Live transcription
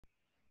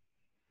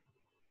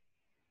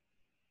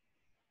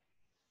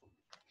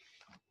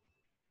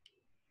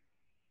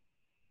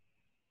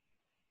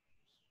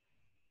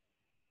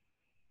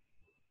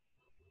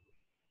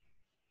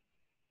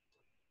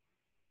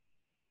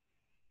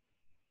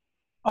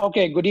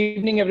Okay, good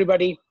evening,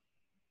 everybody.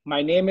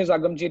 My name is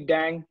Agamjit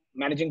Dang,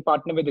 Managing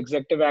Partner with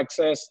Executive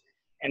Access,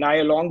 and I,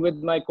 along with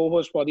my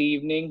co-host for the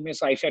evening,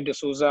 Ms. Aisha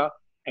D'Souza,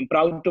 am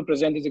proud to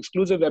present this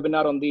exclusive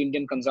webinar on the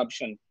Indian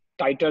consumption,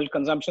 titled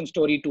Consumption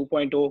Story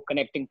 2.0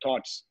 Connecting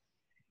Thoughts.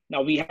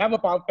 Now, we have a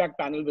power-packed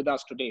panel with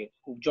us today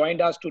who've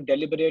joined us to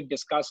deliberate,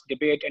 discuss,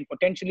 debate, and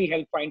potentially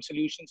help find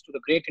solutions to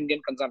the great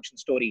Indian consumption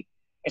story,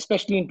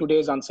 especially in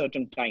today's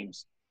uncertain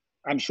times.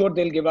 I'm sure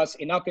they'll give us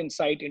enough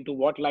insight into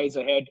what lies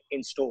ahead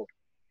in store.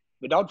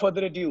 Without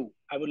further ado,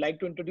 I would like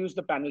to introduce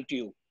the panel to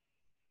you.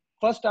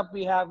 First up,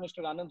 we have Mr.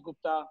 Anant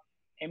Gupta,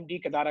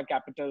 MD Kedaara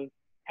Capital,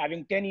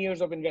 having 10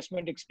 years of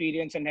investment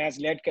experience and has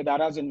led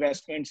Kedaara's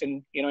investments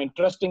in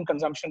interesting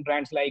consumption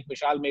brands like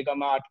Vishal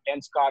Megamart,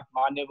 Lenskart,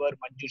 Manyavar,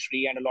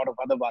 Manjushri, and a lot of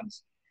other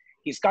ones.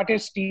 He's cut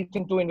his teeth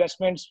into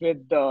investments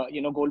with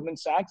Goldman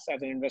Sachs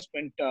as an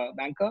investment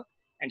banker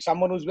and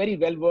someone who's very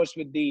well versed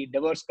with the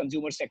diverse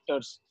consumer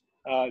sectors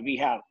we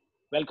have.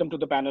 Welcome to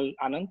the panel,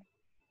 Anant.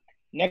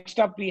 Next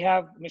up, we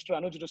have Mr.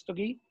 Anuj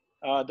Rustagi,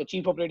 the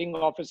Chief Operating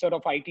Officer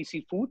of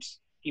ITC Foods.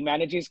 He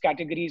manages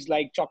categories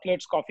like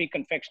chocolates, coffee,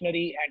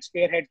 confectionery, and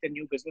spearheads the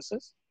new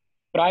businesses.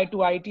 Prior to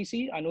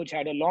ITC, Anuj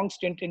had a long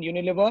stint in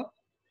Unilever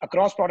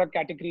across product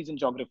categories and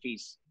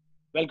geographies.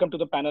 Welcome to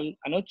the panel,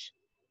 Anuj.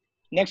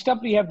 Next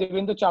up, we have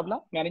Devendra Chawla,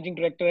 Managing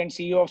Director and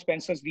CEO of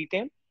Spencer's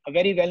Retail, a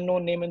very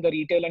well-known name in the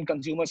retail and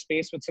consumer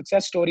space with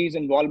success stories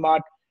in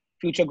Walmart,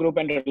 Future Group,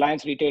 and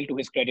Reliance Retail to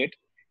his credit.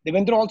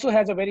 Devendra also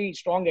has a very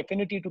strong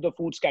affinity to the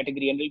foods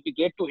category, and it'll be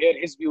great to hear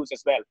his views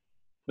as well.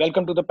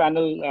 Welcome to the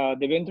panel,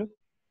 Devendra.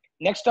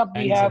 Next up,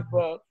 we have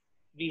Mr.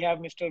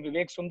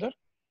 Vivek Sunder,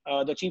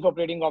 the Chief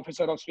Operating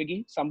Officer of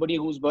Swiggy, somebody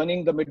who's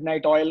burning the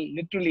midnight oil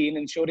literally in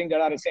ensuring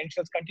that our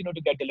essentials continue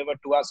to get delivered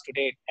to us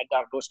today at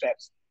our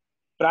doorsteps.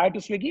 Prior to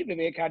Swiggy,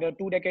 Vivek had a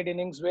 2-decade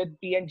innings with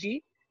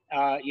P&G,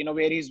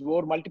 where he's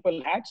wore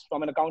multiple hats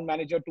from an account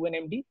manager to an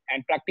MD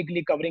and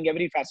practically covering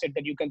every facet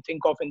that you can think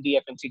of in the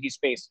FMCG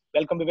space.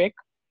 Welcome, Vivek.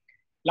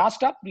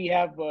 Last up, we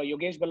have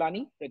Yogesh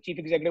Bellani, the Chief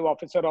Executive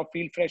Officer of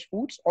FieldFresh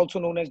Foods, also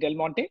known as Del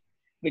Monte,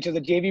 which is a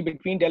JV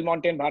between Del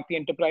Monte and Bharti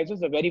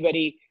Enterprises, a very,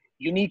 very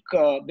unique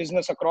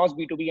business across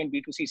B2B and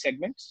B2C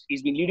segments.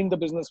 He's been leading the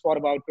business for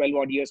about 12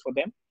 odd years for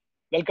them.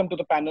 Welcome to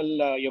the panel,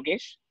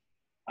 Yogesh.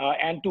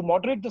 And to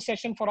moderate the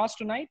session for us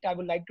tonight, I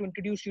would like to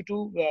introduce you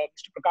to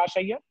Mr. Prakash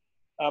Iyer.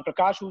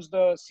 Prakash, who's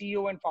the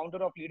CEO and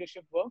founder of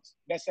Leadership Works,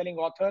 best-selling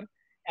author,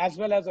 as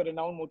well as a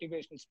renowned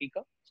motivational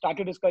speaker.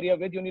 Started his career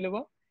with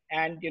Unilever.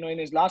 And in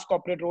his last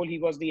corporate role, he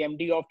was the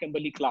MD of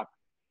Kimberly-Clark.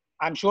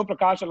 I'm sure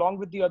Prakash, along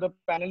with the other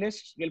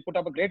panelists, will put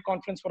up a great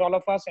conference for all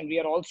of us, and we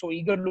are also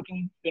eager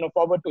looking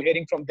forward to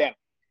hearing from them.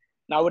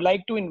 Now, I would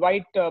like to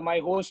invite my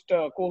co-host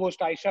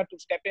Aisha to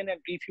step in and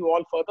brief you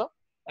all further,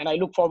 and I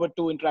look forward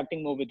to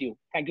interacting more with you.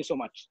 Thank you so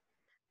much.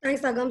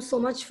 Thanks, Agam, so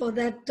much for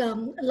that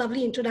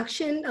lovely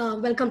introduction.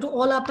 Welcome to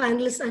all our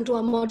panelists and to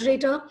our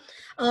moderator.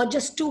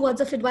 Just 2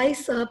 words of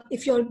advice.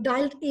 If you're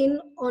dialed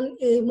in on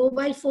a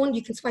mobile phone,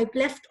 you can swipe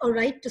left or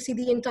right to see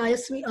the entire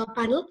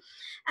panel.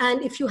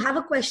 And if you have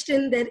a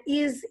question, there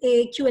is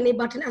a Q&A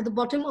button at the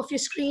bottom of your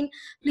screen.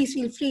 Please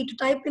feel free to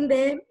type in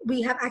there.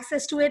 We have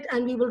access to it,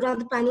 and we will run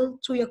the panel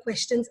through your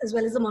questions as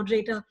well as the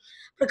moderator.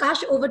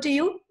 Prakash, over to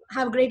you.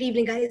 Have a great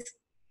evening, guys.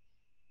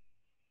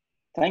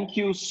 Thank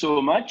you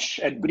so much.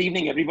 Good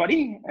evening,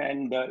 everybody.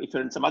 And if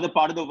you're in some other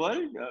part of the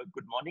world,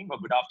 good morning or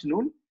good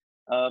afternoon.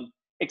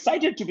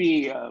 Excited to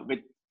be with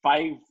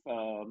 5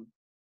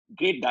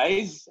 great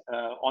guys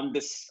on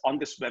this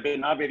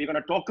webinar where we're going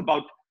to talk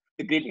about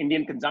the great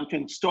Indian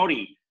consumption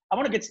story. I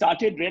want to get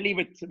started really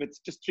with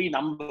just 3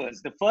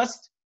 numbers. The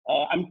first,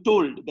 I'm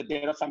told that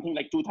there are something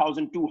like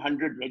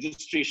 2,200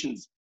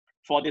 registrations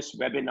for this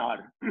webinar.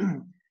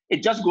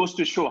 It just goes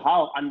to show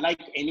how,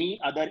 unlike any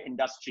other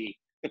industry,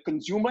 the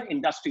consumer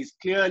industry is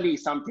clearly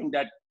something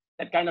that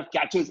kind of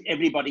catches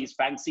everybody's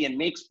fancy and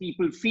makes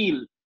people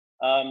feel,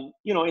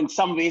 in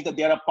some ways that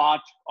they're a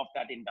part of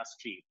that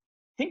industry.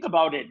 Think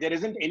about it. There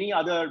isn't any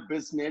other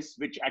business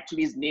which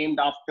actually is named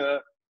after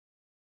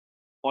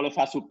all of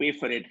us who pay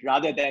for it,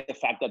 rather than the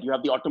fact that you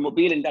have the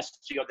automobile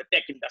industry or the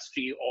tech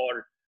industry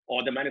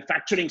or the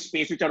manufacturing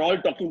space, which are all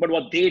talking about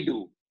what they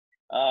do.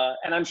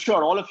 And I'm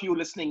sure all of you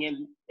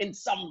listening in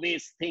some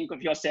ways think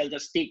of yourselves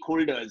as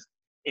stakeholders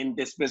in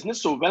this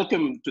business. So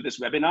welcome to this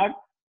webinar.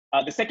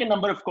 The second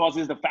number, of course,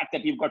 is the fact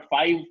that we've got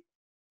 5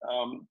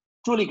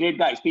 truly great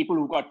guys, people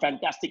who've got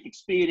fantastic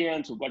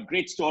experience, who've got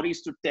great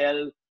stories to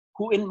tell,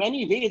 who in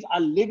many ways are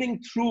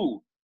living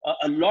through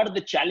a lot of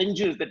the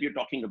challenges that we're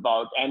talking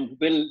about and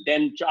will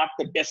then chart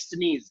the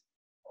destinies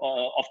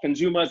of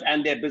consumers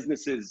and their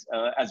businesses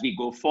as we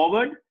go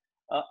forward.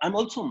 I'm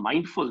also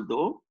mindful,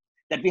 though,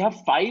 that we have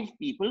 5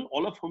 people,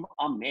 all of whom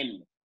are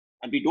men,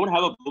 and we don't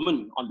have a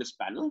woman on this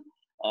panel.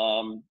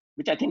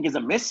 Which I think is a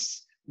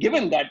miss,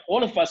 given that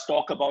all of us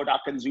talk about our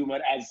consumer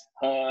as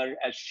her,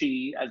 as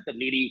she, as the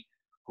lady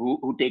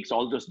who takes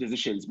all those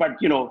decisions. But,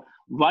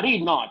 worry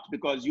not,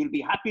 because you'll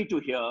be happy to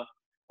hear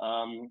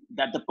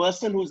that the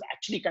person who's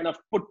actually kind of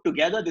put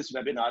together this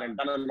webinar and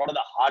done a lot of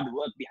the hard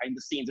work behind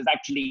the scenes is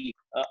actually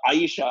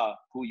Aisha,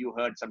 who you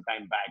heard some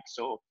time back.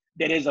 So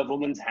there is a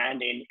woman's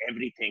hand in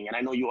everything. And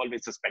I know you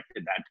always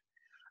suspected that.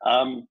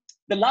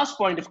 The last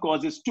point, of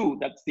course, is 2.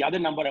 That's the other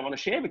number I want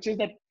to share, which is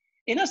that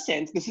in a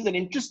sense, this is an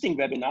interesting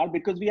webinar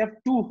because we have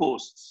 2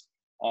 hosts.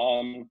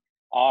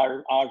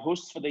 Our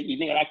hosts for the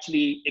evening are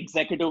actually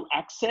Executive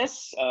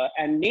Access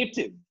and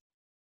Native.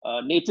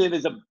 Native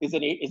is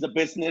a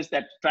business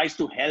that tries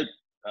to help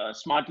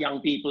smart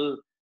young people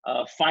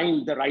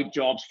find the right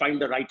jobs,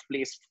 find the right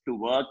place to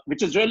work,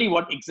 which is really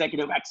what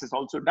Executive Access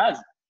also does,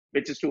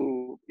 which is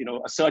to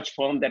a search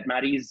firm that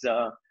marries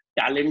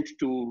talent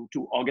to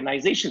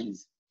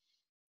organizations.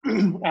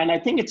 And I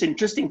think it's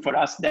interesting for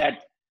us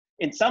that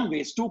in some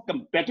ways 2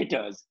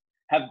 competitors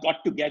have got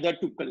together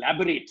to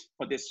collaborate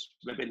for this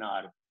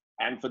webinar.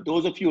 And for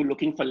those of you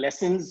looking for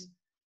lessons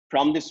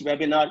from this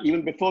webinar,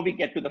 even before we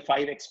get to the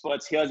 5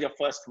 experts, here's your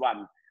first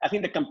one. I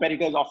think the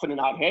competitor is often in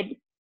our head.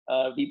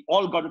 We've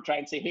all got to try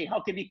and say, hey,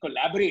 how can we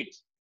collaborate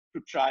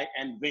to try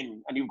and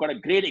win? And you've got a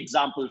great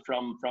example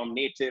from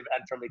Native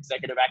and from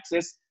Executive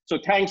Access. So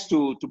thanks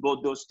to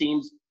both those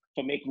teams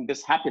for making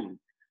this happen.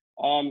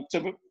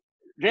 So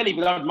really,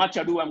 without much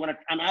ado,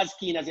 I'm as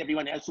keen as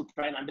everyone else to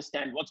try and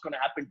understand what's going to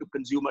happen to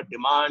consumer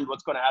demand,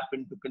 what's going to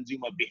happen to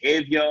consumer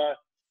behavior,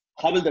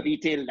 how will the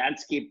retail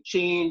landscape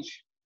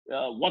change,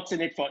 what's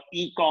in it for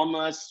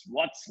e-commerce,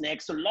 what's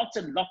next. So lots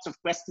and lots of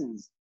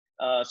questions.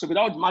 So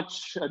without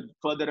much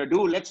further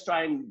ado, let's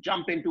try and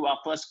jump into our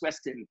first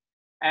question.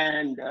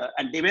 And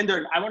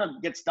Devendra, I want to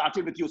get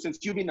started with you since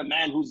you've been the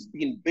man who's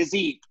been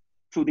busy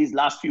through these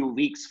last few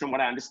weeks, from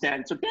what I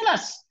understand. So tell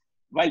us,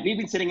 while we've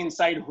been sitting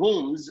inside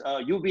homes,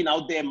 you've been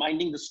out there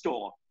minding the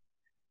store.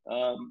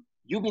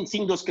 You've been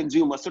seeing those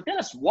consumers. So tell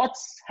us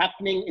what's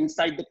happening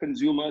inside the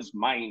consumer's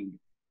mind.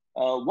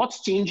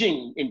 What's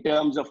changing in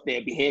terms of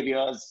their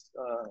behaviors?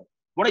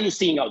 What are you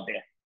seeing out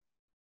there?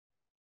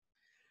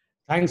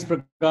 Thanks,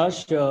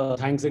 Prakash.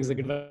 Thanks,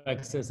 Executive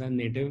Access and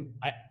Native.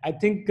 I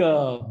think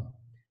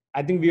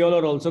we all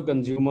are also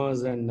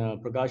consumers. And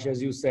Prakash,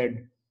 as you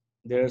said,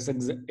 there are some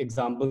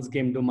examples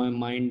came to my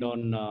mind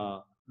on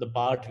the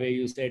part where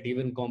you said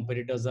even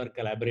competitors are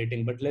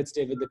collaborating. But let's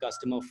stay with the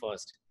customer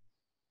first.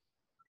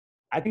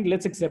 I think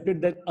let's accept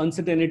it that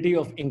uncertainty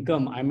of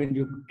income, I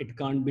mean, it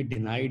can't be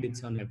denied.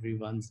 It's on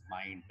everyone's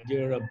mind.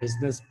 Whether you're a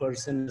business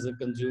person as a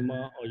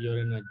consumer or you're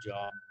in a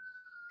job.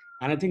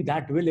 And I think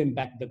that will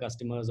impact the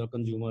customers or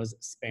consumers'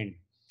 spend.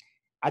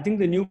 I think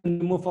the new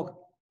consumer for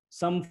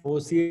some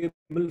foreseeable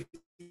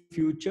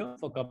future,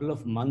 for a couple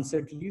of months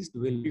at least,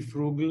 will be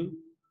frugal,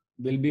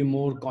 will be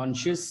more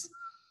conscious.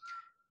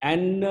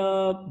 And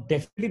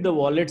definitely the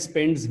wallet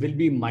spends will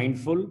be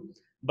mindful,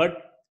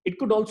 but it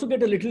could also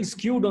get a little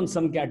skewed on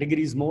some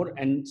categories more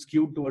and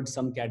skewed towards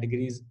some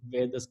categories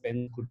where the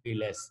spend could be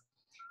less.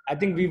 I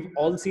think we've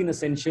all seen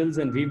essentials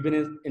and we've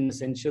been in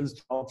essentials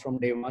throughout from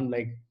day one.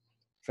 Like,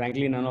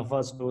 frankly, none of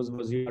our stores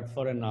was shut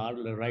for an hour.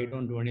 Right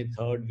on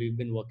 23rd, we've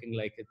been working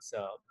like it's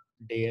a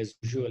day as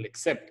usual,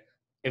 except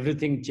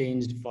everything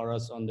changed for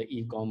us on the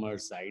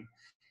e-commerce side.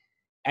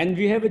 And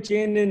we have a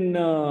chain in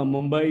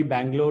Mumbai,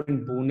 Bangalore,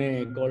 and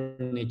Pune called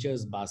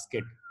Nature's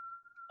Basket.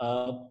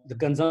 The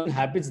consumption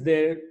habits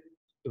there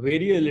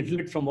vary a little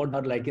bit from what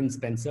are like in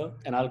Spencer,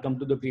 and I'll come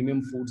to the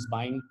premium foods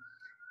buying.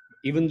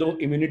 Even though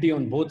immunity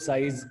on both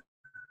sides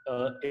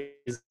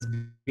is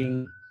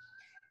being,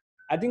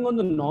 I think on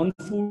the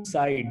non-food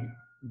side,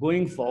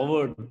 going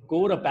forward,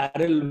 core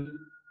apparel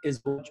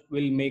is what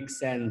will make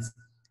sense.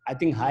 I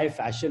think high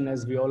fashion,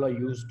 as we all are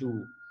used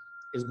to,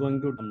 is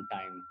going to come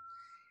time.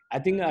 I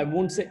think I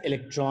won't say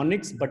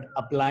electronics, but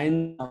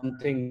appliance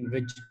something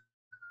which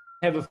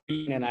I have a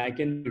feeling, and I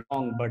can be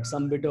wrong, but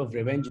some bit of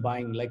revenge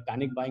buying, like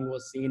panic buying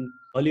was seen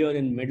earlier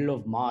in middle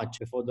of March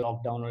before the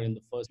lockdown or in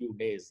the first few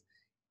days.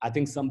 I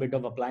think some bit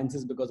of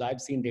appliances, because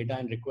I've seen data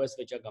and requests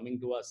which are coming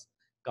to us,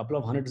 a couple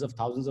of hundreds of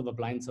thousands of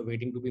appliances are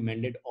waiting to be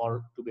mended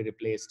or to be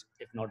replaced,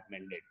 if not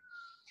mended.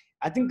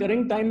 I think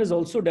current time has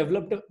also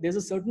developed, there's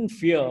a certain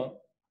fear,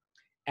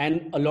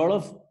 and a lot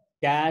of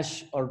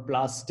cash or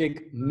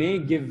plastic may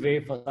give way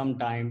for some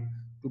time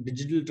to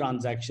digital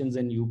transactions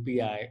and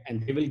UPI,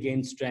 and they will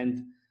gain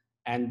strength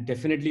and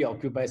definitely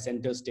occupy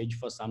center stage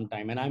for some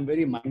time. And I'm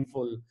very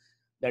mindful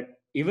that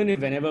even if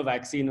whenever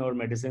vaccine or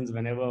medicines,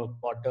 whenever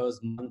quarters,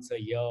 months,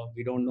 a year,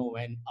 we don't know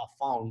when are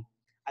found,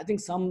 I think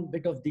some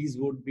bit of these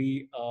would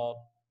be,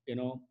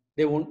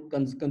 they won't,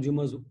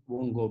 consumers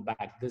won't go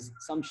back.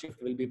 Some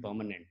shift will be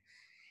permanent.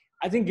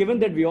 I think given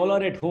that we all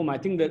are at home, I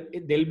think that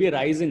there'll be a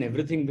rise in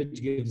everything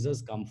which gives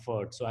us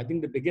comfort. So I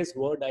think the biggest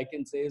word I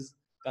can say is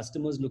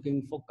customers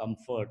looking for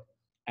comfort.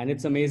 And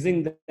it's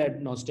amazing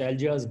that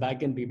nostalgia is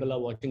back and people are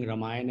watching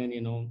Ramayana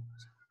and,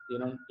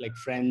 like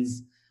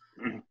Friends,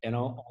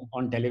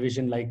 on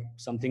television, like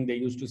something they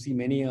used to see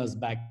many years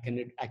back. And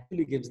it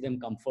actually gives them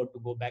comfort to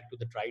go back to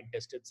the tried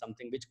tested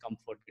something which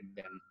comforted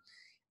them.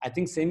 I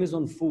think same is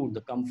on food.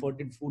 The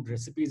comforted food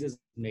recipes is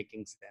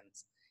making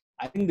sense.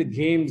 I think the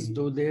games,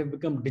 though they have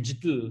become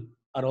digital,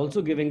 are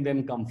also giving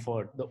them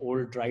comfort, the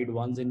old tried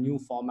ones in new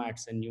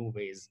formats and new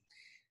ways.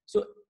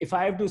 So if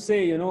I have to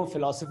say,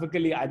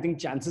 philosophically, I think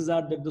chances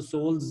are that the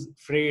soul's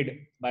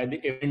frayed by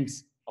the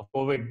events of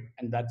COVID,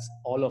 and that's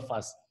all of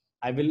us.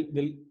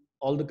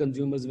 All the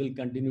consumers will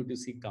continue to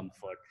seek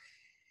comfort.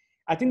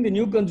 I think the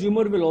new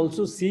consumer will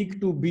also seek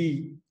to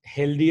be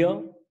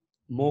healthier,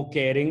 more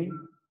caring,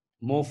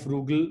 more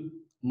frugal,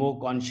 more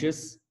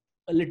conscious,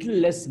 a little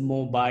less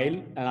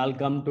mobile, and I'll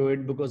come to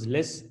it, because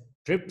less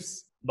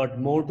trips, but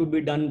more to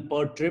be done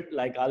per trip.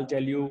 Like I'll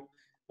tell you,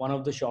 one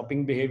of the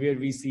shopping behavior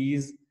we see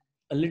is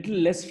a little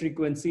less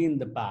frequency in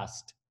the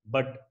past,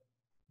 but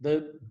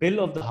the bill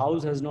of the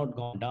house has not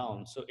gone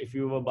down. So if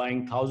you were buying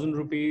 1,000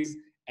 rupees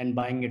and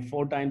buying it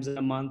 4 times in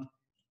a month,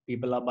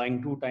 people are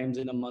buying 2 times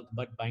in a month,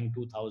 but buying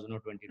 2,000 or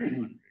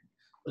 2,200.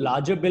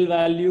 Larger bill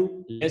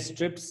value, less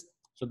trips.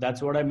 So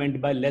that's what I meant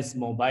by less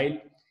mobile,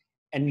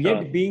 and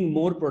yet being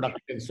more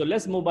productive. So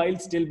less mobile,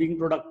 still being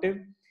productive.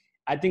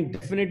 I think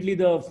definitely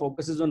the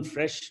focus is on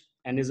fresh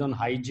and is on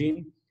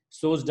hygiene.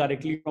 Sourced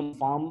directly from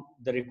farm,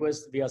 the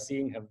requests we are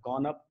seeing have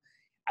gone up.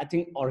 I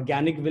think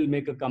organic will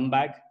make a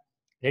comeback.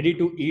 Ready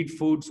to eat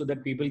food so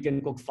that people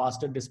can cook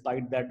faster.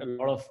 Despite that, a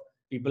lot of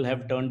people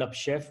have turned up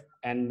chef,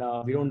 and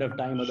we don't have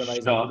time.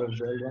 Otherwise, I would have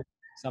boiled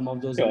some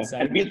of those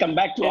inside. And we'll come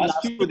back to And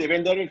ask you,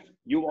 Devendra, if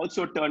you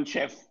also turned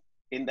chef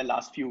in the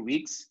last few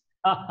weeks,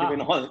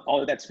 given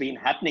all that's been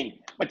happening.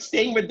 But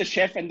staying with the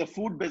chef and the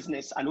food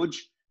business, Anuj,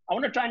 I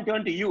want to try and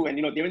turn to you. And,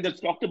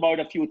 Devendra's talked about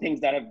a few things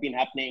that have been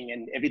happening,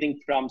 and everything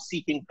from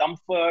seeking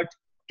comfort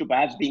to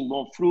perhaps being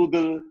more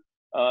frugal,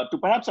 to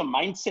perhaps a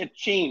mindset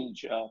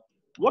change.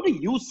 What are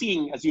you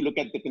seeing as you look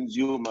at the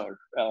consumer?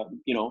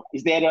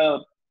 Is there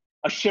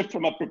a shift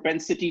from a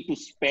propensity to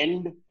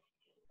spend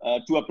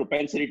to a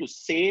propensity to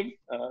save?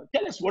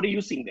 Tell us, what are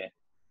you seeing there?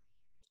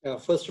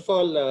 First of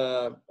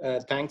all,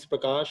 thanks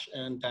Prakash,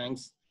 and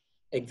thanks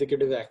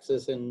Executive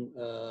Access and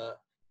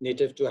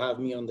Native to have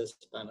me on this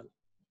panel.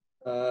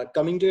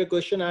 Coming to your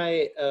question,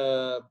 I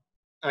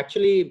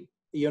actually,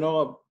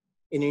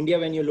 in India,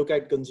 when you look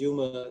at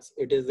consumers,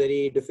 it is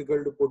very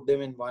difficult to put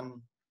them in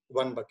one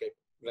bucket,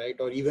 right?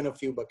 Or even a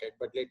few buckets.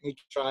 But let me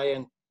try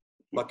and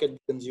bucket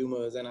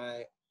consumers, and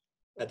I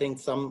think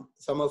some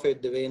of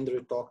it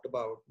Devendra talked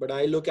about. But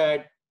I look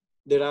at,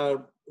 there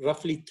are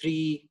roughly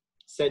 3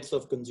 sets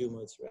of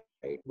consumers,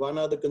 right? One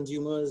are the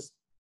consumers,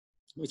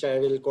 which I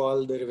will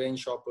call the revenge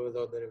shoppers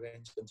or the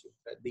revenge consumers.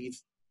 Right?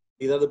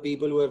 These are the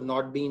people who have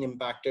not been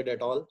impacted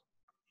at all,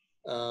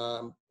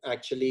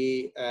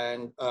 actually,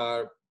 and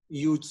are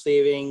huge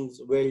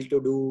savings,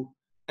 well-to-do,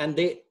 and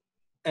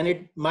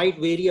it might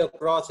vary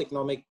across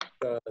economic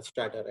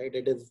strata, right?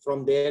 It is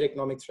from their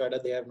economic strata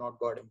they have not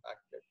got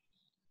impacted,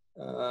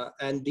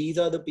 and these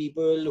are the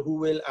people who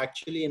will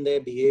actually, in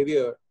their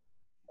behavior,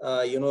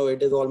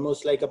 it is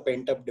almost like a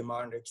pent-up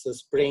demand. It's a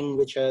spring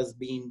which has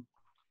been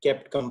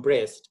kept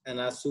compressed, and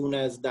as soon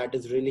as that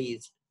is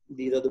released,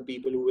 these are the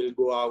people who will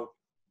go out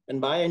and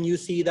buy. And you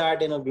see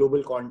that in a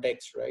global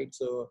context, right?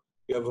 So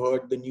you have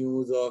heard the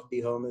news of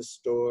the Hermes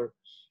store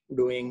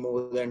doing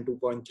more than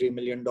 $2.3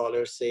 million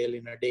sale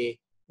in a day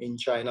in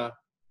China.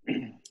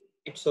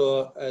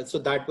 So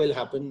that will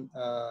happen,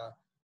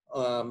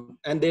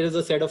 and there is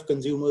a set of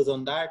consumers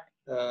on that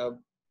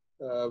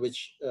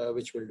which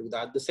will do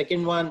that. The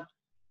second one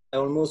I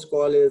almost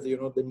call is,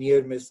 the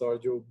near miss, or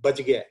jo bach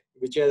gaya,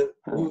 which is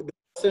the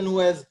person who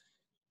has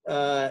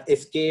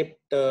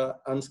escaped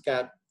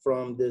unscathed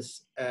from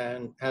this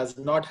and has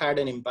not had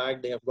an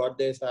impact. They have got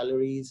their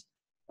salaries,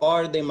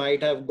 or they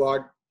might have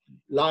got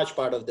large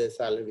part of their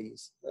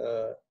salaries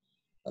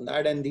on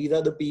that. And these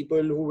are the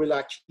people who will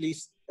actually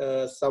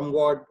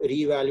somewhat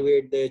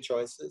reevaluate their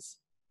choices.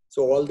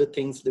 So all the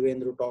things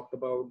Devendra talked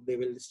about, they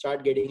will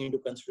start getting into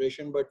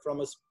consideration. But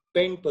from a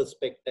spend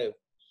perspective,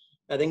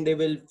 I think they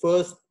will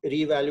first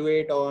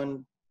reevaluate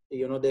on,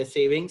 their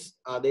savings.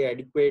 Are they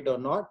adequate or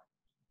not?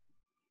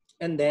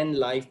 And then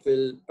life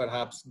will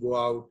perhaps go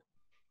out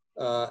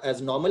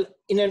as normal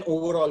in an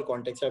overall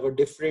context. I have a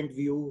different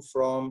view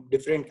from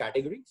different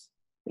categories.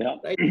 Yeah.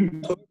 Right.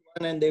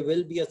 And there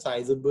will be a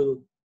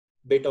sizable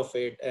bit of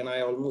it. And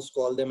I almost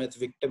call them as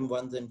victim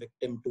ones and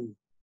victim two.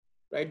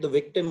 Right. The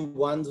victim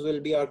ones will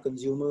be our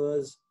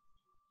consumers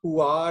who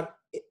are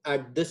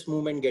at this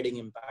moment getting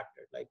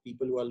impacted, like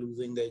people who are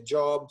losing their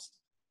jobs,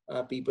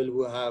 people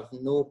who have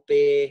no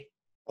pay,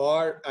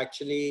 or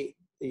actually,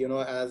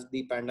 as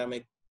the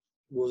pandemic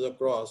goes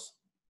across,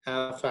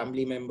 have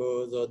family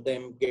members or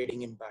them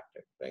getting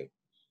impacted, right?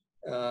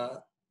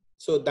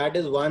 So that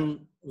is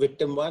one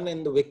victim one,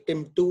 and the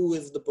victim two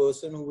is the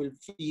person who will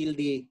feel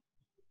the,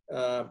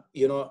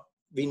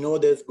 we know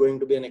there's going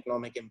to be an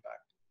economic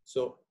impact.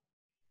 So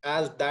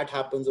as that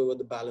happens over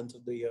the balance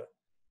of the year,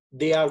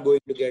 they are going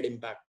to get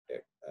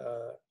impacted.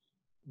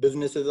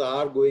 Businesses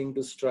are going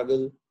to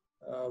struggle,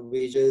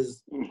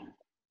 wages,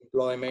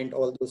 employment,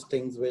 all those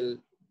things will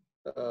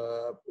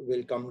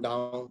come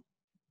down.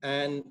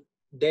 And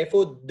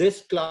therefore,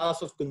 this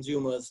class of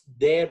consumers,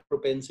 their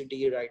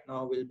propensity right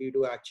now will be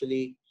to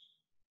actually,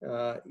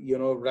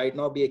 right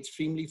now be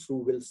extremely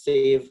frugal,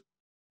 save,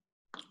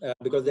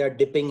 because they are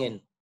dipping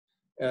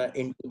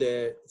into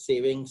their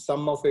savings.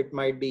 Some of it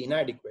might be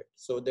inadequate.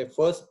 So the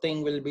first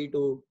thing will be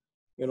to,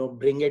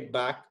 bring it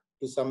back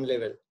to some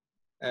level.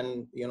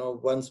 And,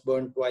 once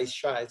burned, twice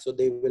shy. So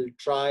they will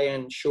try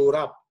and shore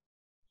up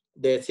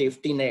their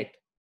safety net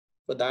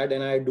for that.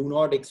 And I do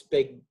not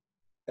expect,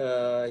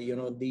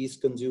 these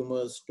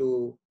consumers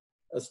to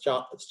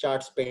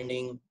start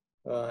spending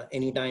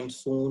anytime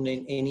soon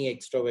in any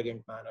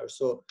extravagant manner.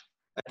 So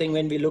I think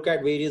when we look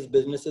at various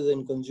businesses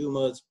and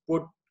consumers,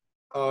 put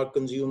our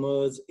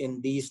consumers in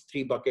these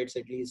three buckets,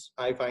 at least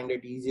I find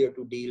it easier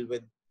to deal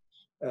with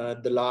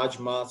the large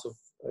mass of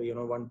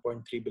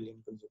 1.3 billion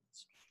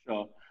consumers.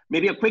 Sure.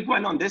 Maybe a quick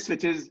one on this,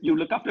 which is you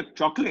look after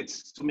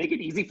chocolates to make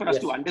it easy for us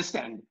to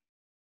understand.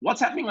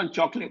 What's happening on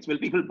chocolates? Will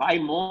people buy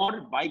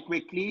more, buy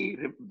quickly,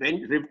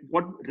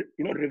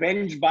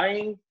 revenge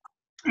buying,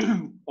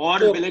 or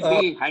will it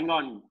be hang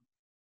on?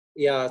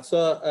 Yeah,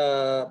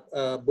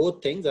 so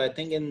both things. I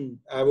think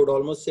I would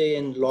almost say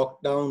in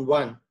lockdown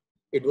 1,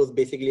 it was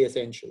basically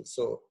essential.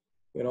 So,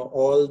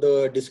 all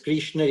the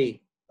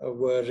discretionary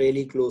were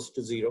really close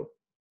to zero.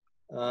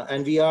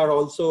 And we are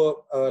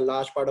also, a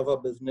large part of our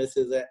business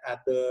is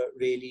at the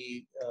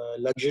really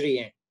luxury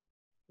end,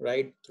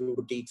 right? Through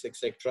boutiques,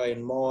 etc.,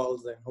 in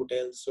malls and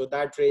hotels. So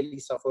that really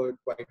suffered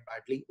quite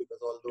badly because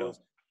all those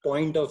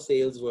point of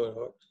sales were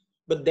hurt.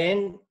 But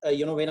then,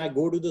 when I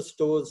go to the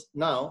stores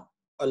now,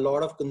 a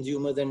lot of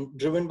consumers, and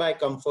driven by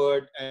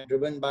comfort and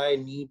driven by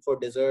need for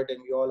dessert,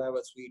 and we all have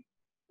a sweet,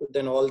 but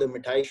then all the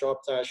mithai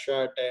shops are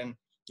shut, and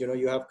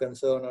you have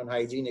concern on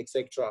hygiene,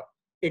 etc.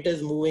 It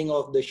is moving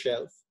off the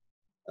shelf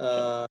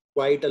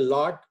quite a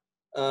lot.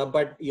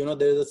 But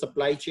there is a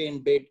supply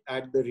chain bit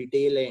at the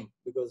retail end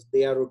because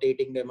they are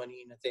rotating their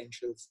money in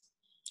essentials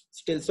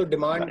still. So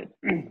demand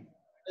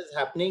is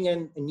happening,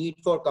 and need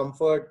for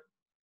comfort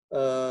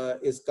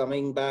is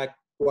coming back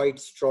quite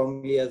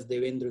strongly, as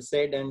Devendra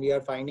said, and we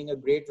are finding a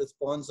great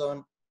response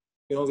on,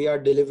 we are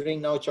delivering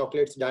now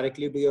chocolates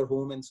directly to your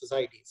home and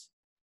societies.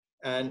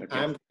 And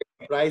I'm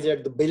surprised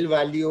at the bill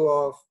value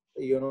of,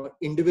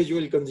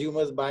 individual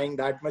consumers buying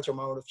that much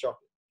amount of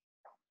chocolate.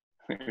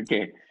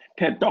 Okay.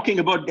 Talking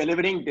about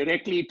delivering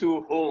directly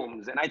to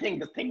homes. And I think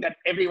the thing that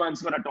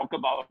everyone's going to talk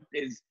about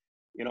is,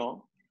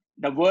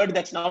 the word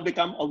that's now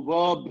become a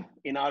verb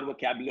in our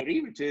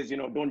vocabulary, which is,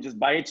 don't just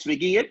buy it,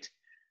 Swiggy it.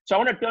 So I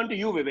want to turn to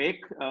you, Vivek,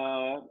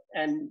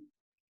 and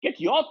get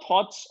your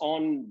thoughts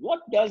on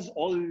what does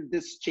all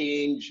this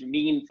change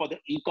mean for the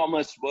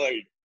e-commerce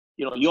world?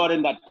 You're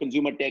in that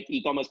consumer tech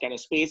e-commerce kind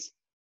of space.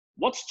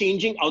 What's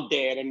changing out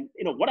there? And,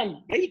 what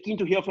I'm very keen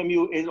to hear from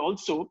you is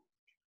also,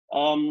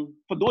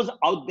 for those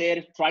out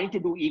there trying to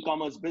do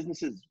e-commerce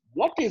businesses,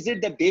 what is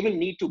it that they will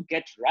need to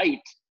get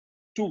right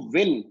to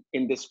win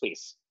in this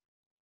space?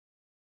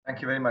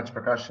 Thank you very much,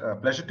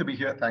 Prakash. Pleasure to be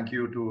here. Thank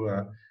you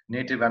to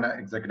Native and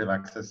Executive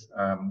Access.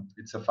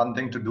 It's a fun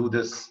thing to do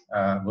this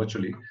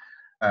virtually,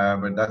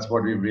 but that's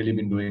what we've really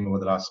been doing over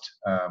the last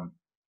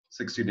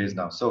 60 days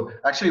now. So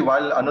actually,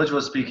 while Anuj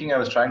was speaking, I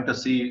was trying to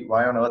see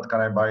why on earth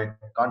can't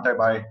I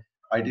buy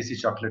ITC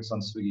chocolates on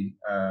Swiggy,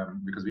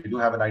 because we do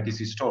have an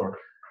ITC store.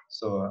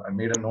 So I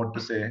made a note to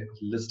say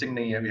listing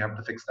nahi hai, we have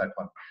to fix that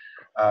one.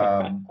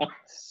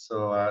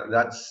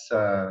 That's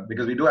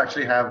because we do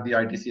actually have the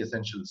ITC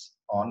essentials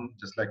on,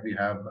 just like we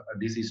have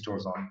DC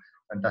stores on.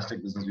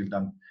 Fantastic business we've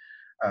done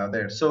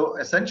there. So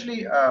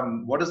essentially,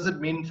 what does it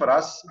mean for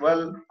us?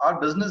 Well, our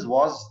business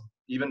was,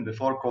 even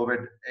before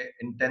COVID,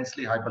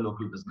 intensely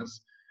hyperlocal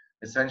business.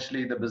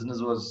 Essentially, the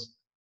business was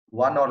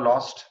won or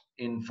lost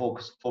in 4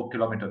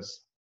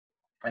 kilometers.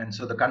 And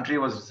so the country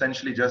was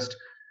essentially just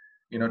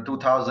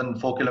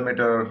 2,000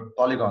 4-kilometer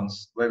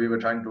polygons where we were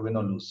trying to win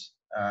or lose.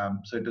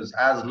 So it was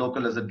as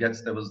local as it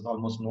gets. There was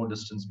almost no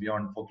distance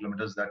beyond 4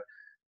 kilometers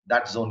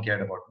that zone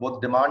cared about.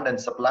 Both demand and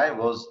supply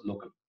was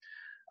local.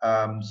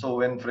 So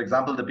when, for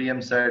example, the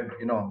PM said,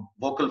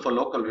 vocal for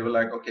local, we were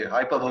like, okay,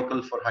 hyper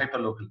vocal for hyper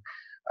local,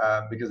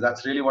 because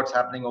that's really what's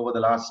happening over the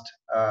last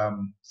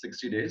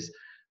 60 days.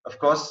 Of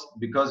course,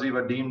 because we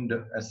were deemed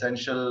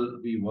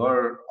essential, we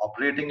were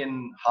operating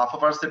in half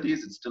of our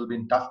cities. It's still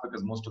been tough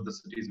because most of the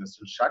cities were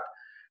still shut.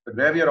 But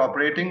where we are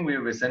operating,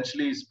 we've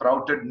essentially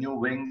sprouted new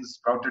wings,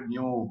 sprouted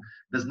new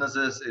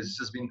businesses. It's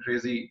just been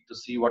crazy to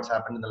see what's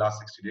happened in the last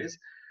 60 days.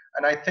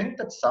 And I think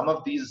that some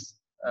of these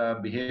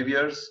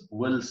behaviors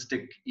will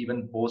stick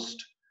even post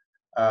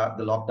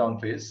the lockdown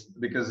phase,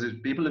 because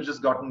people have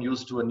just gotten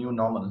used to a new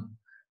normal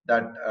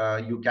that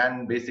you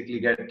can basically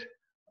get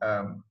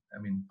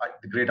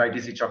the great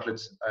ITC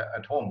chocolates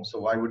at home. So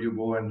why would you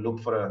go and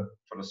look for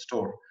a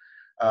store?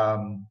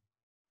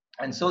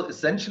 And so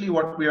essentially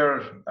what we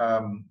are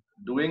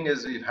doing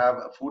is we have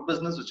a food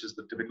business, which is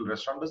the typical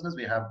restaurant business.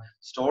 We have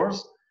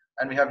stores,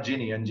 and we have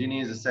Genie. And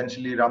Genie is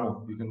essentially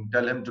Ramu. You can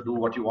tell him to do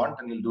what you want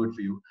and he'll do it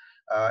for you.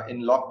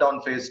 In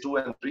lockdown phase 2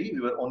 and 3,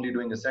 we were only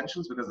doing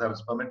essentials because that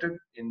was permitted.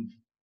 In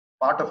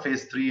part of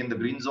phase 3 in the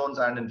green zones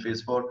and in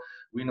phase 4,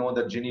 we know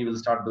that Genie will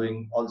start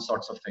doing all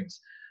sorts of things,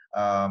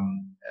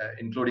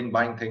 including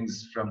buying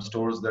things from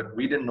stores that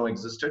we didn't know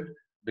existed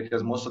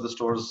because most of the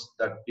stores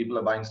that people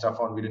are buying stuff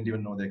on, we didn't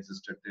even know they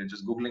existed. They're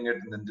just Googling it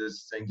and then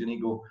just saying, Ginny,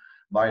 go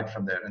buy it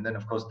from there. And then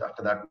of course,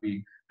 after that,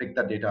 we pick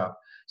that data up.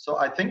 So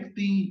I think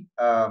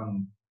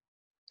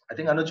I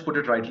think Anuj put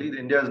it rightly.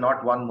 India is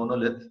not one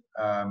monolith.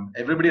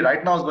 Everybody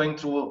right now is going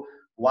through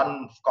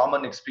one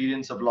common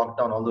experience of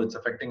lockdown, although it's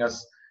affecting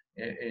us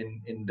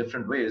in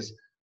different ways.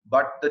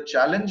 But the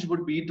challenge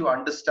would be to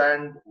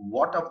understand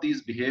what of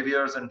these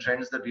behaviors and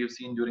trends that we have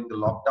seen during the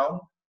lockdown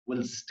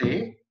will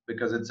stay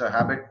because it's a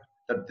habit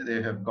that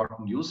they have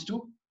gotten used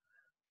to.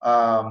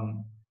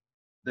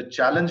 The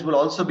challenge will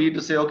also be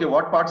to say, okay,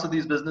 what parts of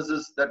these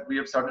businesses that we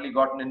have suddenly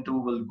gotten into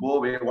will go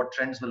away, what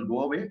trends will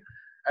go away,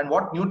 and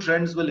what new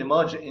trends will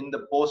emerge in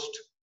the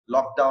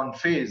post-lockdown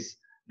phase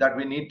that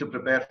we need to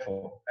prepare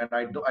for.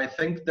 And I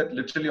think that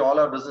literally all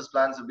our business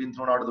plans have been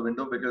thrown out of the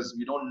window because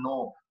we don't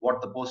know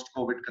what the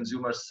post-COVID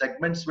consumer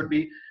segments would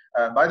be.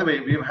 By the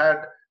way, we've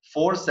had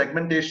 4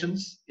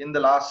 segmentations in the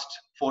last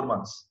 4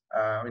 months.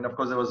 I mean, of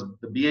course, there was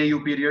the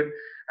BAU period.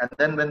 And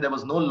then when there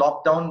was no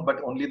lockdown,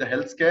 but only the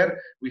health scare,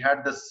 we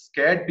had the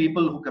scared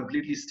people who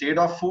completely stayed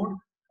off food.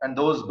 And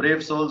those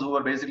brave souls who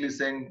were basically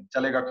saying,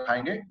 chalega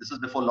khayenge. This is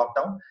before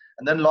lockdown.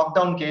 And then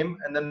lockdown came.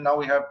 And then now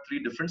we have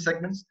 3 different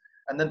segments.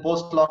 And then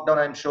post-lockdown,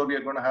 I'm sure we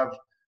are going to have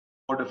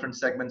 4 different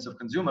segments of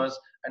consumers.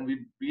 And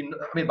we've been,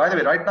 I mean, by the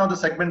way, right now the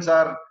segments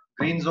are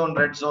green zone,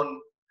 red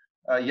zone,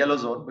 yellow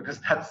zone,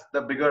 because that's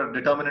the bigger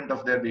determinant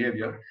of their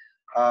behavior.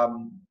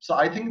 So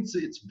I think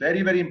it's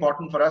very, very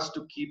important for us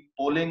to keep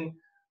polling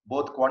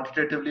both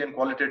quantitatively and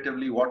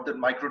qualitatively what the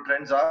micro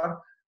trends are,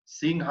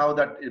 seeing how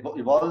that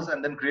evolves,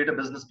 and then create a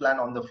business plan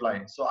on the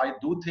fly. So I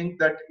do think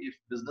that if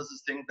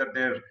businesses think that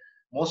their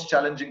most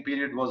challenging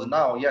period was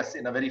now, yes,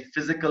 in a very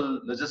physical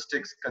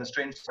logistics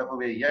constrained sort of a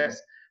way,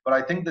 yes. But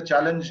I think the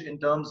challenge in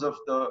terms of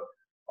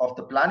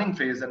the planning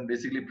phase and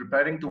basically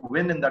preparing to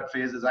win in that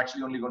phase is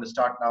actually only going to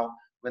start now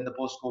when the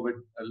post-COVID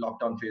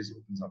lockdown phase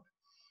opens up.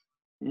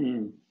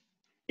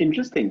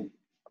 Interesting.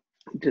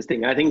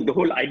 I think the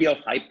whole idea of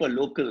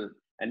hyper-local,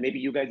 and maybe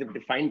you guys have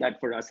defined that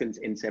for us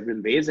in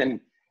several ways. And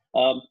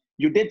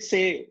you did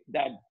say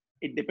that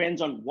it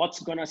depends on what's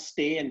going to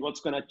stay and what's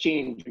going to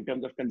change in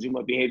terms of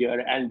consumer behavior.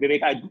 And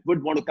Vivek, I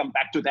would want to come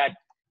back to that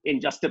in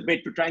just a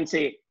bit to try and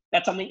say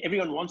that's something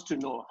everyone wants to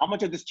know. How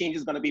much of this change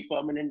is going to be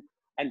permanent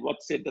and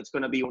what's it that's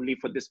going to be only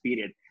for this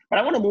period? But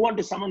I want to move on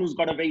to someone who's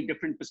got a very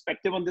different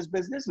perspective on this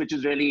business, which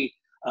is really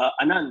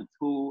Anant,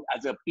 who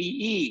as a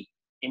PE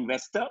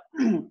investor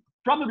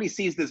probably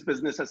sees this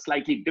business as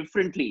slightly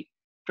differently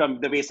from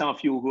the way some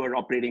of you who are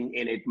operating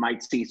in it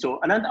might see. So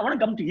Anant, I want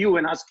to come to you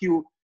and ask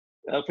you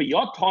for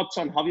your thoughts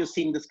on how you're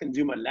seeing this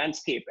consumer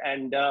landscape.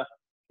 And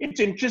it's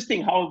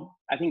interesting how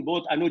I think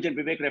both Anuj and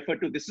Vivek referred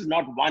to this is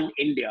not one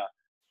India.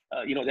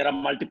 There are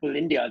multiple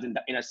Indias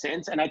in a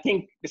sense. And I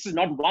think this is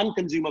not one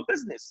consumer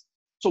business.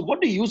 So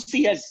what do you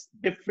see as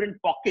different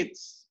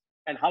pockets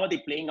and how are they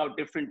playing out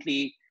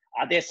differently?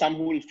 Are there some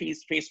who will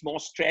face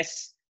more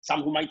stress?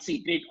 Some who might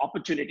see great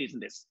opportunities in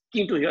this?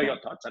 Keen to hear your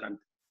thoughts, Anant.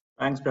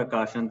 Thanks,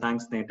 Prakash, and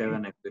thanks, Native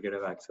and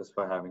Executive Access,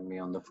 for having me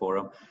on the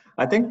forum.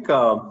 I think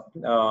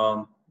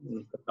Prakash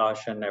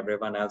and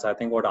everyone else, I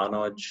think what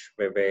Anuj,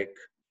 Vivek,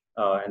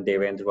 and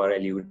Devendra were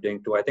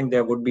alluding to, I think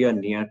there would be a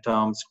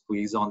near-term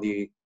squeeze on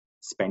the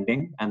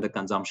spending and the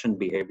consumption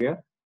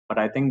behavior. But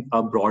I think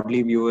a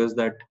broadly view is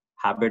that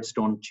habits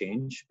don't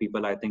change.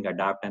 People, I think,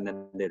 adapt and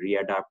then they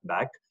readapt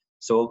back.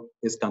 So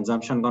is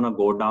consumption going to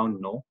go down?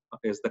 No.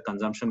 Is the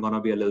consumption going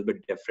to be a little bit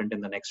different in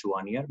the next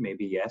 1 year?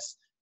 Maybe yes.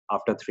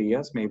 After 3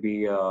 years,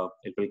 maybe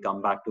it will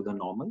come back to the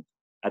normal.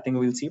 I think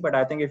we'll see. But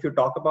I think if you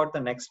talk about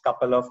the next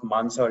couple of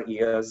months or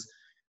years,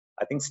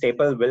 I think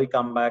staple will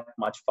come back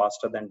much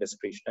faster than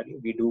discretionary.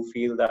 We do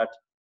feel that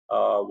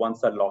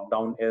once the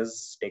lockdown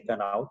is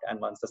taken out and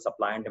once the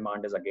supply and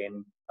demand is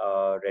again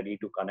ready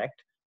to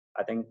connect,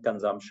 I think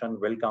consumption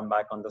will come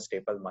back on the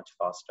staple much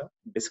faster.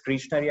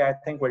 Discretionary, I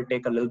think, will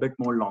take a little bit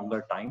more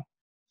longer time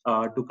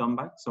to come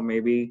back. So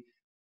maybe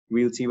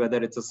we'll see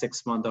whether it's a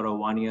 6 month or a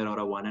 1 year or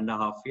a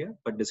 1.5 year,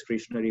 but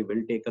discretionary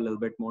will take a little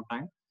bit more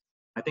time.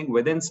 I think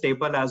within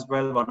staple as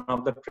well, one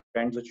of the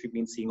trends which we've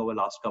been seeing over the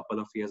last couple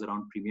of years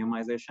around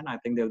premiumization, I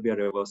think there'll be a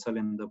reversal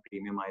in the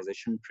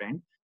premiumization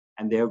trend.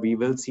 And there we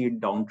will see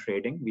down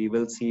trading. We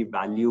will see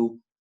value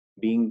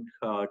being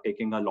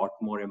taking a lot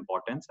more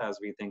importance as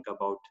we think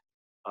about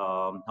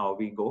how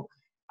we go.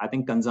 I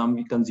think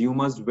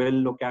consumers will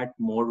look at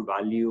more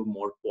value,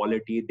 more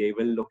quality. They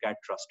will look at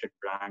trusted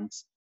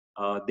brands.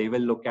 They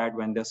will look at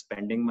when they're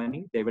spending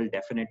money. They will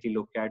definitely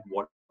look at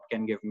what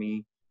can give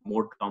me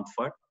more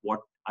comfort, what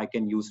I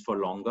can use for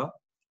longer,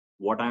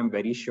 what I'm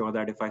very sure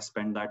that if I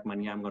spend that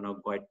money, I'm going to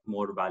get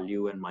more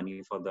value and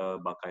money for the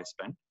buck I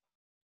spend.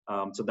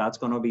 So that's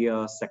going to be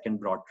a second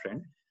broad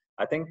trend.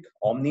 I think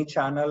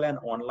omni-channel and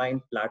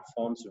online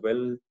platforms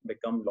will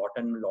become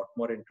a lot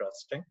more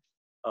interesting.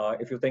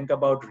 If you think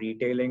about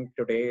retailing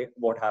today,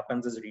 what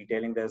happens is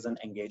retailing, there's an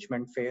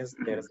engagement phase,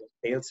 there's a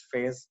sales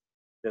phase,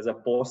 there's a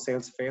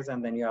post-sales phase,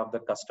 and then you have the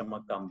customer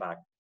come back.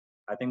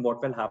 I think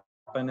what will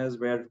happen is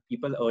where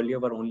people earlier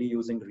were only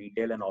using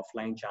retail and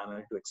offline channel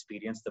to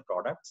experience the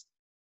products.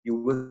 you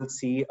will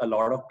see a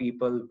lot of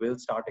people will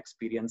start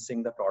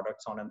experiencing the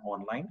products on an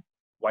online,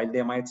 while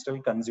they might still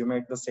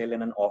consummate the sale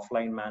in an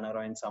offline manner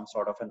or in some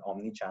sort of an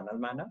omni-channel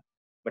manner.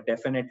 But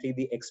definitely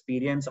the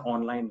experience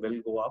online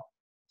will go up.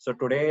 So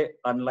today,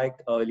 unlike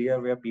earlier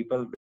where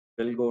people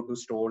will go to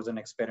stores and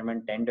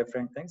experiment 10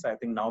 different things, I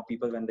think now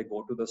people, when they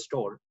go to the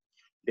store,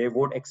 they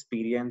would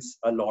experience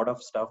a lot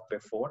of stuff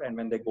before. And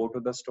when they go to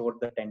the store,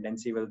 the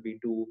tendency will be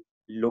to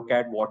look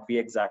at what we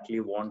exactly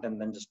want and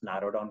then just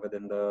narrow down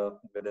within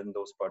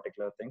those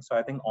particular things. So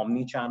I think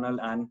omni-channel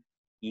and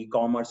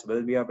e-commerce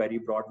will be a very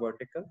broad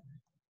vertical.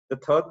 The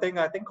third thing,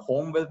 I think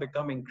home will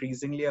become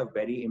increasingly a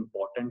very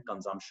important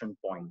consumption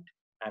point,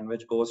 and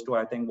which goes to,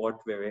 I think, what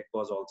Vivek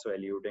was also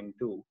alluding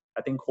to.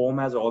 I think home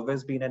has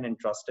always been an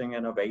interesting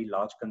and a very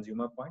large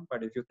consumer point.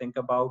 But if you think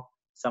about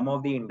some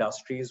of the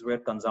industries where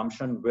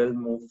consumption will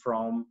move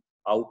from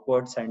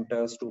outward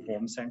centers to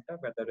home center,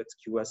 whether it's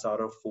QSR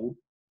or food,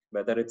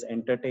 whether it's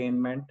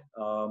entertainment,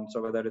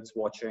 so whether it's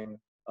watching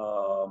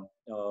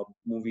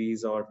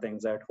movies or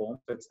things at home,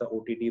 so it's the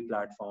OTT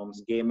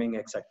platforms, gaming,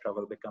 etc.,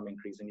 will become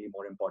increasingly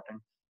more important.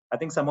 I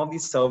think some of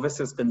these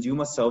services,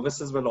 consumer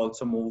services, will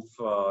also move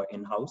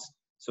in-house.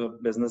 So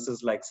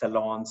businesses like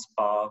salons,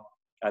 spa,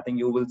 I think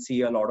you will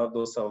see a lot of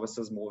those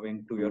services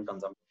moving to your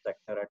consumption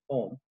sector at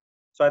home.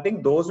 So I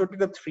think those would be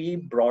the three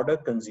broader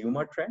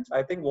consumer trends.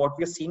 I think what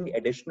we're seeing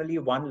additionally,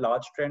 one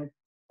large trend,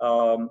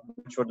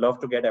 which would love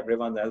to get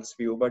everyone else's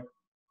view, but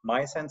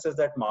my sense is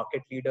that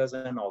market leaders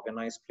and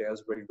organized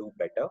players will do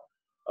better.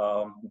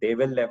 They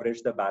will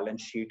leverage the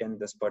balance sheet in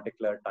this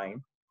particular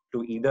time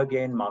to either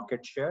gain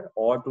market share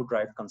or to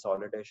drive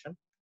consolidation.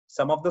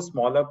 Some of the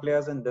smaller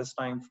players in this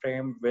time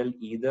frame will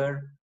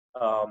either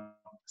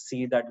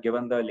see that,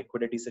 given the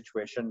liquidity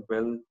situation,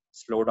 will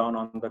slow down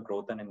on the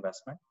growth and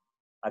investment.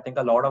 I think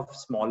a lot of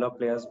smaller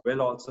players will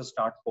also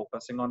start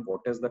focusing on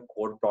what is the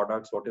core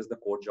products, what is the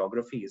core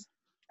geographies.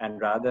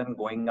 And rather than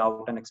going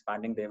out and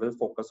expanding, they will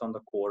focus on the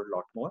core a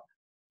lot more.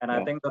 And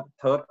I think the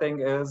third thing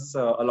is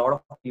a lot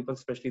of people,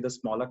 especially the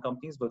smaller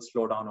companies, will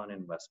slow down on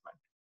investment.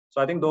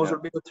 So I think those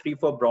would be the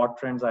 3-4 broad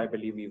trends I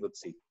believe we would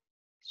see.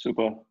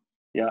 Super.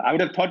 Yeah, I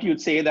would have thought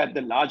you'd say that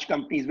the large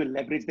companies will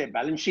leverage their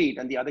balance sheet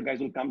and the other guys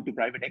will come to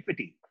private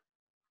equity.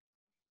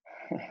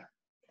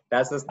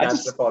 That's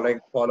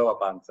the follow-up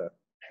answer.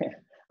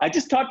 I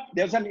just thought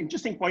there's an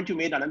interesting point you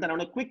made, Anant, and I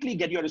want to quickly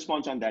get your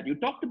response on that. You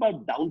talked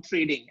about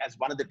downtrading as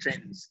one of the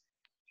trends.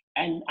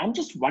 And I'm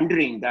just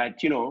wondering that,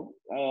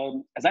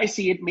 as I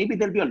see it, maybe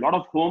there'll be a lot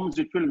of homes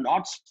which will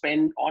not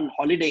spend on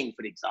holidaying,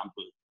 for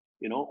example,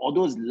 or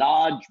those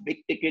large, big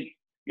ticket,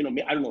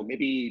 I don't know,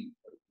 maybe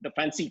the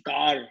fancy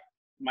car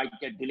might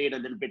get delayed a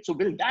little bit. So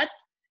will that,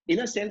 in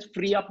a sense,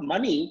 free up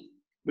money,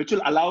 which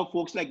will allow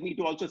folks like me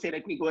to also say,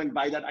 let me go and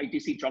buy that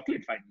ITC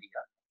chocolate finally?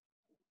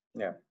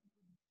 Yeah.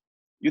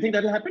 You think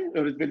that will happen,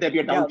 or will there be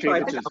a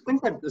downtrade?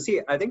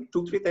 I think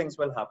 2-3 things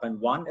will happen.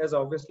 One is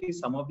obviously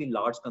some of the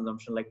large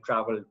consumption like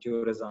travel,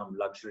 tourism,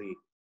 luxury.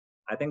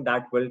 I think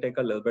that will take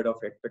a little bit of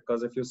it,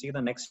 because if you see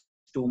the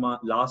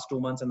last 2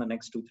 months and the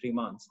next 2-3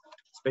 months,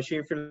 especially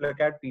if you look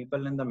at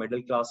people in the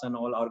middle class and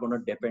all, are going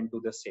to dip into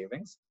the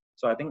savings.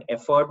 So I think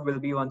effort will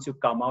be, once you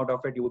come out of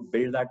it, you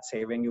build that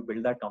saving, you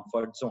build that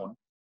comfort zone.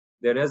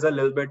 There is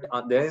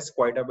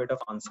quite a bit of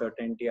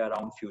uncertainty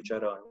around future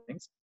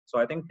earnings. So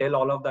I think till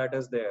all of that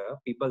is there,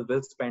 people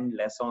will spend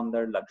less on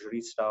their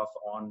luxury stuff,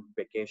 on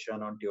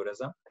vacation, on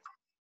tourism.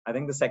 I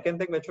think the second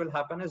thing which will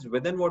happen is,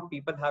 within what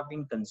people have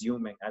been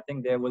consuming, I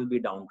think there will be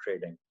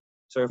downtrading.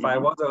 So if I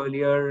was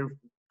earlier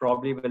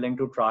probably willing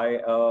to try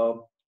a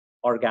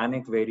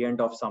organic variant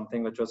of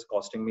something which was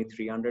costing me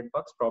 $300,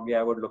 probably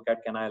I would look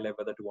at, can I live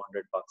with a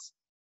 $200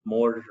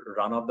 more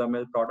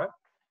run-of-the-mill product,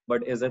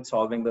 but is it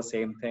solving the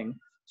same thing?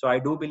 So I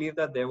do believe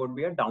that there would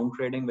be a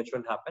downtrading which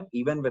will happen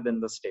even within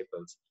the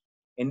staples.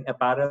 In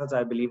apparels,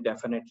 I believe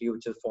definitely,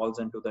 which falls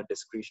into the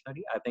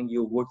discretionary, I think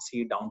you would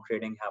see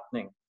downtrading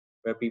happening,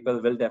 where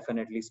people will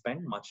definitely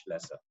spend much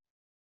lesser.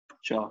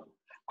 Sure.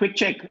 Quick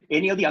check.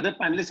 Any of the other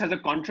panelists has a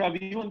contra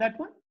view on that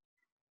one?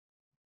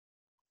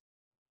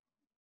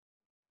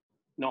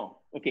 No.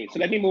 Okay. So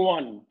let me move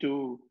on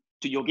to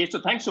Yogesh.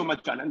 So thanks so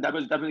much, Anand. That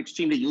was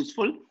extremely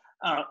useful.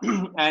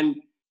 And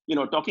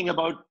talking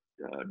about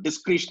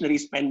discretionary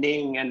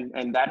spending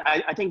and that,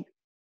 I think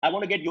I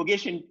want to get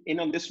Yogesh in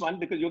on this one,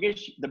 because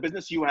Yogesh, the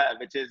business you have,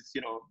 which is,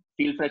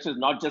 FieldFresh, is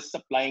not just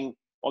supplying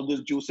all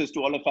those juices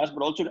to all of us,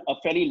 but also a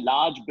fairly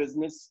large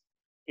business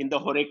in the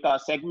HoReCa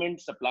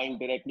segment, supplying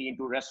directly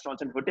into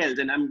restaurants and hotels.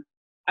 And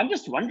I'm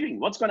just wondering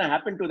what's going to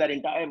happen to that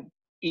entire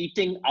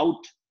eating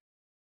out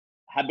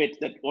habit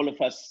that all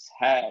of us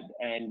had,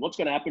 and what's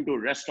going to happen to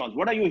restaurants.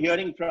 What are you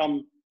hearing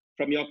from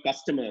your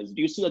customers?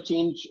 Do you see a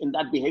change in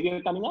that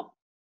behavior coming up?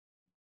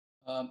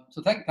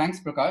 So thanks,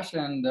 Prakash,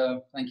 and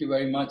thank you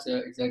very much,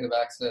 Executive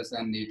Access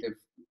and Native,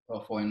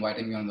 for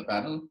inviting me on the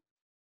panel.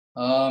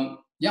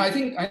 I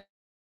think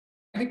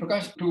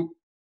Prakash,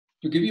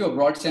 to give you a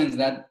broad sense,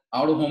 that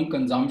out-of-home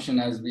consumption,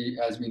 as we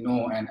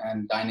know,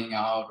 and dining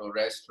out or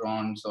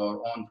restaurants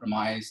or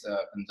on-premise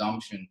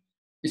consumption,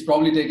 is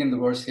probably taking the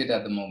worst hit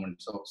at the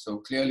moment. So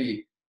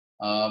clearly,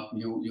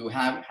 you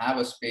have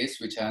a space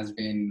which has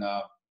been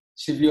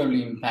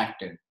severely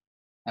impacted.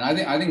 And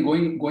I think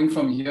going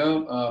from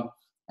here,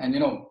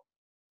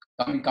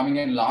 and coming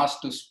in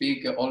last to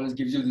speak always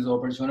gives you this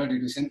opportunity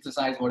to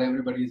synthesize what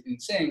everybody's been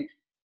saying.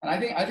 And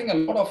I think a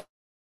lot of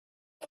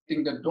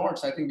the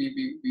dots, I think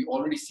we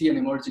already see an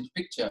emerging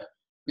picture,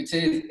 which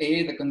says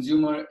the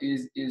consumer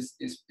is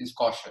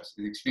cautious,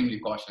 is extremely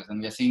cautious,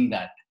 and we are seeing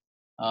that.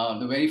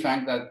 The very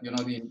fact that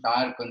the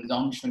entire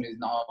consumption is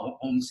now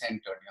home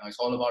centered. It's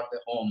all about the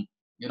home.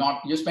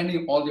 You're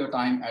spending all your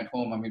time at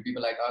home. I mean,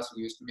 people like us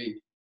who used to be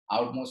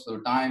out most of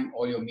the time,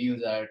 all your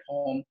meals are at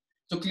home.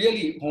 So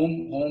clearly,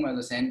 home as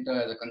a center,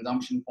 as a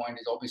consumption point,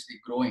 is obviously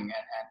growing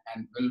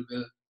and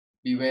will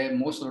be where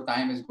most of the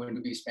time is going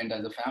to be spent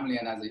as a family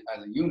and as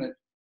a unit.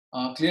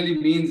 Clearly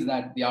means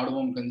that the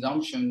out-of-home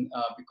consumption,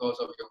 because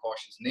of your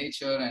cautious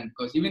nature, and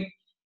because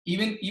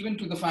even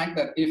to the fact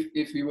that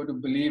if we were to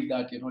believe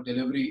that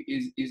delivery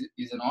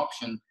is an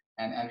option,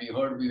 and we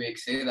heard Vivek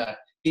say that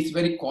it's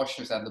very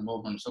cautious at the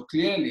moment. So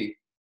clearly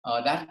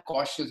that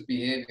cautious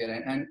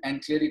behavior,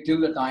 and clearly till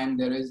the time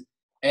there is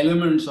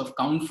elements of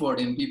comfort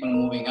in people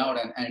moving out,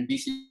 and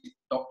DC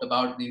talked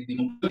about the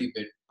mobility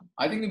bit.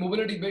 I think the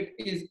mobility bit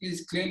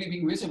is clearly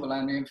being visible.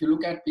 And if you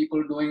look at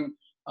people doing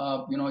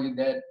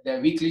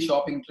their weekly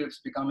shopping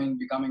trips becoming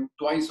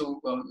twice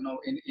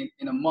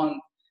in a month,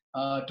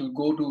 to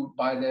go to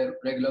buy their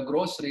regular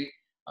grocery,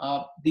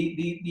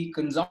 the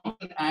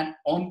consumption at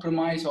on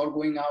premise or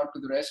going out to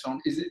the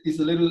restaurant is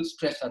a little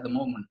stretched at the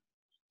moment.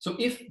 So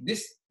if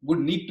this would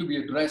need to be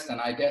addressed,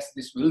 and I guess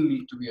this will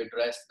need to be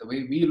addressed, the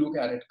way we look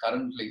at it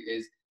currently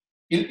is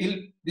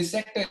this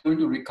sector is going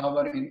to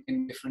recover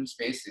in different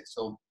spaces.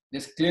 So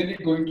there's clearly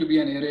going to be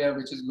an area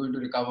which is going to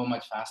recover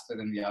much faster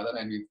than the other,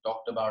 and we've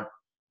talked about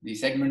the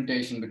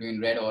segmentation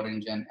between red,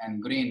 orange,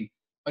 and green.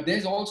 But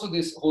there's also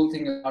this whole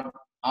thing about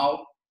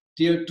how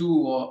tier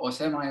 2 or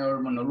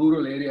semi-urban or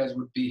rural areas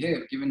would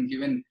behave,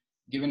 given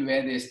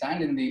where they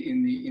stand in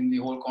the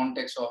whole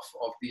context of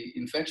the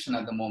infection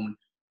at the moment.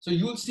 So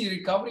you'll see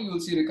recovery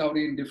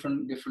in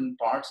different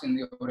parts in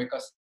the HoReCa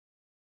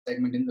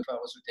segment, if I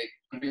was to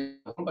take.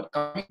 But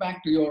coming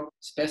back to your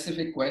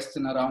specific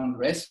question around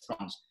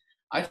restaurants,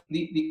 I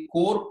think the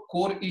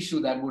core issue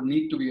that would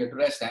need to be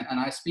addressed, and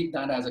I speak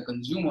that as a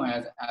consumer,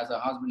 as a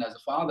husband, as a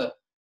father,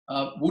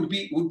 would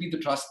be the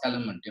trust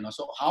element.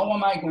 So how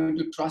am I going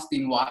to trust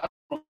the environment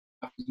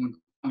is going to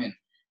come in?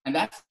 And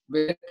that's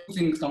where two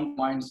things come to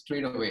mind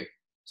straight away.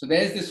 So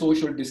there's the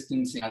social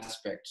distancing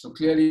aspect. So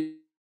clearly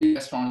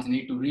restaurants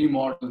need to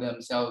remodel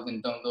themselves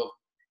in terms of,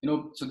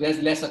 so there's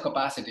lesser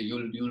capacity.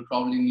 You'll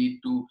probably need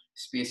to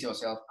space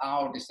yourself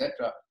out,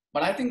 etc.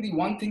 But I think the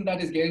one thing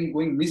that is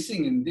going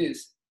missing in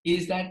this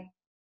is that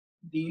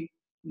the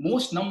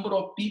most number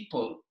of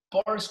people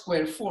per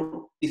square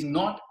foot is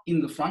not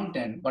in the front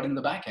end, but in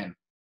the back end.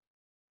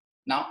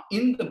 Now,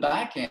 in the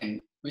back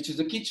end, which is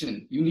the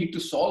kitchen, you need to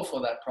solve for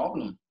that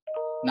problem.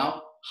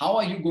 Now, how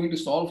are you going to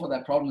solve for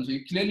that problem? So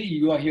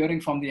you are hearing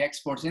from the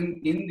experts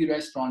in the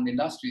restaurant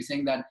industry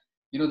saying that,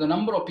 the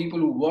number of people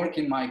who work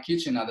in my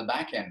kitchen at the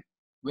back end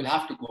will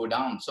have to go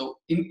down. So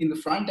in the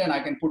front end,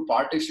 I can put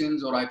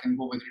partitions, or I can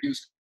go with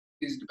reduced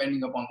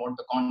depending upon what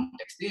the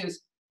context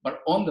is. But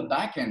on the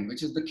back end,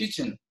 which is the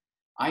kitchen,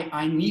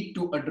 I need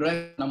to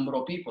address the number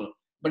of people.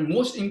 But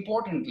most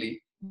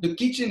importantly, the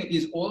kitchen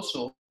is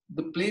also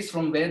the place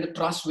from where the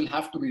trust will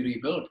have to be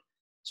rebuilt.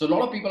 So a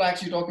lot of people are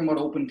actually talking about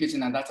open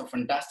kitchen, and that's a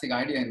fantastic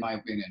idea in my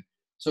opinion.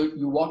 So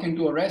you walk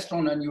into a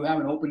restaurant and you have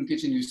an open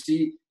kitchen, you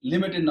see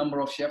limited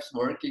number of chefs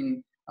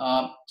working.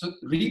 So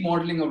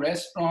remodeling of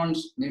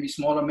restaurants, maybe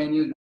smaller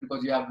menus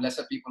because you have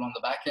lesser people on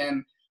the back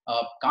end.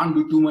 Can't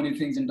do too many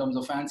things in terms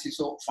of fancy.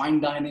 So fine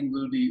dining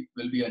will be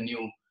a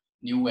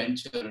new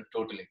venture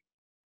totally.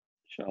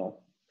 Sure,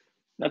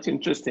 that's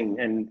interesting,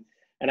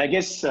 and I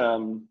guess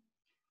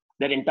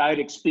that entire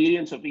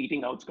experience of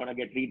eating out is going to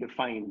get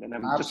redefined. And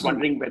I'm Absolutely. Just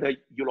wondering whether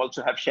you'll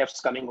also have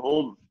chefs coming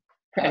home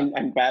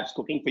and perhaps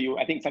cooking for you.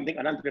 I think something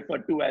Anant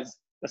referred to as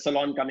the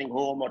salon coming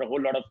home, or a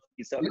whole lot of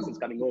these services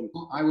coming home.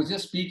 I was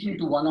just speaking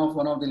to one of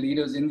the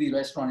leaders in the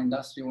restaurant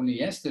industry only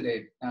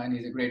yesterday, and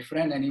he's a great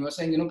friend. And he was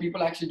saying,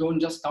 people actually don't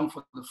just come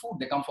for the food;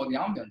 they come for the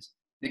ambience,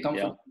 they come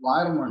for the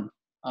environment,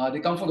 they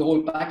come for the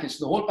whole package.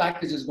 The whole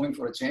package is going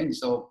for a change.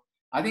 So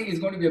I think it's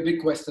going to be a big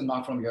question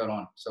mark from here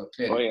on. So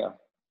clearly. Oh yeah.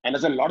 And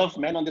as a lot of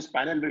men on this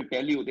panel will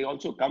tell you, they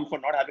also come for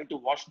not having to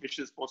wash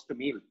dishes post the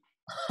meal.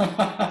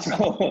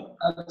 So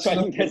I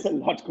think there's a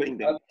lot going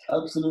there.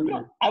 Absolutely.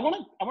 I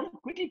want to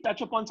quickly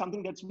touch upon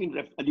something that's been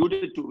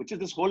alluded to, which is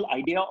this whole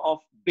idea of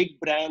big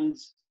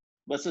brands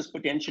versus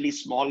potentially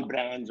small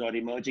brands or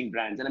emerging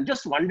brands. And I'm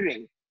just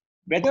wondering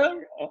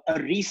whether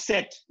a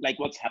reset like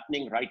what's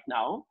happening right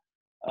now,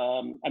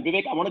 and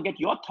Vivek, I want to get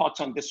your thoughts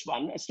on this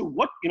one as to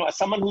what, as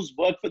someone who's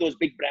worked for those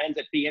big brands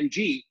at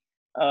PMG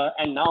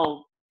and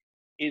now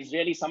is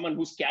really someone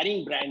who's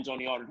carrying brands on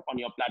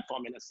your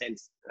platform in a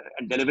sense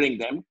and delivering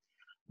them.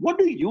 What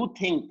do you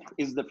think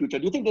is the future?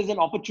 Do you think there's an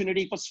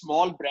opportunity for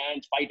small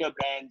brands, fighter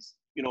brands,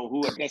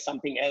 who address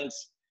something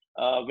else,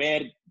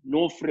 where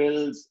no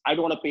frills. I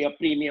don't want to pay a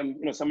premium.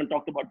 Someone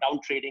talked about down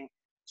trading.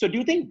 So do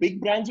you think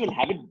big brands will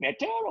have it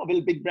better, or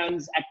will big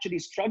brands actually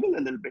struggle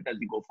a little bit as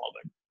we go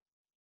forward?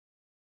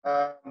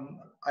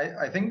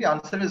 I think the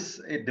answer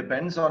is it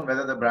depends on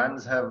whether the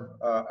brands have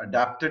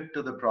adapted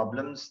to the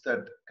problems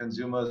that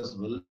consumers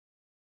will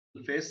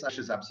face. Ash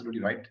is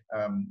absolutely right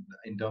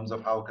in terms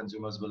of how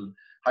consumers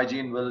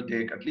hygiene will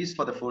take, at least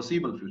for the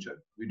foreseeable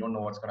future. We don't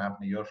know what's going to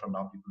happen a year from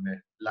now. People may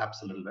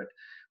lapse a little bit,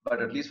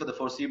 but at least for the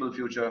foreseeable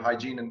future,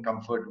 hygiene and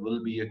comfort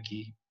will be a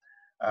key.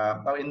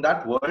 Now, in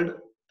that world,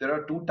 there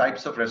are two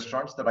types of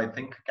restaurants that I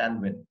think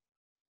can win.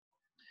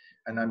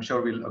 And I'm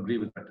sure we'll agree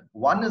with that.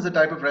 One is a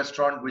type of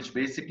restaurant which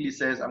basically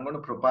says, I'm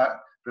going to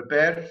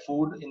prepare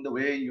food in the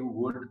way you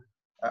would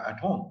at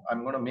home.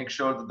 I'm going to make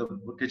sure that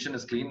the kitchen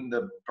is clean,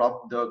 the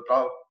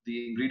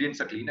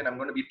ingredients are clean, and I'm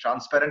going to be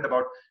transparent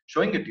about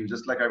showing it to you,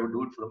 just like I would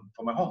do it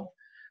for my home.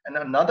 And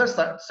another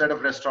set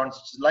of restaurants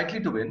which is likely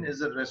to win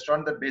is a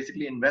restaurant that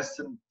basically invests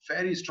in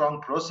very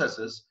strong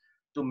processes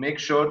to make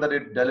sure that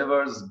it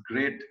delivers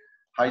great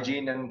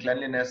hygiene and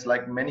cleanliness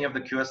like many of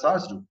the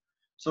QSRs do.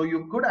 So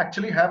you could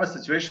actually have a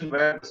situation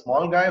where the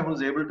small guy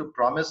who's able to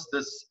promise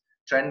this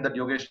trend that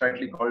Yogesh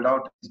rightly called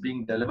out is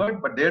being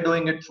delivered, but they're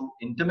doing it through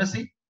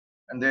intimacy,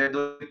 and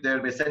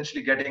they're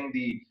essentially getting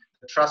the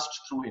trust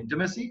through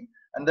intimacy.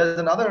 And there's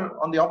another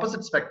on the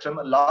opposite spectrum,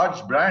 a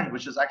large brand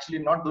which is actually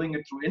not doing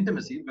it through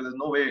intimacy, because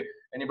there's no way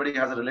anybody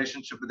has a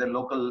relationship with their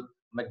local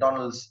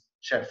McDonald's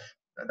chef.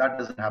 That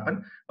doesn't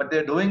happen. But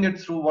they're doing it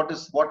through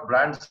what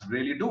brands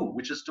really do,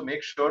 which is to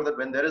make sure that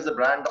when there is a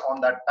brand on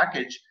that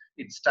package,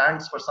 it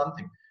stands for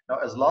something. Now,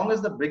 as long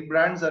as the big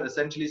brands are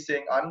essentially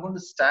saying, I'm going to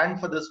stand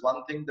for this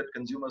one thing that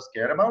consumers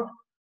care about,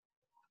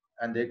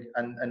 and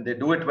they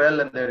do it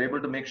well, and they're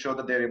able to make sure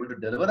that they're able to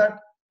deliver that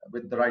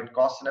with the right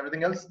costs and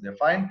everything else, they're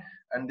fine.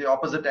 And the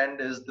opposite end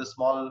is the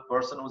small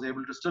person who's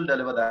able to still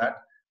deliver that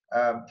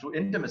through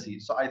intimacy.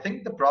 So I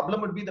think the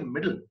problem would be the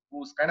middle,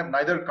 who's kind of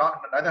neither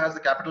has the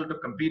capital to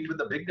compete with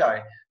the big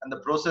guy and the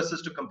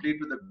processes to compete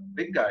with the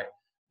big guy,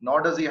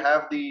 nor does he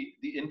have the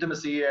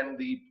intimacy and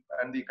the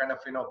kind of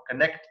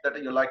connect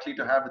that you're likely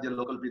to have with your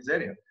local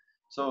pizzeria.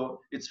 So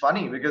it's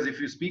funny because if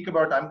you speak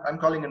about, I'm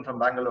calling in from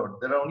Bangalore,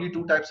 there are only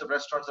two types of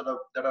restaurants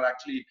that are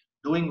actually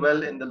doing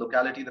well in the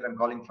locality that I'm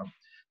calling from.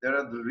 There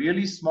are the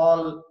really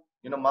small,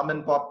 mom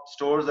and pop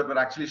stores that were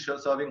actually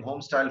serving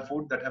home style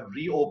food that have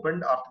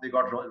reopened after they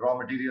got raw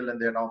material,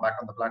 and they're now back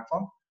on the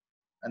platform.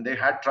 And they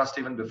had trust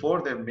even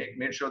before. They've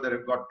made sure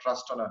they've got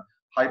trust on a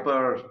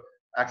hyper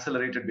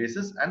accelerated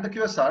basis. And the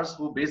QSRs,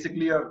 who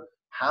basically are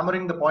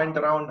hammering the point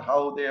around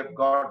how they have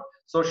got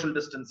social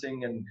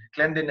distancing and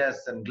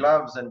cleanliness and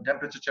gloves and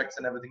temperature checks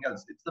and everything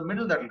else. It's the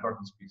middle that will got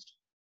squeezed.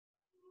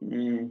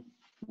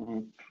 Mm-hmm.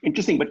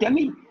 Interesting. But tell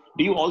me,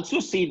 do you also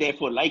see,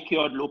 therefore, like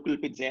your local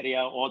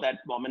pizzeria or that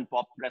mom and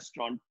pop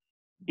restaurant,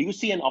 do you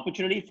see an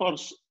opportunity for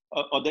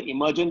or the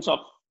emergence of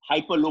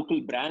hyper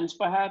local brands,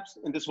 perhaps,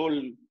 in this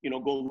whole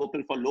go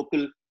local for local?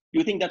 Do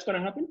you think that's going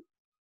to happen?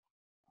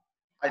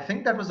 I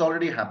think that was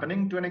already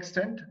happening to an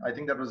extent. I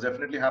think that was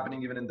definitely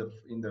happening even in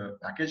the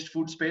packaged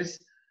food space.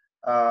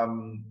 I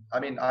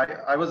mean,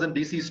 I was in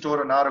DC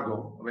store an hour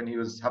ago when he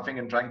was huffing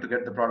and trying to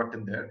get the product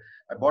in there.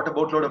 I bought a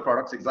boatload of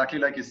products, exactly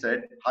like you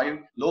said,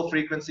 low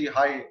frequency,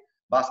 high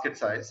basket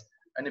size.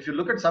 And if you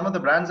look at some of the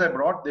brands I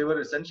brought, they were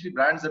essentially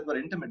brands that were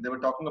intimate. They were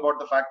talking about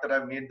the fact that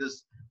I've made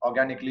this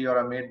organically or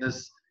I made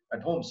this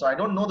at home. So I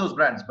don't know those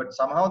brands, but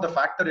somehow the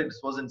fact that it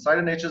was inside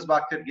a Nature's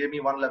Basket gave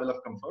me one level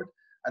of comfort.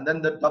 And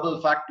then the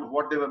double fact of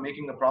what they were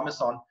making a promise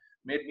on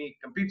made me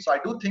compete. So I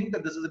do think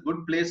that this is a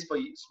good place for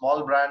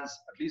small brands,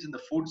 at least in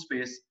the food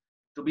space,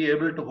 to be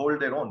able to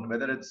hold their own,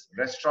 whether it's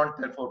restaurant,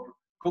 therefore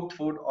cooked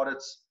food, or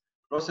it's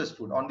processed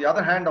food. On the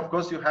other hand, of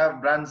course, you have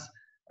brands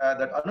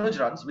that Anuj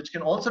runs, which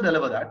can also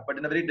deliver that, but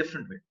in a very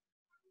different way.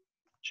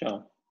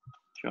 Sure.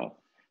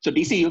 So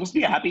DC, you must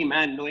be a happy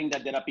man knowing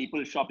that there are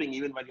people shopping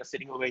even while you're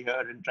sitting over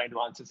here and trying to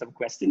answer some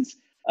questions.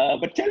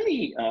 But tell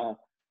me,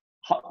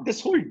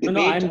 this whole debate.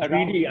 No, I'm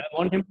greedy. I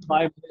want him to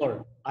buy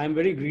more. I'm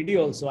very greedy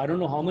also. I don't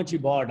know how much he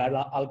bought.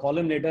 I'll call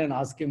him later and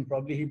ask him.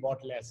 Probably he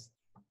bought less.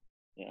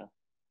 Yeah.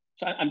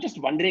 So I'm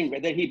just wondering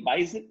whether he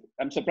buys it.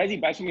 I'm surprised he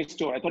buys from your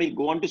store. I thought he'd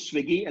go on to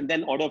Swiggy and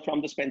then order from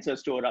the Spencer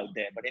store out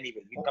there. But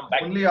anyway, we'll come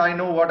back. Only I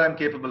know what I'm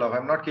capable of.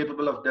 I'm not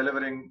capable of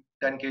delivering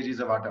 10 kgs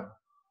of atta.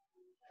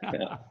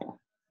 Yeah.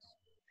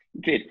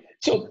 Great.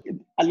 So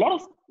a lot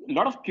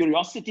of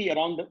curiosity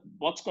around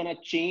what's going to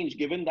change,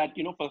 given that,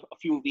 for a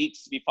few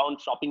weeks, we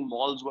found shopping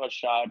malls were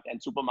shut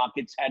and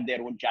supermarkets had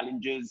their own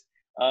challenges.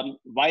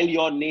 While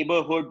your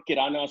neighborhood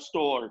Kirana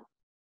store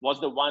was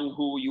the one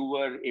who you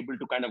were able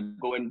to kind of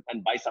go and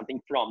buy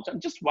something from. So I'm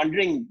just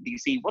wondering,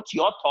 DC, what's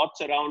your thoughts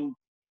around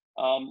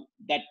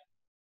that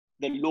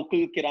the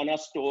local Kirana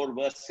store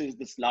versus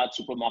this large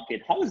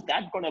supermarket? How is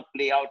that going to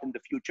play out in the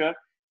future?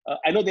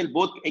 I know they'll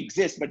both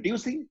exist, but do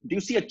you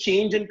see a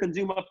change in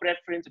consumer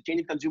preference, a change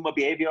in consumer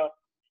behavior?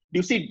 Do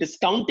you see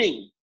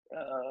discounting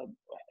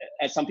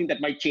as something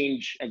that might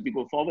change as we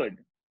go forward?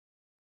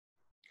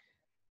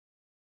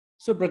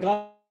 So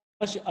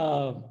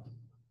Prakash,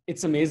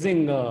 it's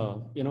amazing,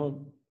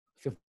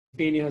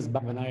 15 years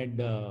back when I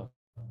had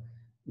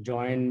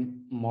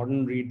joined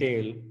modern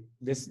retail,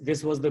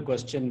 this was the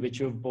question which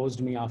you've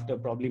posed me after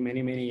probably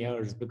many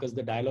years, because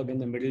the dialogue in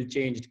the middle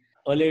changed.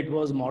 Earlier it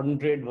was modern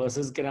trade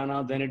versus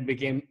kirana, then it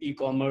became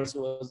e-commerce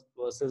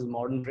versus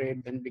modern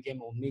trade, then it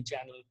became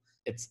omni-channel.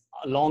 It's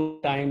a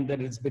long time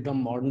that it's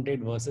become modern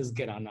trade versus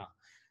kirana.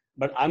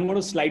 But I'm going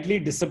to slightly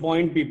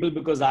disappoint people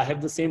because I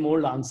have the same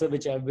old answer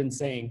which I've been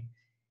saying.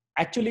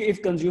 Actually,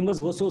 if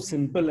consumers were so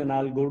simple, and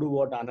I'll go to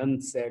what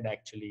Anant said,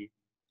 actually,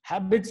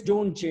 habits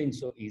don't change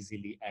so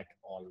easily at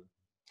all.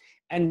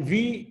 And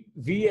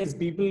we as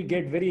people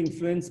get very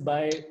influenced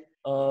by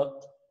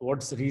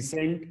what's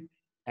recent,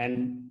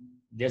 and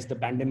yes, the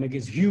pandemic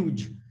is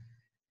huge.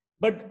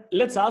 But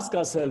let's ask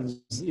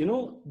ourselves,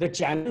 the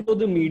channels or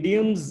the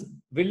mediums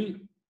will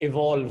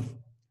evolve,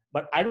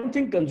 but I don't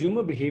think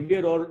consumer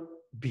behavior or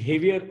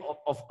behavior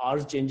of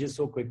ours changes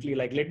so quickly.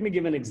 Like, let me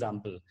give an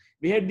example.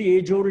 We had the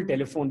age-old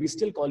telephone. We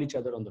still call each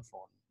other on the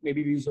phone.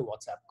 Maybe we use a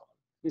WhatsApp call.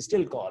 We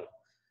still call.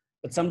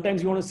 But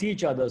sometimes you want to see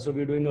each other. So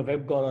we're doing a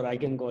web call, or I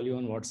can call you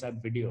on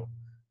WhatsApp video.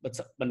 But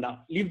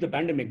now, leave the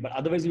pandemic. But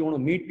otherwise, you want to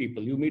meet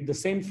people. You meet the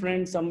same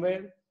friend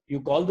somewhere. You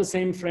call the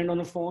same friend on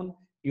a phone.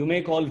 You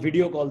may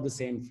video call the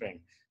same friend.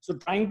 So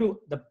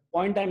the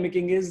point I'm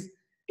making is,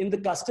 in the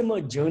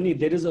customer journey,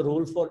 there is a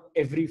role for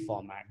every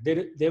format.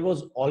 There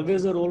was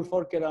always a role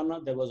for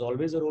kirana. There was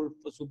always a role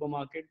for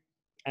supermarket.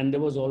 And there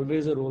was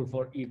always a role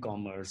for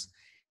e-commerce.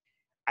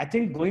 I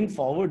think going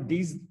forward,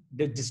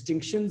 the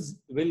distinctions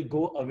will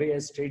go away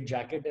as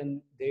straitjacket,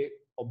 and they're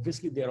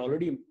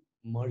already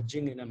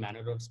merging in a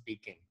manner of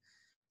speaking.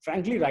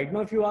 Frankly, right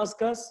now, if you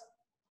ask us,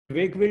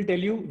 Vivek will tell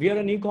you, we are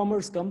an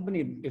e-commerce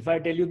company. If I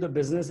tell you the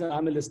business, and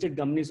I'm a listed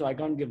company, so I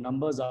can't give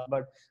numbers out,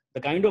 but the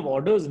kind of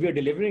orders we are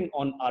delivering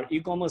on our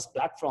e-commerce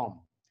platform,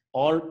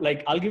 or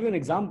like, I'll give you an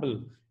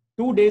example.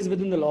 2 days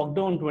within the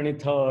lockdown,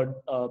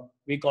 23rd,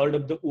 we called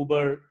up the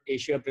Uber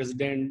Asia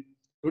president.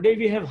 Today,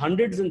 we have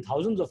hundreds and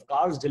thousands of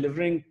cars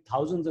delivering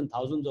thousands and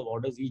thousands of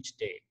orders each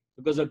day,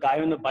 because a guy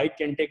on a bike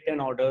can take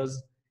 10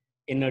 orders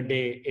in a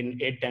day in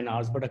 8-10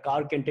 hours, but a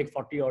car can take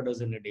 40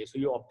 orders in a day. So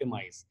you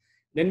optimize.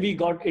 Then we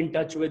got in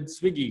touch with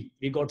Swiggy.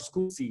 We got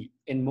Scooty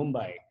in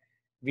Mumbai.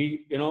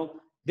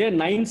 There are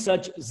 9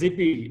 such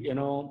Zippy,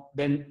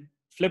 then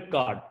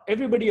Flipkart.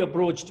 Everybody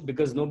approached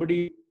because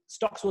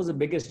stocks was the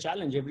biggest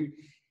challenge.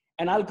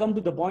 And I'll come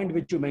to the point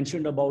which you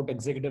mentioned about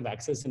executive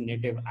access and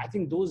native. I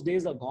think those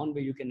days are gone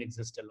where you can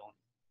exist alone,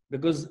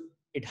 because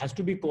it has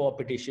to be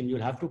co-opetition.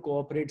 You'll have to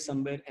cooperate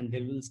somewhere, and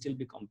there will still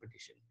be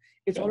competition.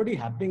 It's already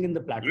happening in the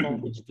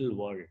platform digital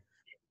world.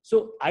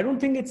 So I don't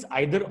think it's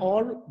either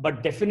or,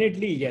 but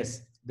definitely,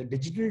 yes, the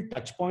digital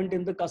touch point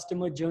in the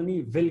customer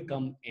journey will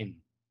come in.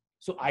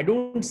 So I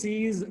don't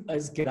see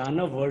as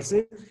kirana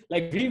versus,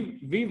 like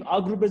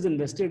our group has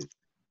invested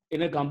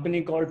in a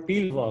company called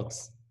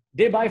Fieldworks.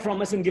 They buy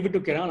from us and give it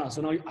to kirana.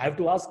 So now I have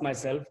to ask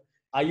myself,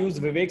 I use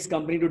Vivek's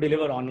company to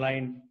deliver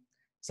online.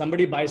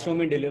 Somebody buys from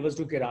me and delivers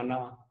to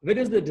kirana. Where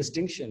is the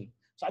distinction?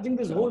 So I think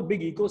this whole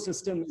big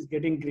ecosystem is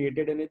getting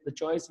created, and the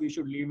choice, we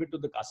should leave it to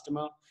the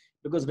customer,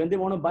 because when they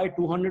want to buy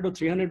 200 or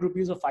 300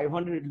 rupees or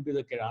 500, it will be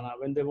the kirana.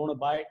 When they want to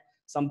buy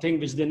something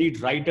which they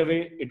need right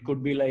away, it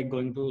could be like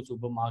going to a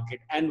supermarket,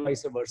 and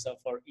vice versa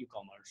for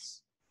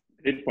e-commerce.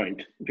 Great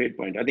point. Great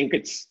point. I think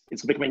it's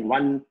becoming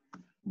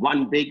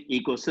one big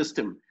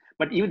ecosystem.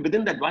 But even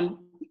within that one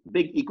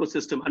big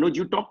ecosystem, Anuj,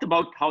 you talked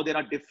about how there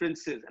are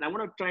differences, and I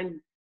want to try and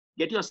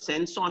get your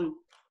sense on,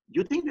 do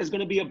you think there's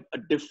going to be a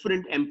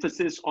different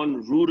emphasis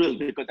on rural,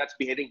 because that's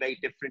behaving very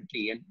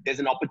differently, and there's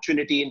an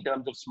opportunity in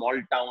terms of small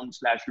town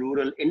 /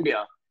 rural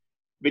India,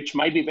 which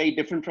might be very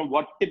different from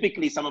what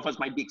typically some of us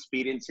might be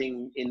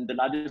experiencing in the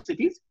larger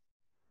cities?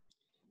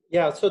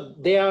 Yeah, so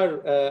they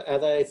are,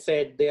 as I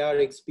said, they are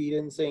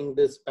experiencing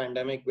this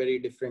pandemic very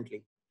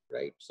differently,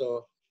 right?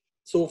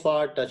 So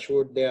far, touch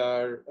wood, they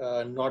are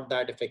not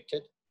that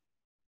affected.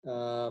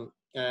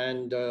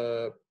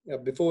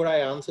 Before I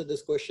answer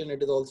this question,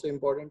 it is also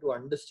important to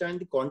understand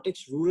the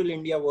context rural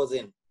India was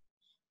in,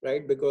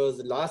 right?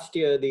 Because last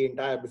year,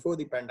 before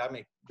the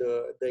pandemic,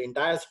 the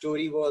entire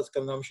story was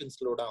consumption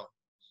slowdown,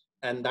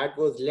 and that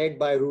was led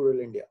by rural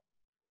India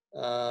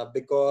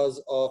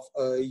because of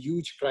a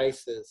huge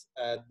crisis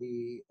at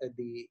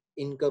the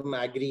income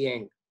agri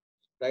end,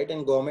 right?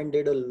 And government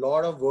did a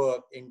lot of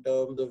work in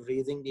terms of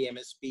raising the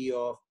MSP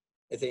of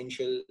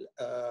essential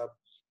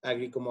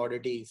agri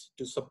commodities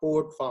to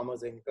support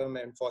farmers' income.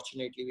 And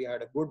fortunately, we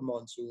had a good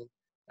monsoon,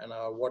 and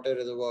our water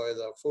reservoirs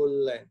are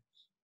full. And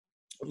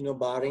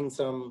barring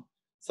some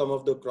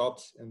of the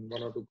crops, and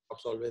 1 or 2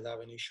 crops always have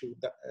an issue,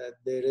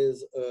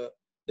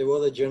 there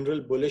was a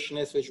general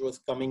bullishness which was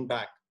coming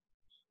back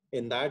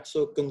in that.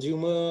 So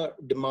consumer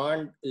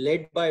demand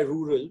led by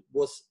rural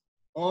was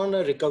on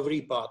a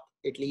recovery path,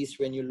 at least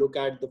when you look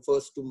at the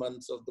first 2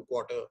 months of the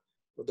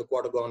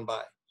quarter gone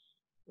by,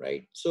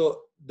 right?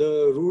 So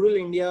the rural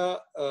India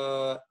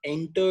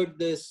entered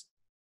this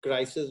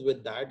crisis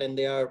with that, and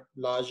they are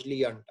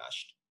largely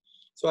untouched.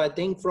 So I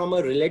think from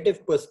a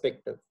relative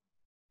perspective,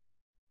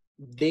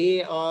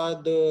 they are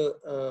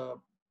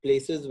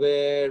places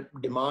where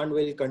demand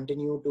will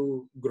continue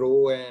to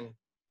grow and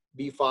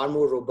be far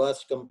more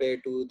robust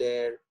compared to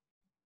their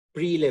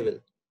pre-level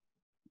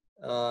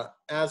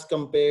as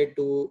compared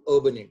to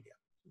urban India,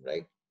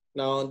 right?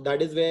 Now,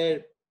 that is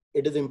where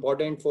it is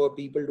important for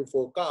people to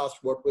forecast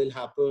what will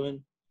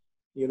happen,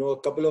 you know, a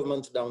couple of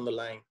months down the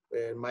line,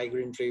 where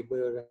migrant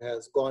labor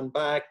has gone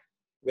back.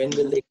 When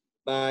will they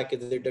come back?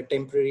 Is it a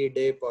temporary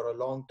dip or a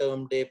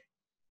long-term dip?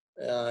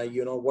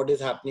 You know, what is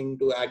happening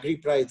to agri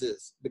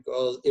prices?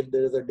 Because if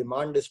there is a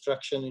demand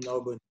destruction in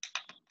urban,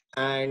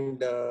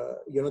 and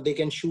you know, they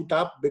can shoot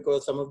up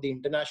because some of the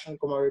international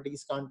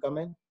commodities can't come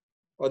in,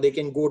 or they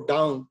can go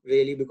down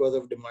really because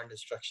of demand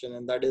destruction,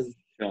 and that is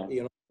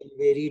you know,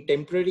 very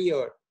temporary.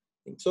 Or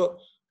so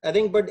I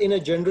think, but in a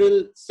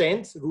general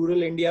sense,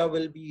 rural India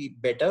will be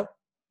better.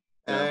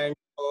 And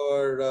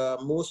for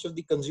most of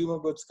the consumer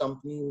goods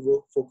companies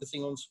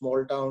focusing on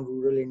small town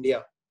rural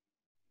India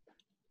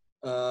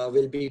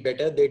will be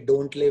better. They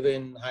don't live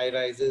in high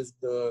rises.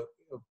 The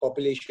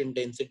population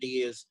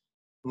density is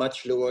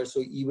much lower.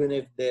 So even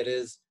if there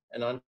is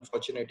an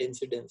unfortunate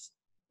incidence,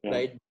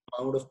 right, the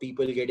amount of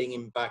people getting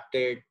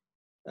impacted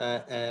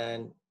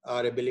and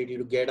our ability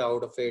to get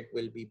out of it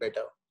will be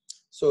better.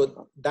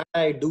 So that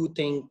I do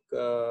think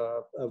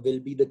will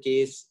be the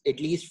case, at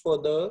least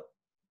for the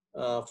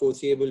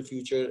foreseeable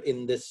future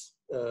in this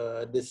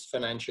this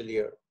financial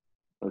year.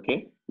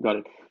 Okay, got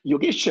it.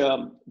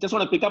 Yogesh, just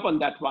want to pick up on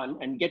that one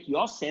and get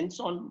your sense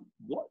on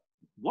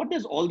what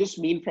does all this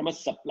mean from a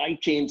supply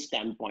chain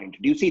standpoint?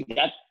 Do you see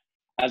that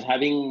as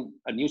having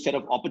a new set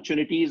of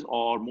opportunities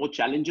or more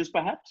challenges,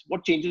 perhaps?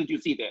 What changes do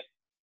you see there?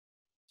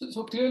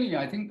 So clearly,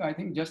 I think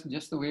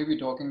just the way we're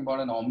talking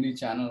about an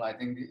omni-channel, I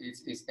think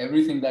it's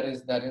everything that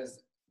is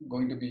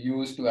going to be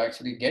used to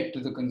actually get to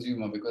the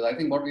consumer. Because I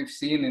think what we've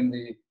seen in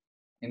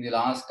the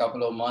last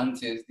couple of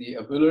months is the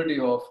ability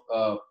of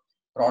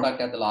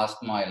product at the last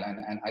mile,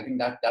 and I think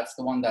that's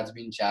the one that's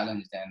been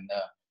challenged. And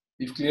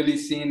we've clearly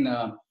seen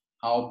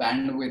how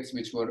bandwidths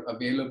which were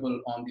available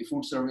on the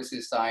food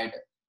services side,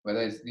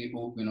 whether it's the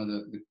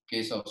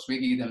case of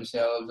Swiggy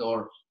themselves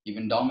or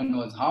even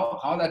Domino's,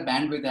 how that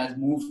bandwidth has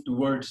moved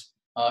towards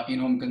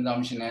in-home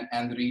consumption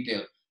and the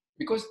retail.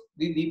 Because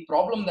the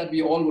problem that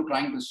we all were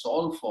trying to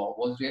solve for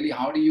was really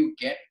how do you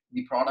get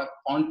the product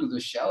onto the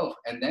shelf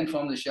and then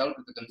from the shelf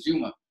to the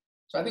consumer.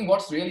 So I think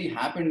what's really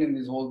happened in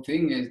this whole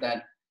thing is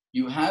that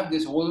you have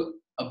this whole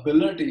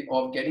ability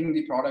of getting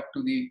the product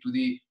to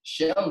the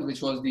shelf,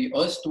 which was the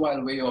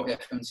erstwhile way of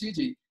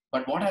FMCG.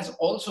 But what has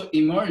also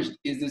emerged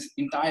is this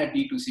entire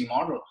D2C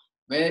model,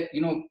 where,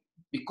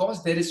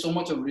 because there is so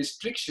much of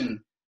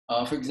restriction,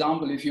 for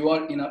example, if you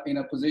are in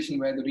a position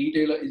where the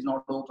retailer is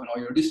not open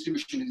or your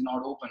distribution is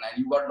not open and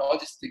you've got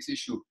logistics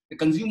issue, the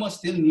consumer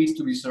still needs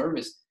to be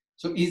serviced.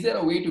 So is there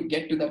a way to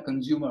get to that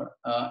consumer?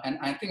 And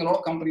I think a lot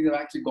of companies have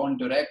actually gone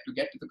direct to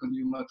get to the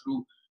consumer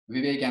through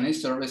Vivek and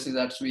his services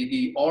at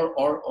Swiggy or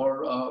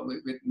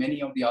with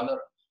many of the other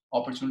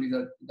opportunities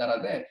that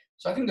are there.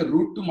 So I think the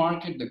route to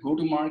market, the go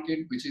to market,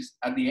 which is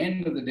at the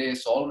end of the day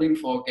solving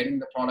for getting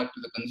the product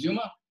to the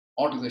consumer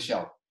or to the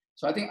shelf.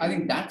 So I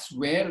think that's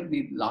where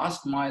the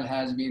last mile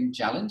has been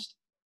challenged.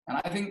 And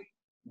I think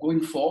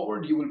going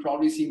forward, you will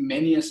probably see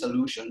many a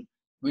solution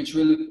which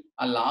will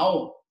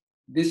allow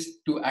this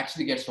to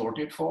actually get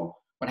sorted for.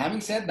 But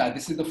having said that,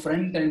 this is the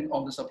front end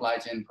of the supply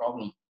chain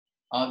problem.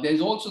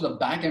 There's also the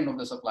back end of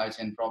the supply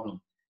chain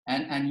problem.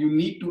 And you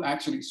need to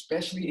actually,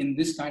 especially in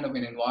this kind of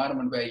an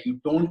environment where you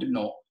don't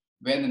know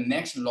where the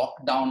next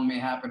lockdown may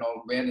happen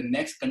or where the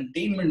next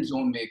containment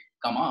zone may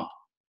come up,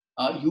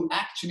 you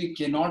actually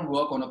cannot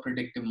work on a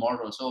predictive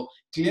model. So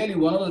clearly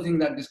one of the things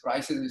that this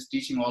crisis is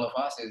teaching all of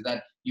us is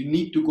that you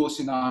need to go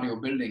scenario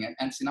building.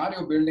 And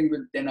scenario building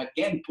will then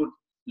again put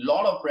a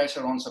lot of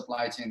pressure on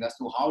supply chain as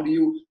to how do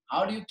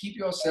you keep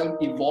yourself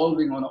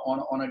evolving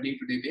on a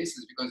day-to-day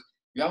basis, because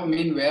you have a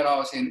main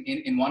warehouse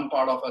in one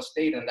part of a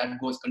state and that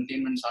goes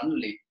containment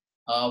suddenly.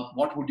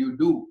 What would you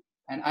do?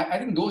 And I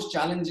think those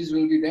challenges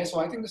will be there. So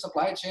I think the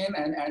supply chain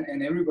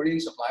and everybody in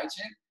supply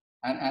chain,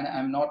 and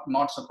I'm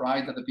not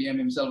surprised that the PM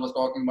himself was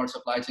talking about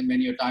supply chain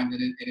many a times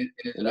in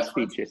his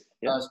speeches.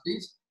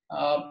 Speech.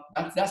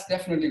 That's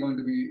definitely going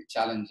to be a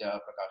challenge,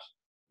 Prakash.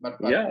 But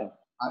yeah.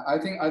 I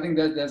think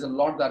there's a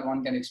lot that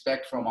one can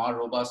expect from our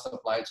robust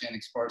supply chain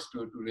experts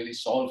to really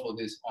solve for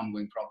this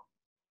ongoing problem.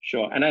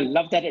 Sure. And I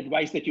love that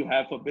advice that you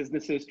have for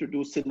businesses to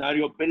do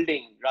scenario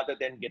building rather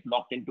than get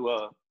locked into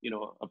a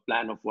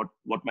plan of what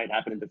might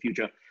happen in the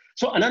future.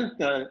 So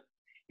Anant,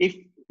 if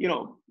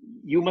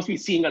you must be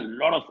seeing a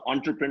lot of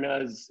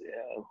entrepreneurs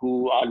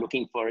who are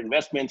looking for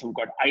investments, who've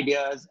got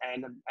ideas,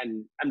 and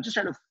I'm just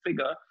trying to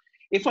figure,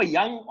 if a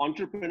young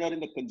entrepreneur in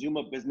the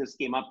consumer business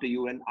came up to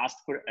you and asked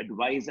for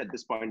advice at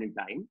this point in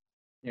time,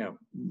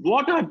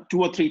 what are 2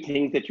 or 3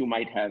 things that you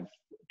might have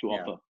to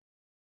offer?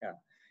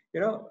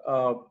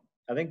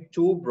 I think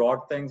 2 broad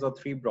things or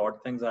 3 broad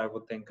things I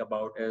would think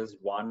about is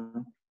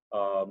one,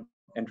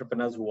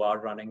 entrepreneurs who are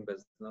running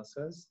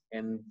businesses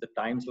in the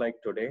times like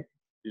today,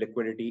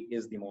 liquidity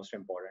is the most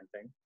important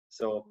thing.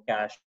 So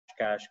cash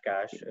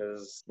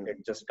is,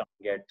 it just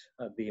can't get,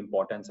 the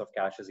importance of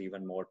cash is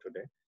even more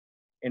today.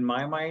 In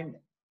my mind,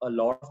 a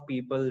lot of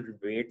people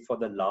wait for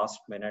the last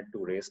minute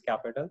to raise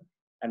capital.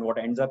 And what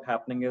ends up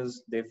happening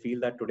is they feel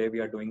that today we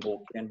are doing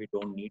okay and we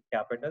don't need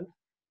capital.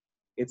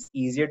 It's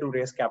easier to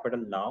raise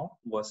capital now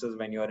versus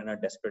when you're in a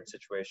desperate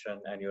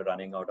situation and you're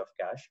running out of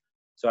cash.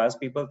 So as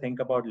people think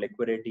about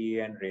liquidity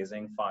and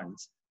raising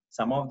funds,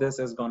 some of this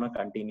is going to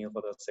continue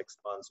for the 6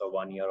 months or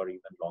 1 year or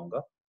even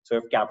longer. So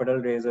if capital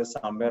raises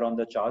somewhere on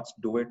the charts,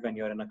 do it when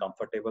you're in a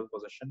comfortable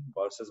position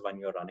versus when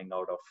you're running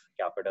out of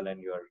capital and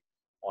you're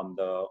on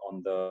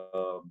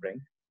the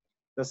brink.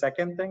 The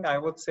second thing I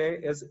would say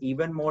is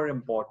even more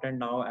important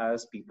now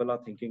as people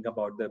are thinking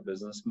about their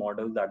business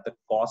model, that the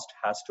cost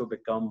has to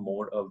become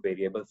more a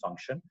variable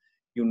function.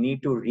 You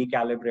need to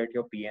recalibrate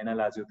your P&L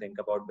as you think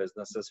about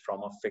businesses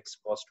from a fixed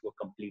cost to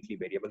a completely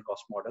variable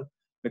cost model,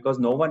 because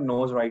no one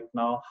knows right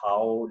now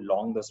how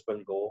long this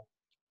will go,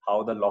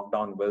 how the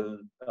lockdown will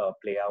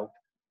play out,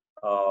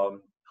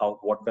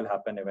 what will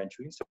happen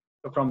eventually.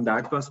 So from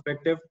that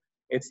perspective,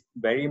 it's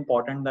very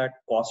important that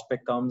cost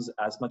becomes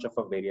as much of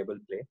a variable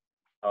play.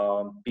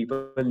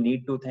 People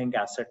need to think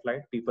asset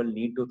light. People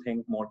need to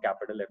think more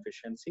capital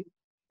efficiency.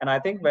 And I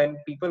think when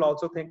people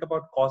also think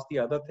about cost, the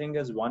other thing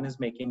is one is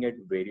making it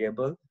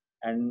variable.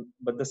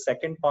 But the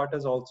second part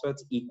is also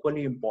it's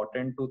equally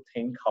important to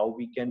think how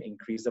we can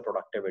increase the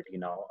productivity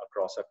now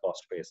across a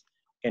cost base.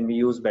 Can we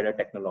use better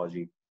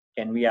technology?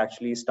 Can we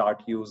actually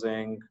start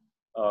using,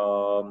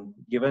 can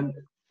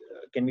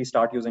we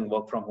start using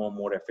work from home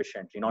more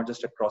efficiently, not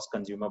just across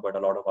consumer, but a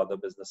lot of other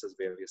businesses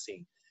where we're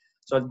seeing.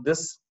 So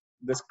this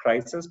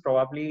crisis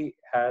probably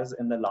has,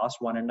 in the last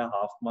 1.5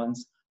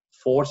 months,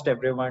 forced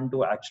everyone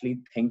to actually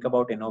think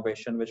about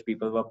innovation, which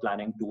people were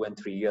planning 2 and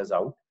 3 years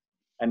out.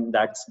 And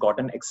that's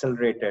gotten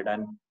accelerated.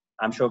 And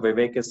I'm sure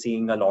Vivek is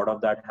seeing a lot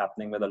of that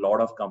happening with a lot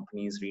of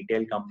companies,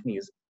 retail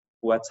companies,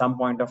 who at some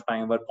point of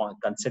time were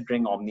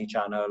considering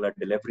omni-channel or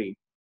delivery,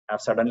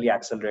 have suddenly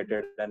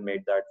accelerated and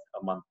made that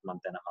a month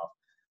and a half.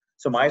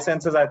 So my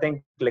sense is, I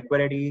think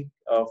liquidity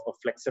of a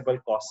flexible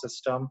cost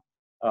system,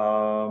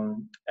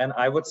 and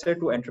I would say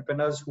to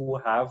entrepreneurs who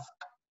have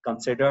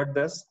considered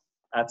this,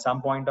 at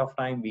some point of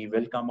time, we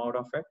will come out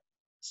of it.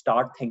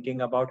 Start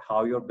thinking about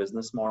how your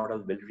business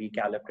model will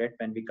recalibrate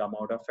when we come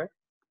out of it.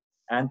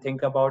 And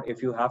think about,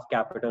 if you have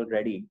capital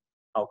ready,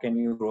 how can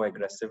you grow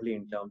aggressively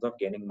in terms of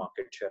gaining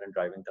market share and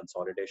driving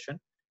consolidation?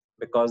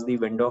 Because the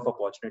window of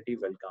opportunity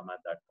will come at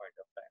that point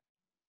of time.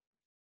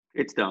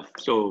 Great stuff.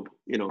 So,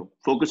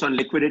 focus on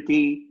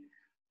liquidity,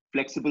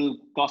 flexible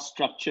cost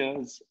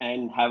structures,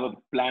 and have a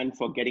plan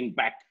for getting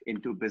back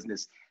into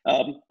business.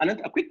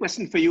 Anant, a quick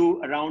question for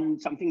you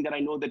around something that I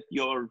know that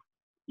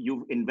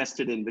you've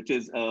invested in, which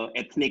is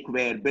ethnic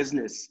wear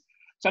business.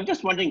 So I'm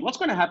just wondering, what's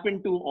going to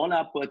happen to all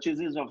our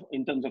purchases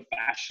in terms of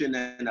fashion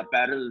and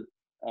apparel?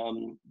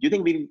 Do you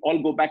think we'll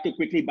all go back to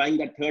quickly buying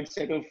that third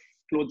set of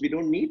clothes we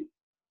don't need?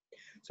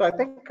 So I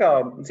think,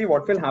 see,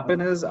 what will happen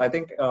is, I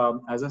think,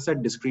 as I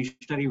said,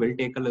 discretionary will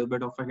take a little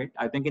bit of a hit.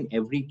 I think in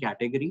every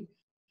category,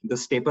 the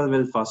staple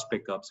will first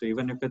pick up. So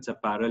even if it's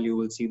apparel, you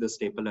will see the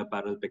staple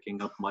apparel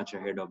picking up much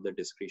ahead of the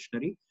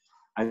discretionary.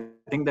 I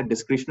think the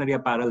discretionary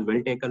apparel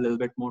will take a little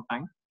bit more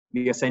time.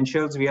 The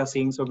essentials we are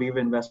seeing, so we've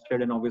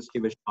invested in obviously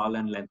Vishal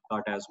and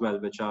Lenskart as well,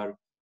 which are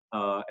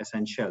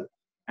essential.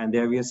 And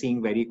there we are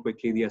seeing very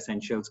quickly the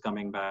essentials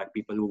coming back.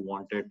 People who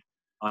want it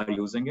are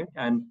using it.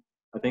 And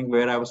I think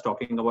where I was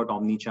talking about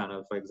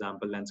omni-channel, for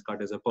example,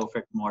 Lenskart is a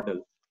perfect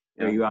model.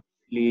 Yeah. Where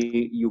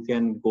you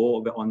can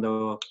go on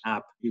the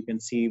app, you can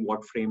see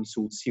what frame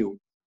suits you.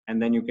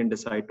 And then you can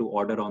decide to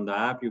order on the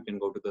app. You can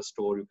go to the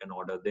store, you can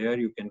order there.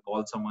 You can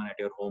call someone at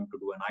your home to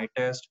do an eye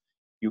test.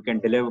 You can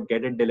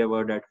get it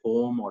delivered at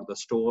home or the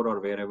store or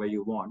wherever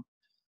you want.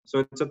 So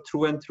it's a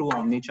through and through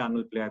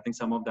omni-channel play. I think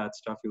some of that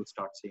stuff you'll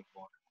start seeing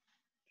more.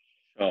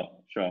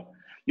 Sure.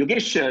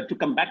 Yogesh, to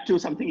come back to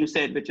something you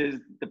said, which is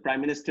the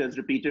Prime Minister's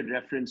repeated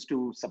reference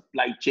to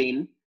supply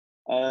chain.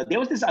 There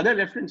was this other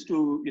reference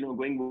to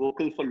going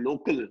vocal for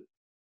local,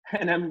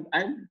 and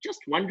I'm just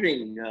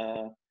wondering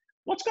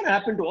what's going to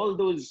happen to all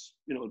those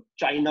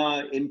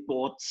China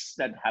imports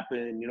that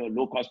happen,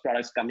 low cost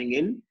products coming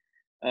in.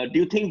 Do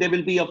you think there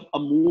will be a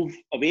move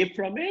away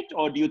from it,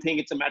 or do you think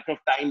it's a matter of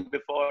time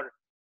before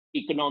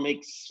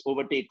economics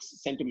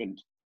overtakes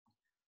sentiment?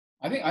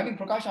 I think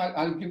Prakash,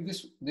 I'll give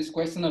this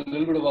question a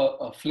little bit of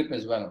a flip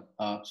as well.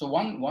 So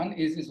one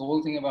is this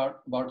whole thing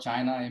about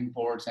China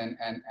imports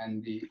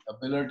and the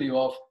ability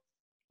of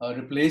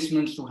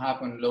replacements to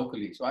happen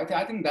locally. So I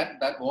think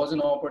that was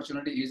an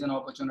opportunity, is an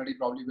opportunity.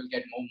 Probably will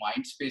get more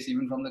mind space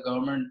even from the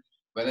government,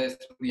 whether it's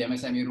through the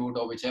MSME route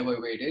or whichever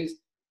way it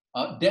is.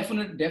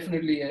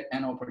 Definitely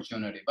an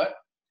opportunity. But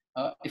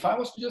if I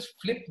was to just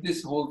flip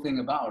this whole thing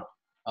about,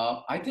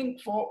 I think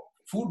for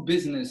food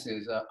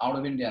businesses out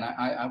of India, and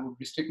I would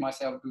restrict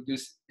myself to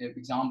this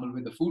example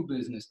with the food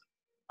business.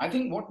 I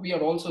think what we are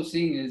also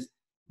seeing is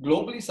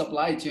globally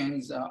supply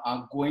chains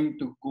are going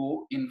to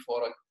go in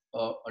for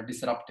a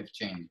disruptive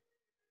change.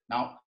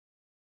 Now,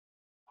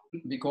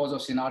 because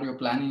of scenario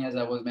planning, as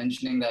I was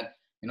mentioning, that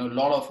a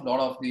lot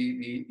of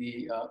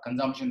the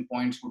consumption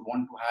points would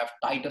want to have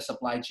tighter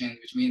supply chains,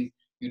 which means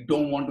you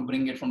don't want to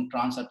bring it from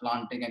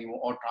transatlantic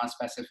or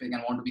trans-Pacific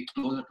and want to be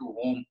closer to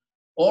home,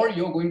 or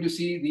you're going to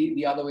see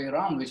the other way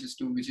around, which is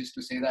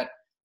to say that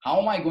how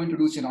am I going to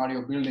do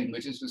scenario building,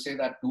 which is to say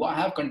that do I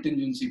have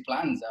contingency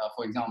plans,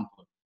 for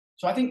example.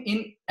 So I think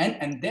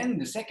and then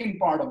the second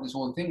part of this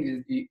whole thing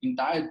is the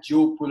entire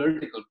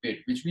geopolitical bit,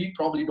 which we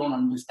probably don't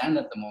understand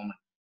at the moment.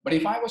 But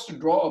if I was to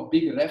draw a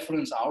big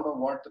reference out of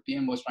what the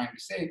PM was trying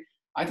to say,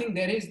 I think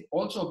there is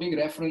also a big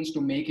reference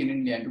to make in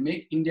India and to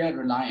make India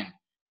reliant.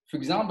 For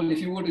example, if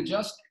you were to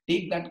just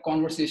take that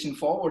conversation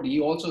forward, he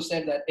also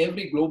said that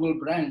every global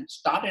brand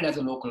started as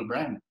a local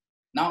brand.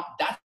 Now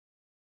that's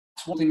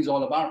what thing is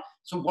all about.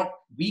 So what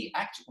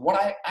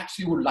I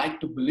actually would like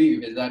to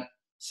believe is that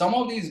some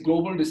of these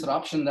global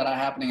disruptions that are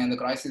happening, and the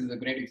crisis is a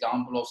great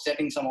example of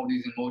setting some of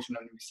these in motion,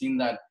 and we've seen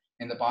that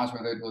in the past,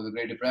 whether it was the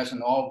Great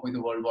Depression or with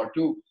the World War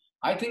II.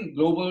 I think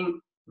global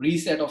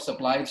reset of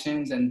supply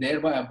chains and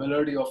thereby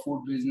ability of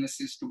food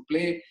businesses to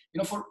play,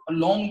 for a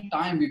long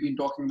time we've been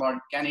talking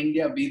about, can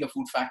India be the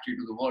food factory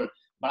to the world?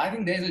 But I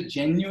think there's a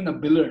genuine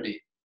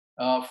ability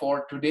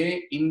for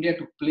today India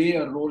to play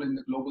a role in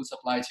the global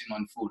supply chain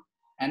on food.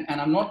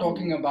 And I'm not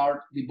talking about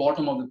the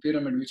bottom of the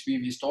pyramid, which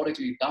we've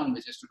historically done,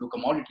 which is to do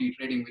commodity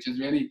trading, which is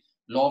really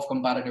law of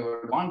comparative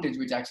advantage,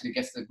 which actually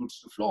gets the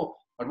goods to flow.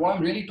 But what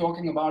I'm really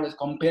talking about is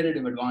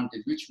comparative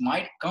advantage, which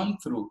might come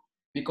through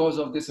because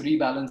of this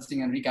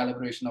rebalancing and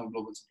recalibration of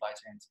global supply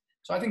chains.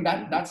 So I think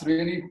that's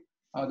really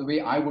the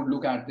way I would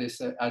look at this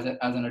as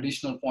an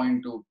additional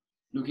point to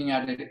looking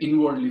at it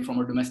inwardly from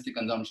a domestic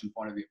consumption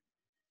point of view.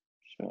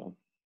 Sure.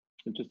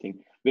 Interesting.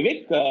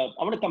 Vivek,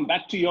 I want to come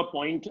back to your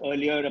point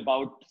earlier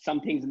about some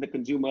things in the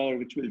consumer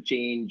which will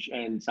change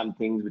and some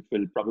things which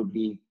will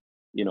probably,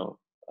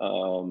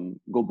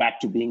 go back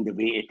to being the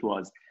way it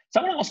was.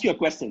 So I want to ask you a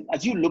question.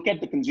 As you look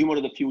at the consumer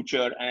of the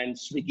future and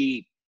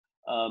Swiggy,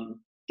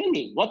 tell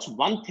me, what's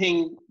one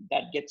thing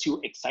that gets you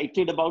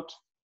excited about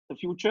the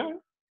future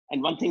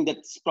and one thing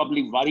that's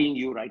probably worrying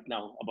you right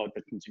now about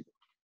the consumer?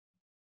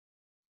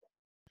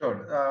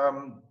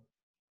 Sure.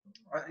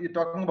 You're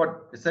talking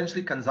about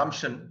essentially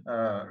consumption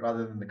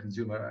rather than the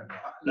consumer.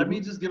 Let me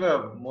just give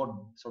a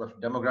more sort of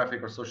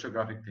demographic or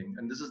sociographic thing.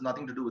 And this is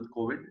nothing to do with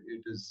COVID.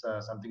 It is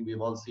something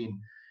we've all seen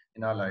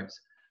in our lives.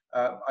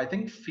 I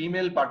think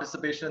female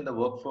participation in the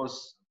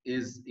workforce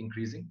is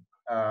increasing.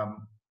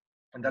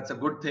 And that's a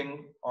good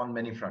thing on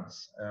many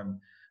fronts.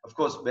 Of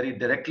course, very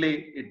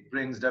directly, it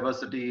brings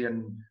diversity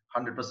and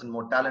 100%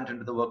 more talent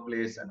into the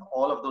workplace and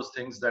all of those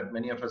things that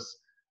many of us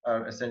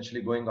are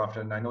essentially going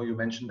after. And I know you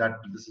mentioned that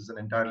this is an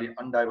entirely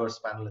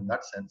undiverse panel in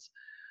that sense.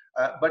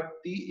 But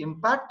the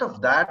impact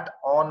of that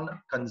on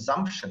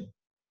consumption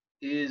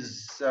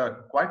is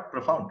quite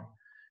profound.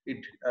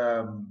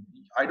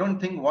 I don't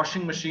think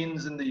washing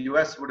machines in the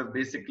US would have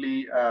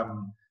basically,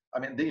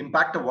 the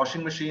impact of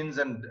washing machines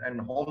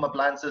and home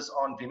appliances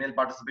on female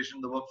participation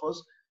in the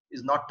workforce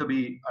is not to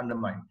be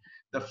undermined.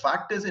 The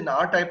fact is, in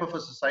our type of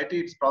a society,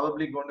 it's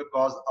probably going to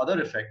cause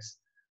other effects,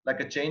 like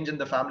a change in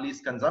the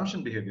family's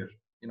consumption behavior.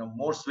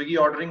 More Swiggy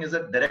ordering is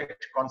a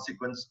direct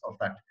consequence of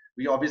that.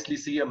 We obviously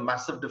see a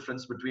massive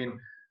difference between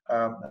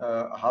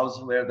a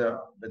house where the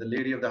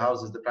lady of the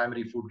house is the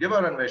primary food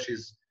giver and where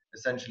she's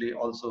essentially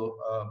also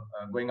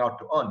going out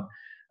to earn.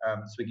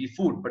 Swiggy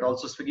food, but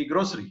also Swiggy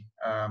grocery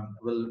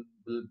will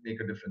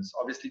make a difference.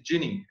 Obviously,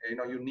 Genie,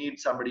 you need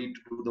somebody to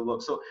do the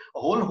work. So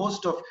a whole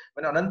host of,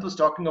 when Anant was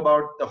talking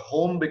about the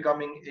home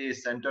becoming a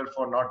center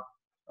for not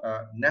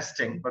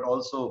nesting, but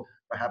also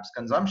perhaps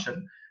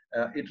consumption,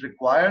 it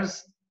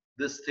requires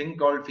this thing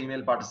called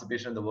female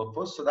participation in the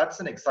workforce. So that's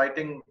an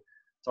exciting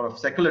sort of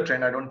secular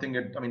trend. I don't think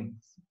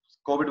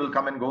COVID will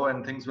come and go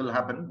and things will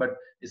happen, but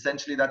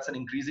essentially that's an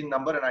increasing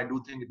number. And I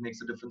do think it makes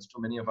a difference to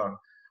many of our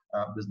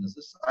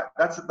businesses.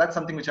 That's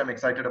something which I'm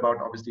excited about,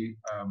 obviously,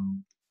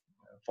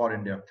 for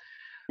India.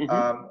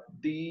 Mm-hmm.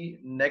 The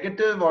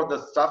negative or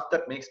the stuff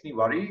that makes me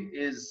worry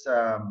is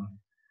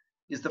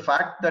the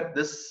fact that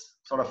this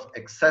sort of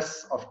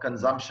excess of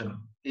consumption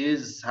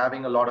is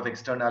having a lot of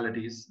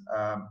externalities.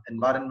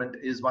 Environment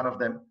is one of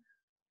them.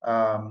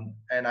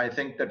 And I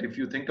think that if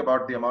you think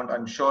about the amount,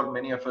 I'm sure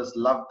many of us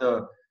love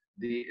the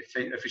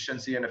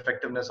efficiency and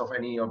effectiveness of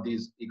any of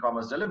these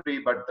e-commerce delivery,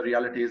 but the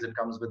reality is it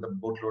comes with a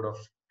boatload of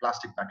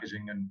plastic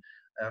packaging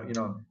and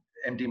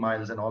empty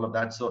miles and all of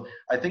that. So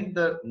I think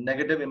the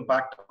negative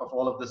impact of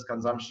all of this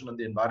consumption on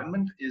the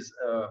environment is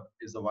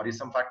a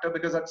worrisome factor,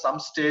 because at some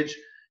stage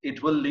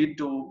it will lead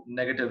to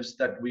negatives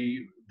that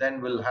we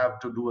then will have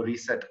to do a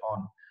reset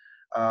on.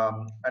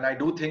 And I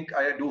do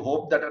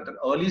hope that at an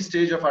early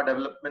stage of our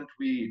development,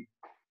 we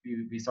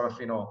sort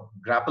of,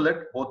 grapple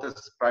it, both as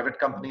private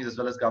companies as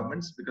well as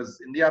governments, because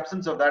in the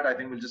absence of that, I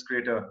think we'll just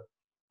create a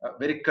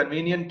very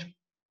convenient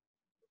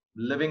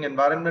living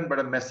environment, but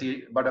a mess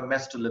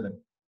to live in.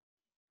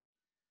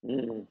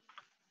 Mm.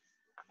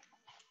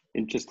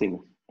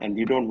 Interesting. And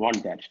you don't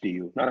want that, do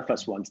you? None of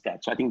us wants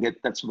that. So I think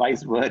that's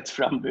wise words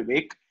from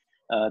Vivek.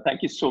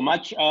 Thank you so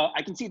much.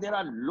 I can see there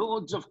are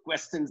loads of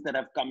questions that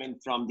have come in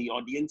from the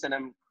audience, and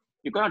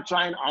we're going to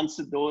try and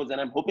answer those, and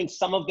I'm hoping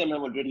some of them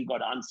have already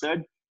got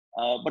answered.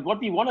 But what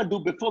we want to do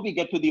before we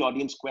get to the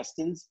audience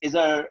questions is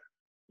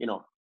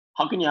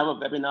how can you have a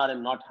webinar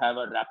and not have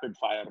a rapid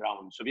fire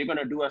round? So we're going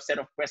to do a set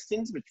of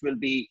questions, which will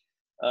be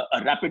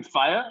a rapid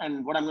fire.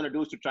 And what I'm going to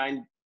do is to try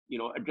and,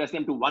 address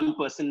them to one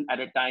person at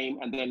a time,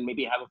 and then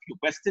maybe have a few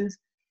questions.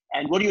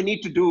 And what you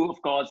need to do,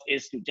 of course,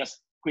 is to just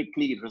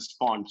quickly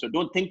respond. So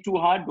don't think too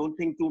hard, don't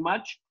think too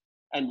much,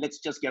 and let's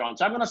just get on.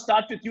 So I'm going to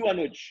start with you,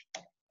 Anuj,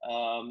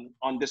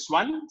 on this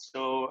one.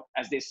 So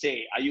as they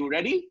say, are you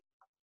ready?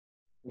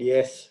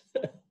 Yes.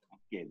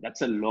 Okay,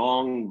 that's a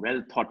long,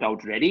 well thought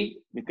out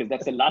ready, because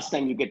that's the last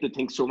time you get to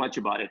think so much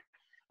about it.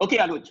 Okay,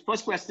 Anuj,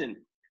 first question.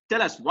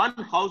 Tell us one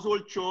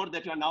household chore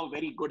that you're now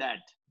very good at.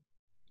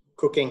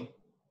 Cooking.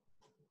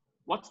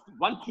 What's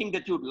one thing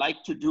that you'd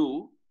like to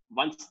do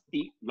once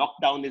the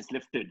lockdown is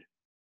lifted?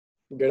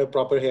 Get a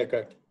proper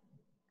haircut.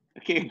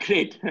 Okay,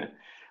 great.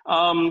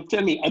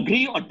 Tell me,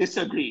 agree or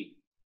disagree?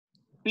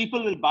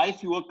 People will buy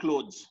fewer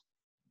clothes.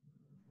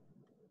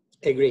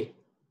 Agree.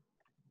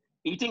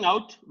 Eating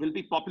out will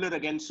be popular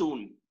again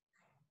soon.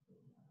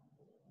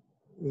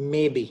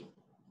 Maybe.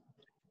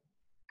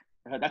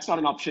 That's not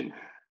an option.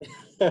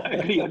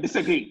 Agree or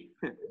disagree?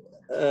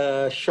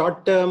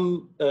 Short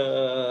term.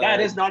 That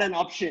is not an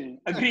option.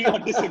 Agree or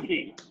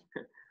disagree?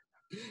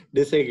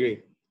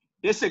 Disagree.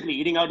 Disagree.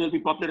 Eating out will be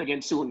popular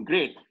again soon.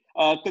 Great.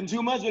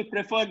 Consumers will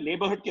prefer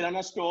neighborhood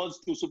kirana stores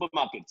to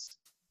supermarkets.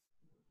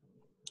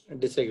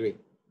 Disagree.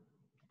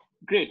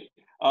 Great.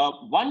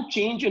 One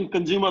change in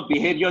consumer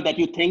behavior that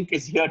you think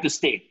is here to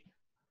stay.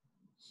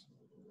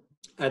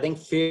 I think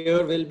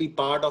fear will be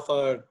part of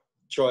our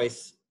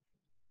choice.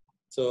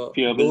 So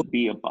Fear will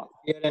be a part.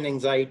 Fear and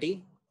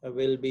anxiety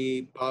will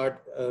be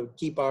a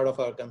key part of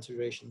our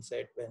consideration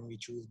set when we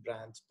choose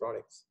brands,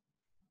 products.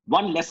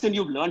 One lesson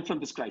you've learned from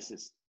this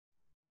crisis.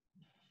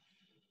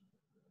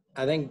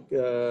 I think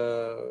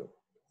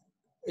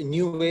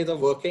new ways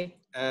of working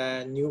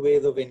and new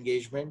ways of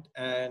engagement,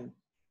 and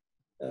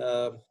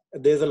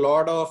there's a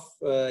lot of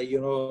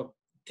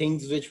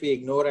things which we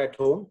ignore at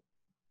home.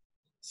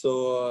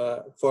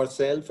 So for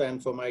self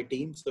and for my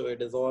team, so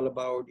it is all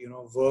about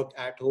work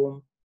at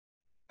home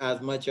as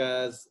much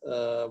as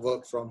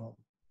work from home.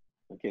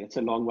 Okay, that's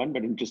a long one,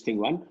 but interesting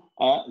one.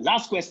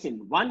 Last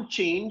question. One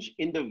change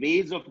in the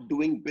ways of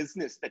doing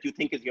business that you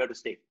think is here to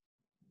stay.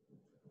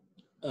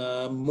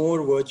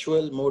 More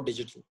virtual, more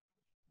digital.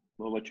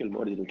 More virtual,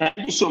 more digital.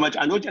 Thank you so much,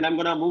 Anuj. And I'm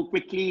going to move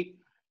quickly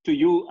to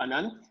you,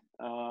 Anant.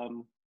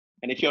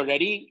 And if you're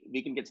ready,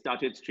 we can get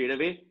started straight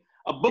away.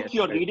 A book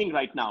you're reading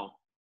right now.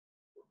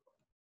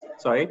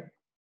 Sorry?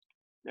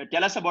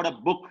 Tell us about a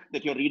book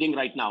that you're reading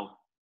right now.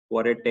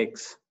 What It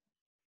Takes.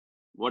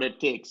 What It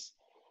Takes.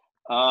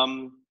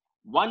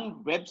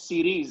 One web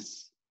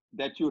series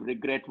that you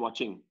regret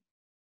watching.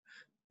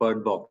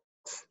 Bird Box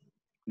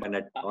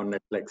on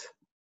Netflix.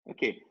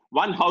 Okay.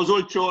 One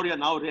household chore you're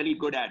now really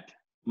good at.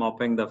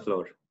 Mopping the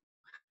floor.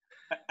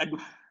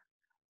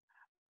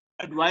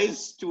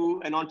 Advice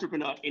to an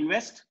entrepreneur: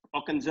 invest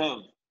or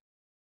conserve?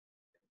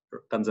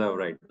 Conserve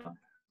right now.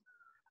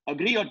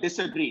 Agree or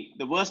disagree?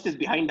 The worst is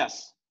behind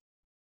us.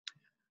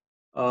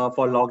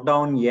 For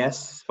lockdown,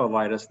 yes. For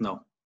virus,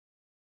 no.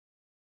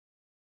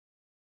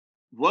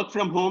 Work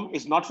from home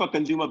is not for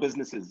consumer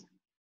businesses.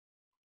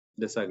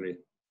 Disagree.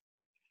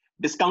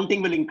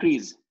 Discounting will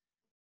increase.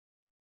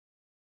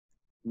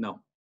 No.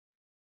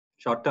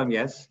 Short term,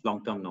 yes.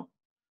 Long term, no.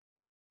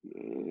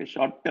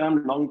 Short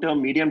term, long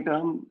term, medium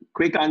term.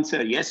 Quick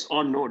answer: yes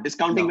or no.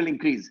 Discounting will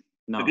increase.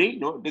 No. Agree?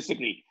 No.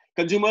 Disagree.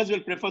 Consumers will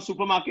prefer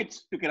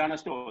supermarkets to kirana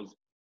stores.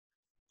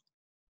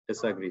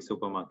 Disagree.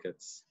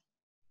 Supermarkets.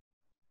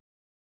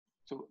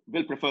 So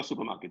will prefer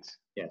supermarkets.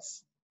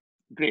 Yes.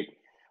 Great.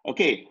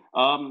 Okay.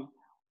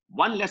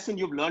 One lesson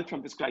you've learned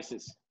from this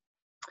crisis.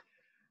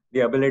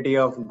 The ability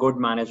of good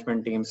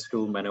management teams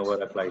to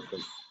maneuver a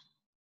crisis.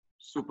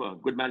 Super.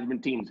 Good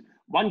management teams.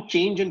 One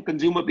change in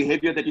consumer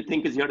behavior that you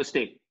think is here to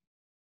stay.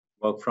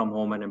 Work from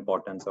home and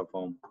importance of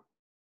home.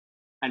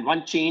 And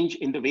one change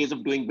in the ways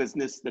of doing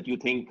business that you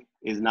think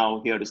is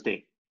now here to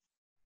stay.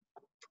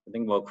 I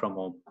think work from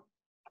home.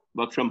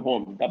 Work from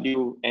home.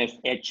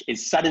 WFH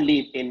is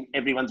suddenly in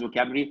everyone's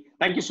vocabulary.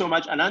 Thank you so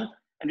much, Anant.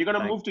 And we're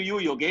going to move to you,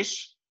 Yogesh.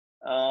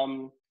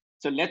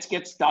 So let's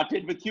get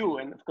started with you.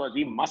 And of course,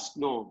 we must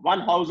know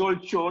one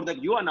household chore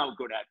that you are now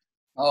good at.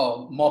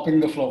 Oh, mopping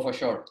the floor for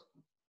sure.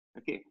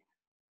 Okay.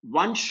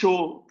 One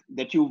show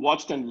that you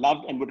watched and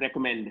loved and would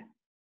recommend.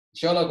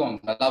 Sherlock Holmes.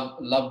 I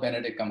love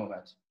Benedict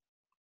Cumberbatch.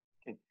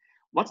 Okay.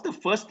 What's the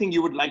first thing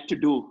you would like to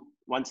do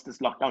once this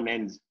lockdown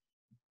ends?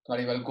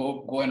 Sorry, well,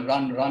 go and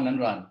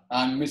run.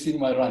 I'm missing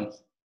my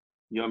runs.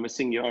 You're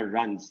missing your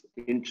runs.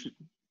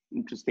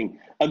 Interesting.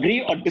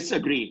 Agree or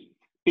disagree?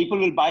 People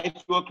will buy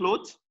fewer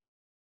clothes.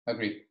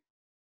 Agree.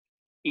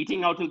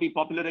 Eating out will be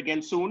popular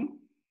again soon.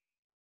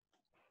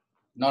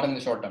 Not in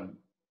the short term.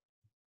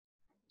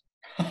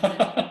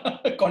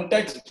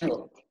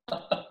 Contextual.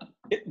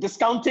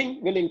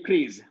 Discounting will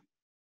increase.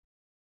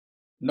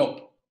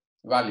 No.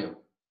 value.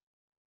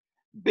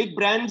 Big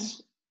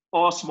brands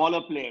or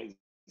smaller players,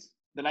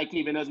 the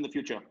likely winners in the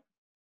future?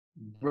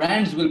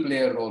 Brands will play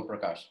a role,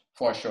 Prakash,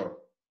 for sure.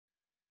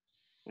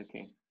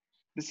 Okay.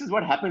 This is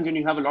what happens when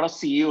you have a lot of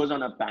CEOs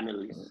on a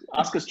panel.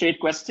 Ask a straight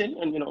question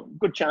and,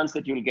 good chance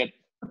that you'll get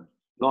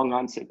long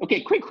answer.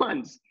 Okay, quick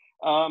ones.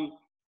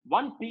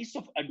 One piece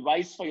of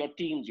advice for your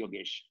teams,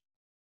 Yogesh.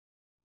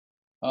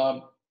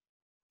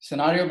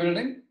 Scenario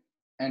building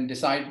and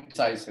decide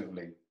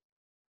decisively.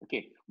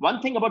 Okay.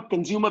 One thing about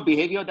consumer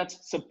behavior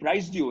that's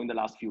surprised you in the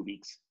last few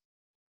weeks.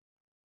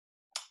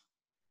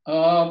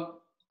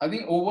 I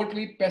think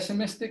overtly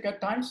pessimistic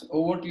at times,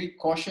 overtly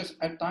cautious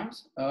at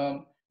times.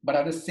 But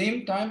at the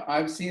same time,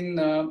 I've seen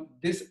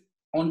this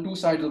on two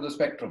sides of the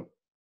spectrum.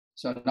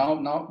 So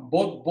now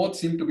both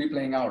seem to be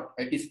playing out.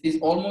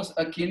 It's almost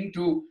akin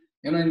to,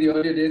 in the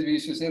earlier days, we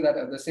used to say that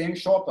the same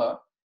shopper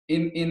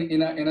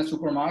in a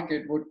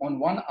supermarket would on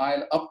one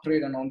aisle up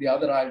trade and on the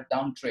other aisle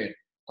down trade.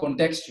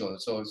 Contextual.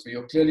 So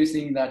you're clearly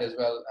seeing that as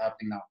well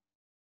happening now.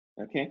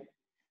 Okay.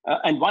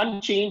 And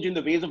one change in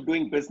the ways of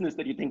doing business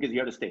that you think is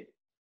here to stay.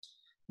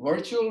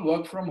 Virtual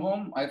work from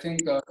home, I think,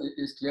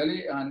 is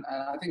clearly, and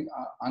I think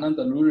Anant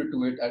alluded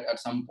to it at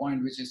some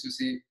point, which is to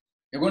see,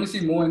 you're going to see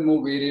more and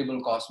more variable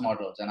cost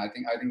models. And I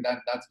think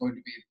that's going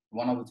to be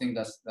one of the things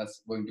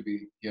that's going to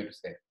be here to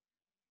stay.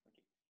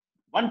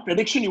 One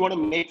prediction you want to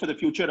make for the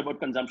future about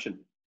consumption?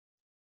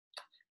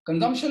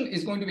 Consumption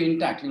is going to be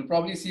intact. You'll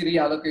probably see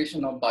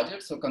reallocation of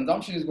budget. So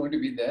consumption is going to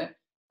be there.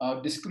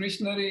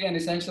 Discretionary and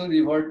essential,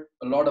 we've heard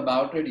a lot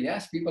about it.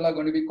 Yes, people are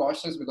going to be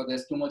cautious because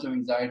there's too much of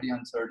anxiety,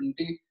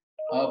 uncertainty.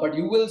 But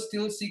you will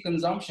still see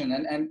consumption.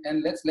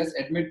 And let's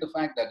admit the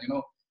fact that,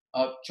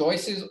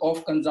 choices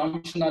of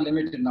consumption are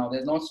limited now.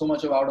 There's not so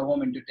much of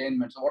out-of-home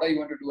entertainment. So what are you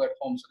going to do at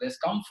home? So there's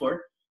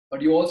comfort,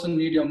 but you also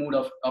need your mood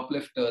of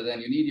uplifters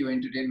and you need your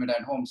entertainment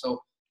at home.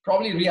 So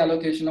probably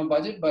reallocation of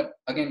budget, but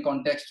again,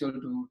 contextual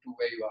to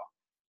where you are.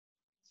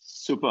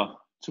 Super.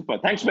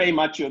 Thanks very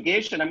much,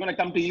 Yogesh. And I'm going to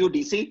come to you,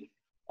 DC.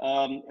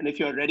 And if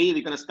you're ready,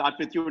 we're going to start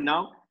with you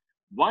now.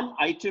 One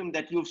item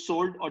that you've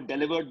sold or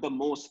delivered the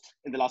most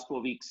in the last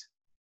 4 weeks?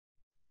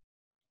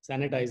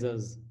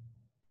 Sanitizers.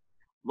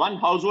 One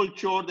household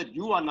chore that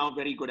you are now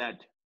very good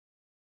at?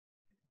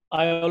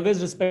 I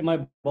always respect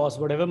my boss.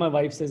 Whatever my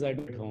wife says, I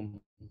do at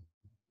home.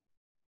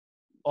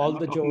 All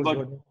the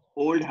chores.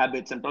 Old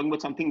habits. I'm talking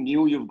about something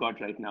new you've got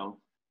right now.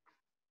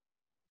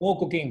 Oh,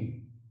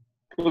 cooking.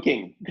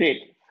 Cooking.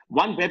 Great.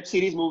 One web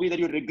series movie that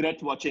you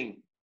regret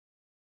watching?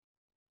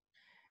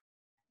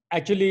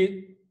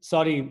 Actually,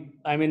 sorry.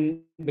 I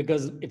mean,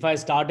 because if I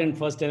start in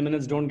first 10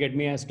 minutes, don't get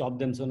me, I stop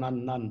them. So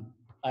none.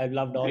 I've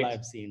loved all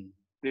I've seen.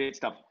 Great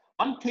stuff.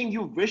 One thing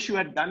you wish you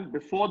had done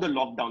before the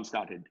lockdown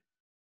started?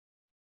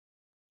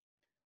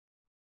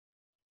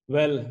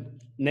 Well,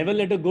 never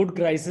let a good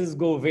crisis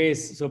go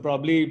waste. So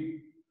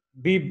probably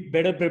be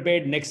better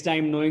prepared next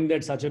time, knowing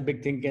that such a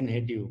big thing can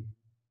hit you.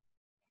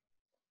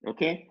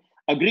 Okay.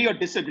 Agree or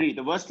disagree?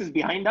 The worst is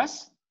behind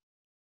us?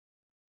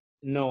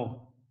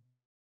 No.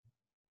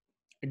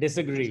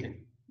 Disagree.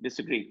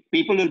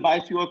 People will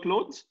buy fewer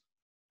clothes?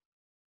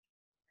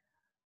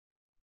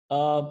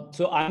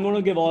 So I'm going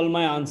to give all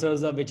my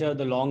answers, which are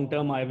the long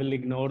term. I will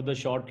ignore the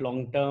short,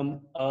 long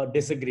term.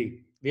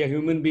 Disagree. We are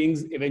human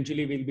beings.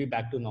 Eventually, we'll be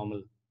back to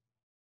normal.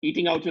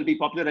 Eating out will be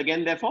popular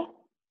again, therefore?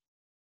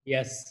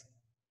 Yes.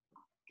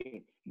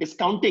 Okay.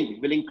 Discounting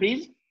will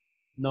increase?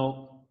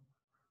 No.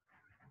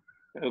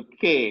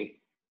 Okay.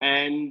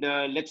 And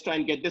let's try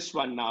and get this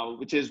one now,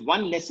 which is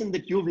one lesson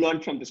that you've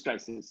learned from this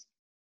crisis.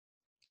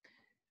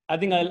 I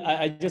think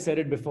I just said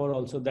it before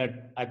also,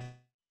 that I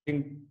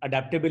think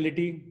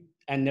adaptability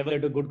and never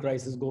let a good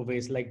crisis go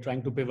waste, like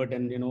trying to pivot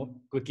and,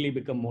 quickly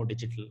become more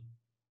digital.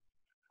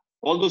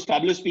 All those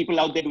fabulous people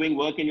out there doing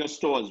work in your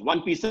stores,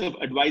 one piece of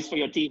advice for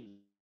your team?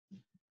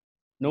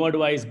 No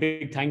advice.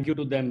 Big thank you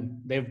to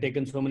them. They've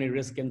taken so many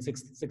risks, and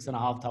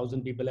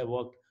 6,500 people have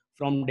worked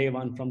from day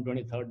one, from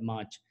 23rd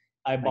March.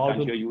 I bow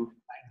to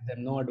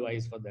them. No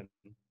advice for them.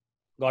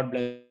 God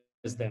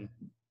bless them.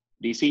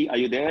 DC, are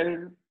you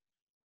there?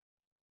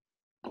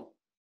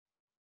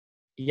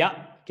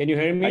 Yeah. Can you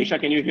hear me? Aisha,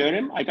 can you hear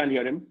him? I can't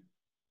hear him.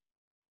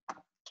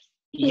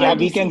 Yeah,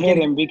 we can hear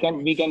him. We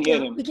can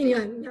hear him. We can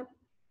hear him.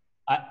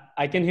 Yeah.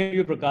 I can hear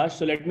you, Prakash.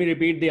 So let me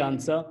repeat the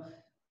answer.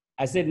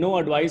 I said no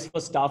advice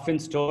for staff in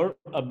store.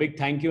 A big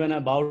thank you, and I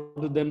bow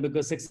to them,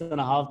 because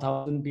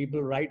 6,500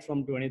 people right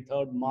from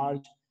 23rd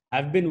March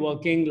have been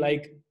working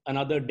like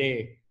another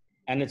day.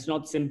 And it's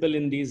not simple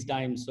in these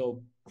times.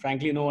 So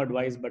frankly, no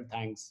advice, but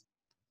thanks.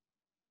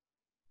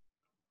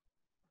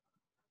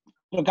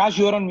 Prakash,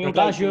 you're on mute.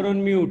 Prakash, you're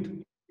on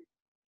mute.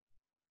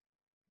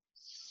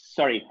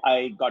 Sorry,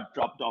 I got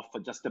dropped off for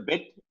just a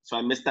bit. So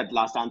I missed that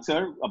last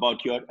answer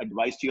about your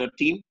advice to your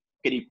team.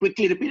 Can you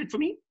quickly repeat it for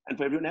me and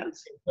for everyone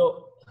else?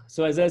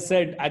 So as I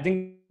said, I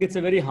think it's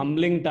a very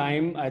humbling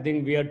time. I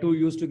think we are too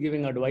used to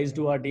giving advice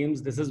to our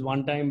teams. This is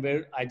one time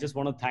where I just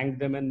want to thank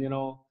them and,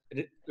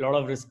 a lot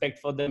of respect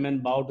for them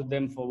and bow to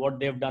them for what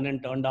they've done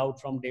and turned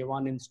out from day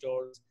one in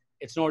stores.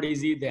 It's not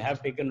easy. They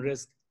have taken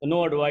risks. So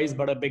no advice,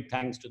 but a big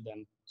thanks to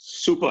them.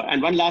 Super.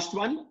 And one last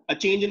one, a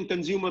change in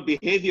consumer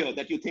behavior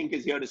that you think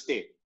is here to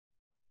stay.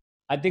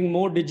 I think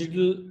more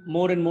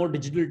and more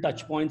digital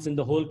touch points in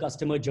the whole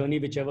customer journey,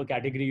 whichever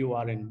category you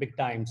are in, big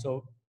time.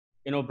 So,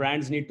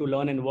 brands need to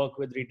learn and work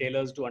with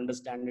retailers to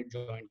understand it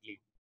jointly.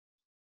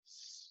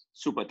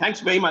 Super. Thanks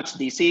very much,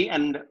 DC.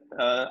 And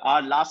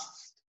our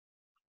last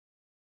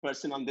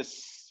person on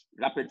this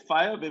rapid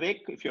fire, Vivek,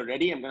 if you're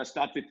ready, I'm going to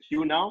start with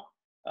you now.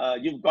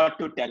 You've got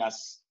to tell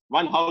us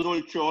one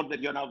household chore that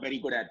you're now very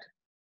good at.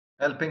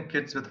 Helping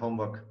kids with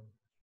homework.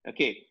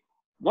 Okay.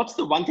 What's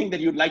the one thing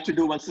that you'd like to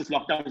do once this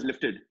lockdown is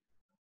lifted?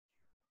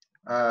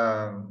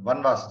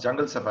 One was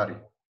jungle safari.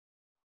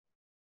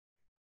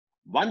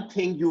 I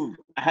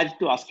had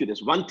to ask you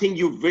this, one thing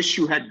you wish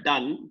you had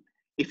done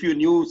if you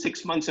knew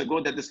 6 months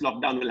ago that this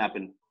lockdown will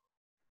happen.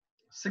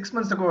 6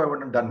 months ago, I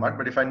wouldn't have done much,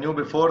 but if I knew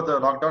before the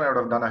lockdown, I would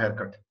have done a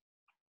haircut.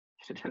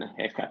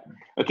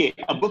 Okay,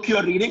 a book you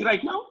are reading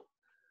right now?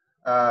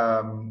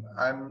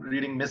 I'm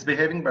reading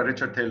Misbehaving by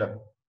Richard Thaler,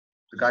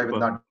 the guy with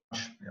Nudge.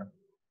 Yeah.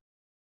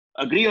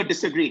 Agree or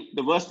disagree?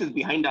 The worst is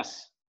behind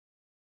us.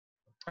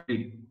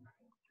 Agree.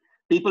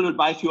 People will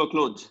buy fewer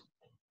clothes.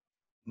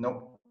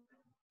 No.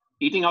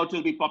 Eating out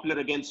will be popular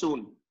again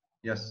soon.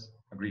 Yes,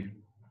 agree.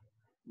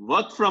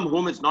 Work from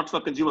home is not for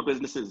consumer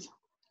businesses.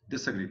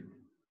 Disagree.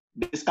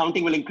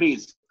 Discounting will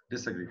increase.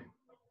 Disagree.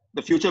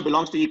 The future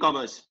belongs to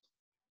e-commerce.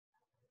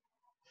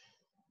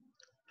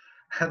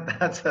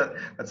 That's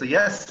a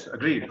yes.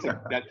 Agreed.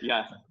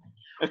 Yeah.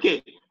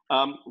 Okay.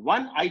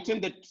 One item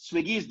that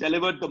Swiggy has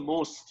delivered the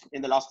most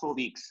in the last 4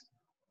 weeks.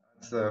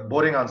 It's a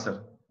boring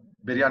answer.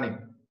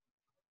 Biryani.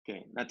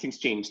 Okay, nothing's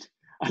changed.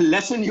 A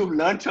lesson you've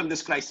learned from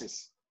this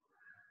crisis.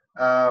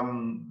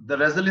 The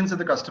resilience of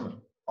the customer.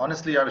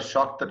 Honestly, I was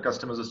shocked that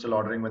customers are still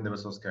ordering when they were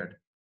so scared.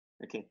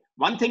 Okay.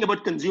 One thing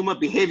about consumer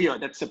behavior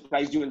that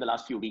surprised you in the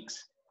last few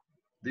weeks.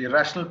 The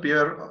irrational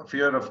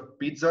fear of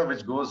pizza,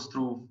 which goes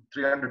through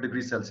 300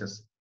 degrees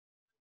Celsius.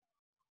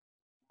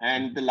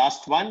 And the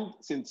last one,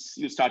 since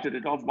you started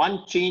it off,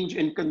 one change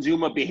in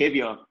consumer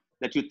behavior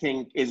that you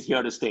think is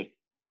here to stay.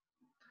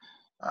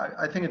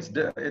 I think it's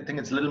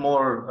a little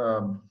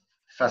more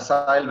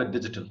facile with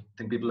digital. I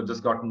think people have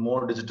just gotten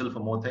more digital for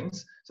more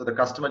things. So the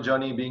customer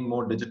journey being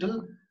more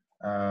digital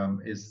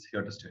is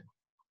here to stay.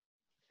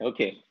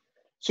 Okay,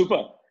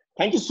 super.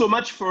 Thank you so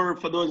much for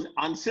those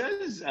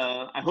answers.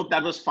 I hope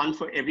that was fun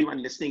for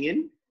everyone listening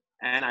in.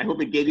 And I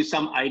hope it gave you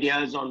some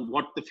ideas on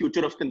what the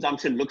future of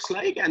consumption looks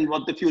like and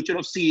what the future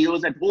of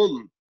CEOs at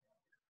home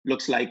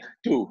looks like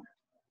too.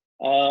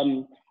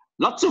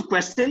 Lots of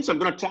questions. So I'm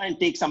going to try and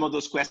take some of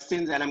those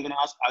questions, and I'm going to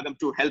ask Agam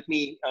to help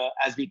me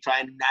as we try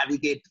and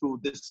navigate through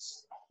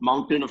this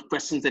mountain of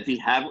questions that we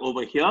have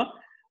over here.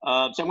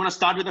 So I'm going to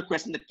start with a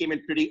question that came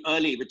in pretty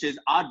early, which is,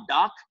 are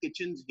dark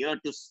kitchens here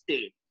to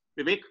stay?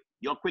 Vivek,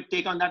 your quick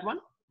take on that one?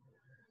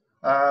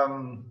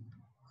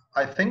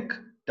 I think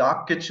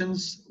dark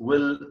kitchens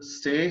will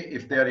stay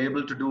if they are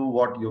able to do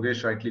what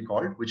Yogesh rightly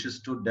called, which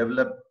is to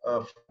develop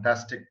a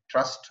fantastic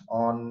trust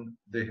on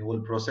the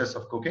whole process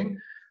of cooking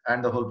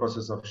and the whole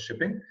process of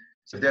shipping.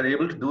 So if they're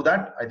able to do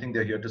that, I think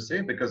they're here to stay,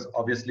 because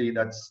obviously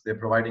they're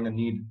providing a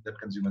need that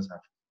consumers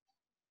have.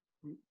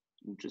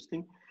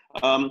 Interesting.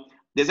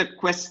 There's a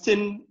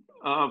question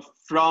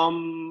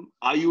from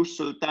Ayush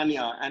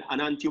Sultania, and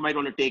Anant, you might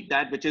want to take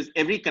that, which is,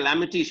 every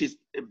calamity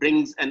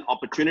brings an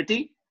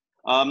opportunity.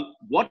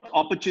 What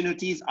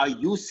opportunities are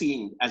you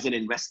seeing as an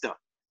investor?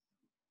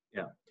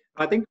 Yeah,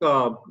 I think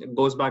it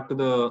goes back to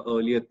the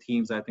earlier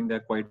themes. I think there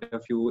are quite a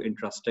few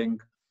interesting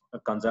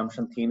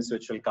consumption themes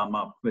which will come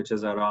up, which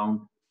is around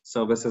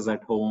services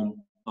at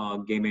home,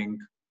 gaming,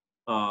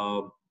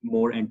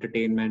 more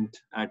entertainment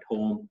at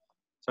home.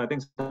 So I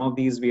think some of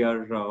these we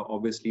are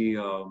obviously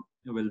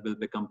will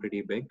become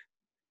pretty big.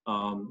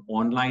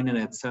 Online in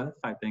itself,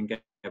 I think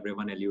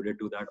everyone alluded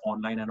to that.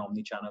 Online and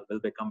omni-channel will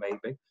become very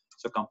big.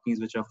 So companies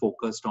which are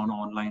focused on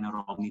online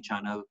or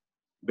omni-channel,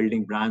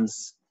 building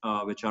brands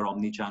which are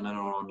omni-channel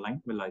or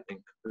online, will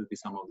be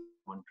some of the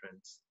one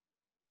trends.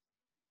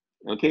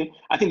 Okay,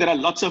 I think there are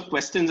lots of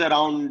questions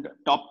around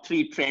top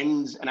 3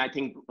 trends, and I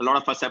think a lot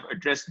of us have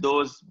addressed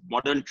those.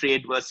 Modern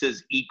trade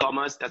versus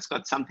e-commerce, that's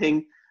got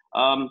something.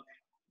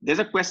 There's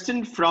a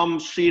question from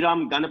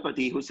Sriram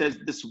Ganapati who says,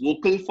 this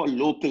vocal for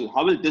local,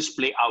 how will this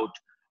play out?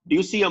 Do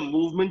you see a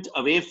movement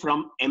away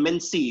from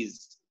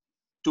MNCs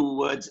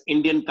towards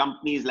Indian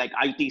companies like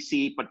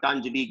ITC,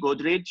 Patanjali,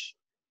 Godrej?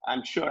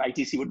 I'm sure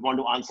ITC would want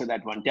to answer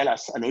that one. Tell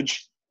us, Anuj.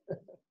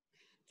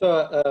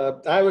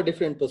 So I have a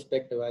different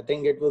perspective. I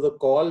think it was a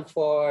call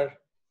for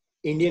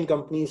Indian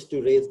companies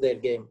to raise their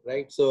game,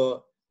 right?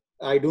 So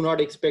I do not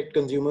expect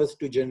consumers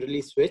to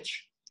generally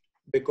switch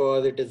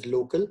because it is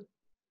local.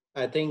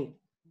 I think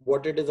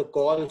what it is a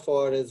call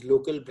for is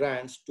local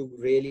brands to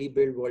really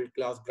build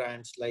world-class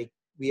brands like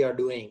we are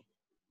doing,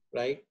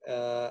 right?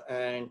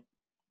 And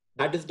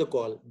that is the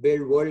call.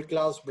 Build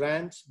world-class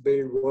brands,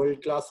 build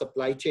world-class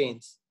supply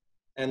chains,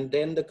 and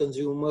then the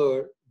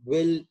consumer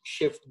will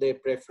shift their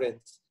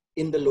preference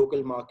in the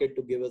local market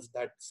to give us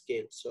that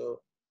scale. So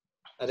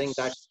I think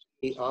that's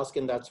what we ask,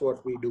 and that's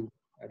what we do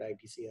at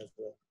ITC as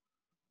well.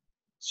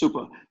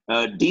 Super.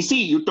 DC,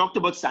 you talked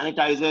about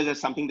sanitizers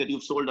as something that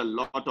you've sold a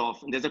lot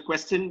of. And there's a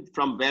question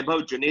from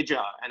Vaibhav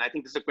Juneja, and I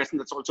think this is a question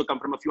that's also come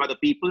from a few other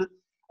people.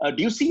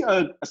 Do you see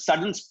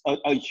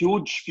a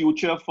huge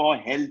future for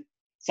health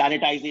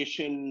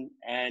sanitization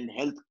and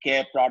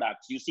healthcare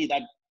products? Do you see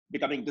that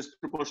becoming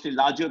disproportionately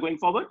larger going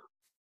forward?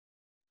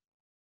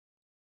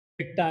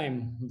 Big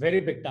time, very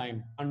big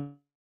time.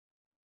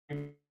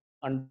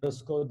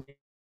 Underscore the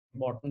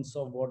importance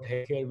of what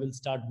healthcare will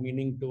start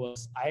meaning to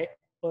us.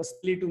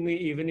 Personally, to me,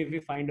 even if we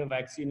find a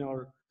vaccine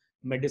or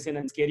medicine,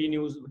 and scary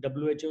news,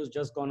 WHO has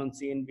just gone on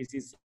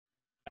CNBC,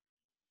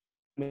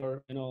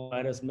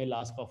 virus may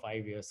last for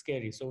 5 years.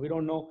 Scary. So we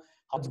don't know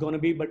how it's going to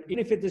be, but even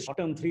if it is short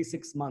term,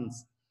 3-6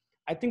 months,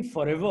 I think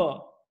forever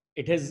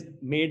it has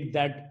made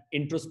that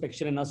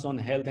introspection in us on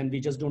health, and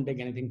we just don't take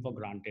anything for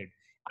granted.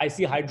 I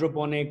see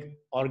hydroponic,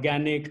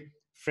 organic,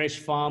 fresh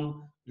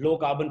farm, low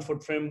carbon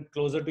footprint,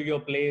 closer to your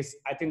place.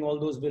 I think all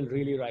those will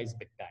really rise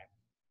big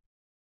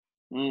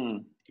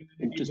time.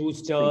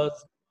 Boosters,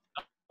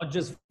 not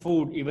just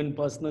food, even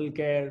personal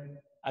care.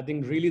 I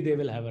think really they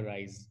will have a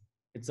rise.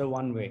 It's a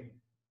one way.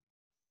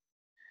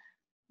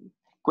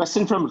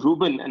 Question from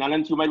Ruben, and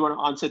Anant, you might want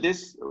to answer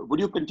this. Would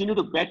you continue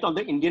to bet on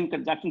the Indian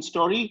consumption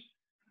story?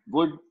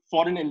 Would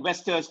foreign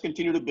investors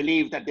continue to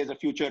believe that there's a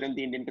future in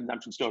the Indian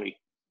consumption story?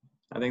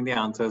 I think the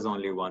answer is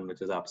only one,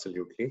 which is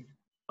absolutely.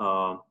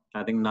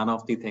 I think none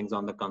of the things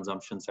on the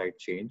consumption side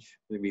change.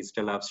 We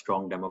still have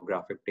strong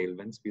demographic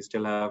tailwinds. We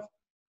still have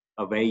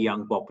a very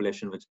young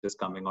population which is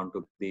coming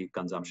onto the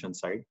consumption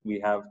side. We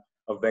have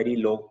a very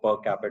low per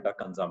capita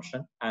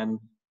consumption, and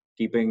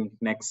keeping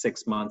next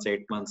 6 months,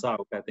 8 months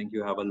out, I think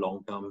you have a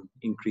long-term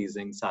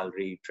increasing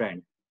salary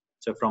trend.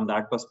 So from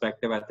that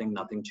perspective, I think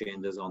nothing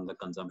changes on the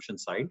consumption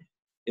side.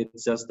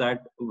 It's just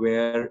that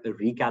where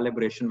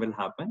recalibration will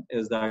happen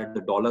is that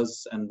the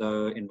dollars and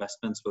the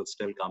investments will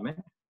still come in.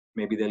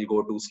 Maybe they'll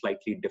go to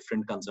slightly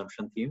different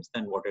consumption themes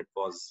than what it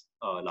was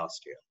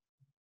last year.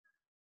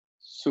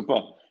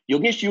 Super.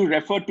 Yogesh, you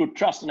referred to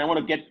trust, and I want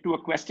to get to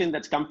a question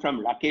that's come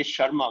from Rakesh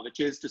Sharma, which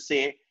is to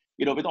say,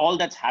 with all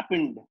that's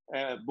happened,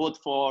 both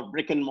for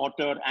brick and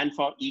mortar and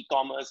for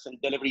e-commerce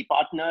and delivery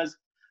partners,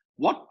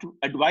 what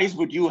advice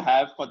would you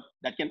have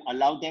that can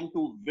allow them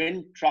to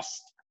win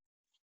trust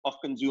of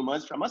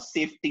consumers from a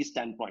safety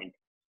standpoint?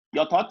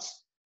 Your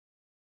thoughts?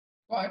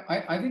 Well,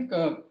 I think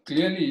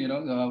clearly,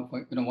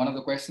 one of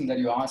the questions that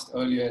you asked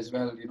earlier as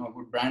well,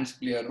 would brands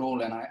play a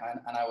role? And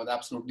I was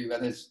absolutely,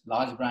 whether it's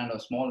large brand or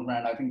small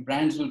brand, I think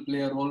brands will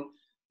play a role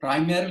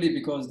primarily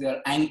because they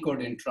are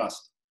anchored in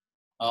trust.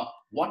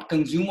 What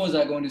consumers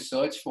are going to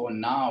search for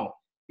now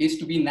is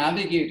to be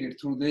navigated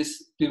through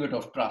this pivot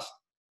of trust.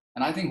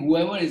 And I think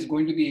whoever is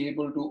going to be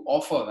able to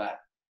offer that,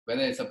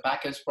 whether it's a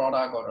packaged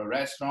product or a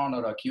restaurant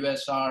or a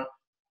QSR,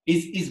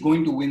 is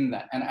going to win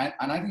that. And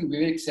I think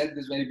Vivek said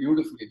this very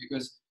beautifully,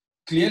 because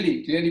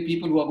clearly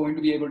people who are going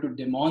to be able to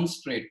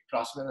demonstrate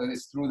trust, whether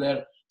it's through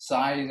their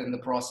size and the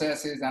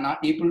processes, and are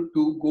able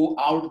to go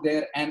out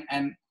there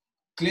and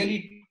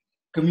clearly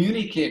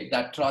communicate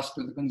that trust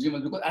to the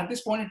consumers. Because at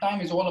this point in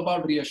time, it's all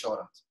about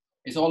reassurance.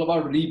 It's all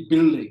about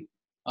rebuilding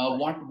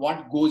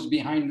what goes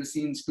behind the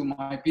scenes to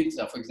my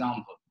pizza, for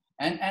example.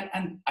 And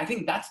I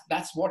think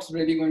that's what's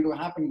really going to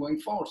happen going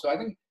forward. So I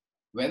think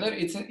whether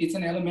it's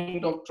an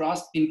element of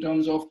trust in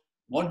terms of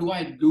what do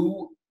I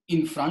do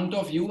in front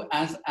of you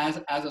as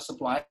a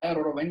supplier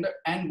or a vendor,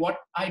 and what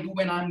I do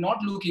when I'm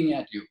not looking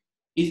at you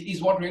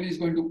is what really is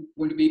going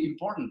to be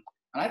important.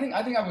 And I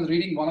think I was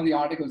reading one of the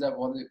articles that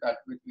was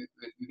with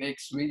Vivek,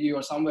 Swiggy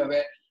or somewhere,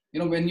 where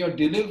when you're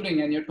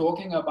delivering and you're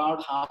talking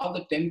about how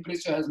the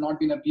temperature has not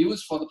been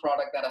abused for the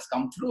product that has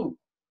come through,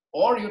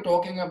 or you're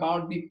talking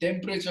about the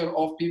temperature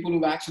of people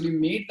who've actually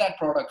made that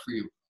product for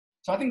you.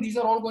 So I think these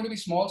are all going to be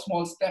small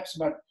steps,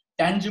 but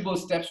tangible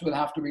steps will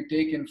have to be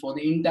taken for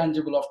the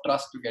intangible of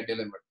trust to get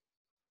delivered.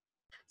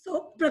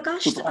 So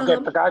Prakash,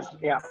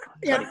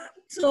 Sorry.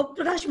 So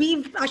Prakash,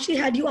 we've actually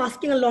had you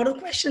asking a lot of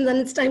questions, and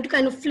it's time to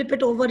kind of flip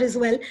it over as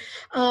well.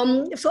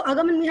 So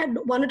Agaman, we had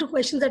 1 or 2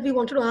 questions that we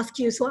wanted to ask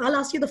you. So I'll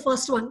ask you the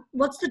first one.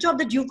 What's the job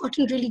that you've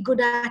gotten really good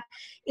at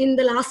in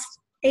the last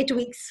 8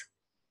 weeks?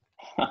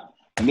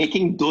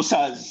 Making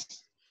dosas.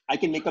 I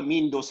can make a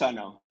mean dosa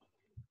now.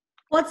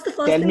 What's the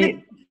first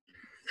thing?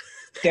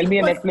 Tell me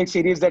a Netflix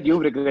series that you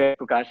regret,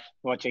 Prakash,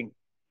 watching.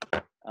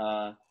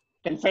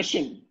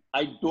 Confession,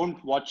 I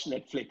don't watch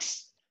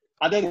Netflix.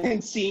 Other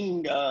than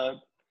seeing the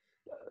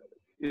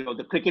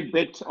cricket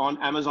bit on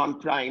Amazon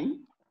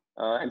Prime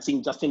and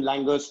seeing Justin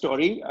Langer's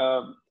story,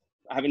 I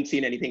haven't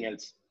seen anything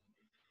else.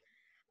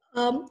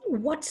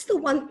 What's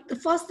the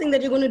first thing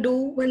that you're going to do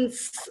when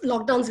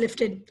lockdown's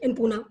lifted in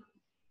Pune?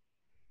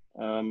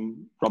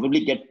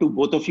 Probably get to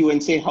both of you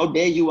and say, how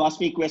dare you ask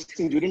me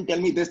questions? You didn't tell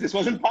me this. This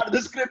wasn't part of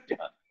the script.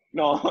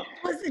 No.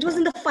 It was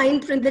in the fine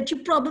print that you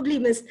probably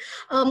missed.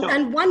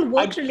 And one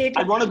work-related...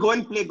 I want to go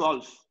and play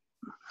golf.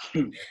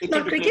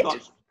 Not cricket?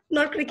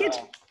 Not cricket?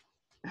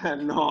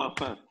 No.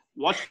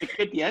 Watch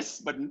cricket,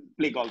 yes, but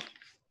play golf.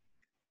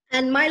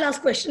 And my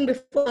last question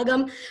before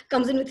Agam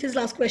comes in with his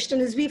last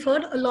question is, we've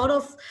heard a lot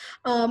of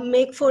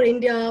make for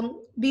India,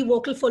 be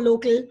vocal for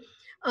local.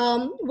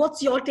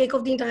 What's your take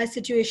of the entire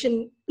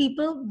situation?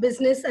 People,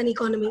 business, and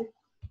economy.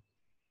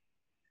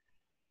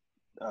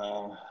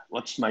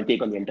 What's my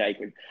take on the entire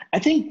thing? I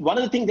think one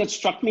of the things that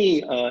struck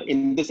me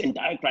in this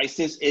entire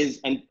crisis is,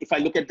 and if I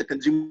look at the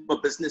consumer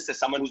business as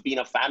someone who's been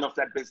a fan of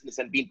that business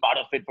and been part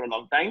of it for a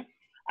long time,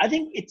 I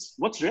think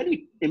what's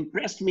really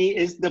impressed me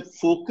is the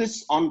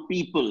focus on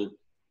people,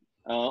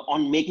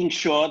 on making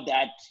sure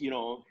that,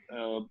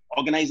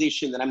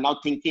 organizations, and I'm now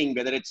thinking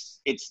whether it's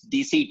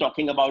DC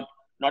talking about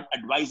not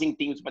advising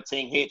teams, but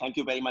saying, hey, thank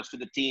you very much to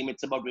the team.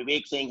 It's about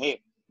Vivek saying,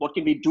 hey, what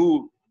can we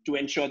do to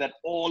ensure that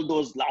all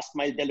those last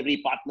mile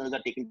delivery partners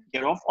are taken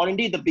care of, or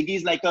indeed the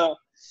biggies like a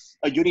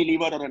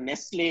Unilever or a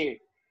Nestle,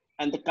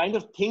 and the kind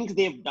of things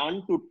they've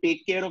done to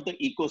take care of the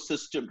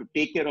ecosystem, to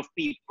take care of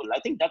people. I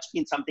think that's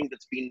been something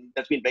that's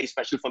been very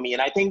special for me.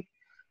 And I think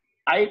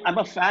I'm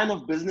a fan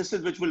of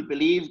businesses which will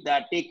believe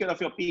that take care of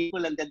your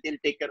people and then they'll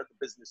take care of the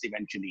business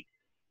eventually.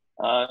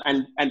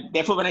 And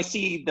therefore, when I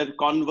see the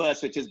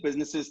converse, which is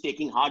businesses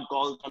taking hard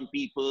calls on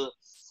people,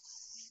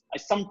 I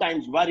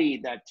sometimes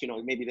worry that,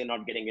 maybe they're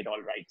not getting it all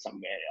right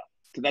somewhere.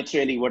 Yeah. So that's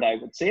really what I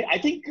would say. I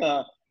think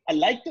I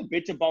liked a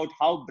bit about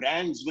how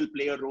brands will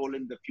play a role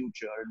in the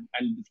future,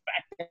 and the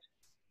fact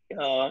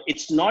that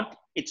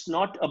it's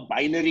not a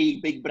binary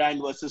big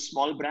brand versus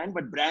small brand,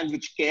 but brands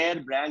which care,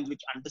 brands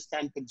which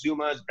understand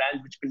consumers,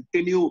 brands which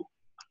continue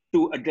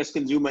to address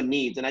consumer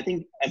needs. And I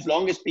think as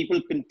long as people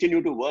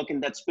continue to work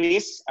in that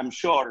space, I'm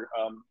sure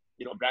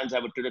brands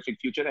have a terrific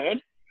future ahead.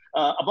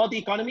 About the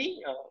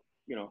economy,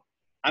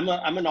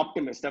 I'm an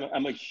optimist.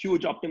 I'm a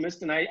huge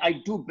optimist, and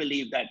I do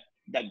believe that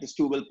this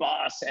too will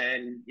pass,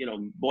 and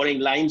boring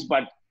lines.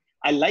 But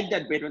I like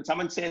that bit when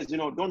someone says,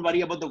 don't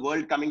worry about the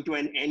world coming to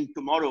an end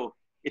tomorrow.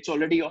 It's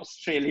already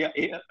Australia.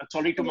 It's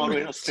already tomorrow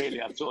in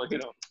Australia. So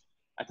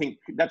I think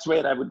that's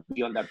where I would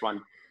be on that one.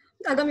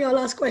 Agam, your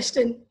last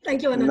question.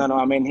 Thank you, Anant. No.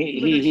 I mean,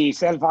 he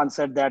self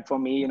answered that for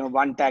me.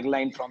 One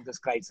tagline from this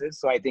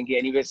crisis. So I think he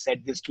anyway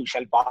said this too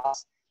shall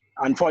pass.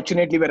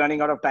 Unfortunately, we're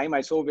running out of time.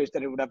 I so wish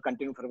that it would have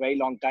continued for a very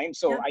long time.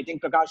 So I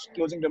think, Prakash,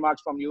 closing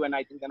remarks from you, and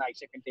I think then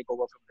Aisha can take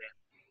over from there.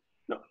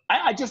 No,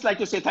 I just like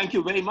to say thank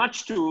you very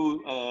much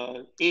to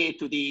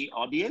the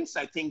audience.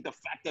 I think the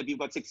fact that we've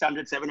got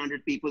 600,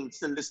 700 people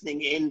still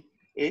listening in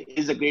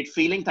is a great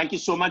feeling. Thank you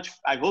so much.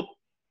 I hope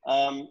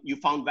you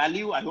found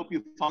value. I hope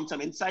you found some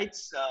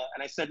insights.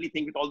 And I certainly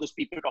think with all those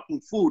people talking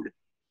food,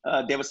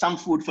 there was some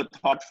food for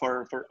thought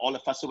for all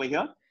of us over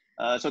here.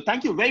 So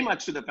thank you very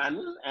much to the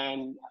panel,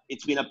 and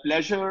it's been a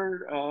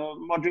pleasure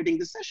moderating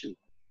this session.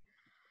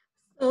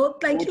 So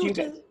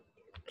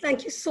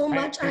thank you so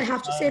much. I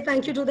have to say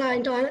thank you to the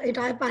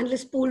entire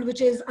panelist pool,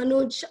 which is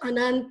Anuj,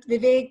 Anant,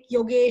 Vivek,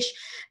 Yogesh,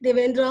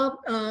 Devendra.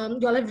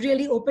 You all have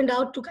really opened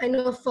out to kind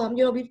of,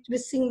 we're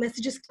seeing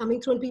messages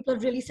coming through, and people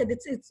have really said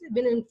it's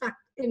been in fact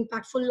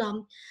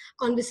impactful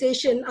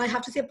conversation. I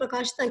have to say,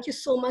 Prakash, thank you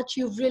so much.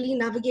 You've really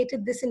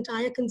navigated this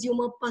entire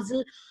consumer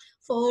puzzle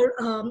for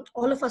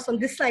all of us on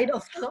this side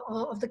of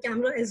the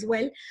camera as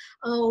well.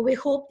 We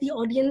hope the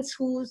audience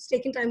who's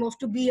taken time off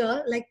to be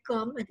here, like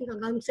I think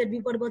Agam said,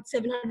 we've got about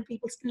 700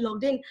 people still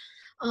logged in.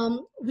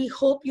 We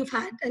hope you've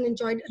had and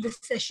enjoyed this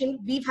session.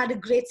 We've had a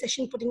great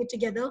session putting it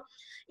together.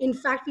 In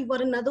fact, we've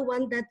got another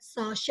one that's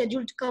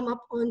scheduled to come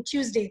up on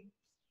Tuesday.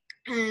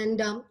 And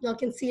y'all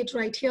can see it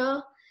right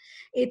here.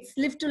 It's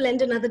Live to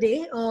Lend Another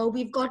Day.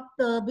 We've got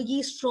the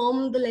biggies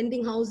from the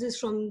lending houses,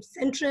 from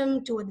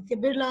Centrum to Aditya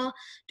Birla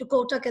to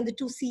Kotak, and the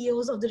two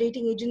CEOs of the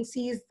rating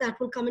agencies that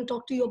will come and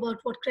talk to you about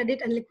what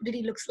credit and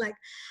liquidity looks like.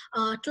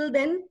 Till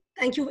then,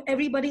 thank you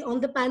everybody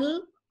on the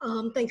panel.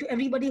 Thank you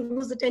everybody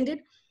who's attended.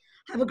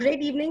 Have a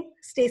great evening.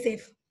 Stay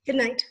safe. Good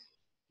night.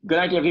 Good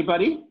night,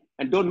 everybody.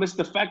 And don't miss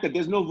the fact that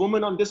there's no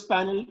woman on this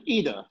panel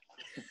either.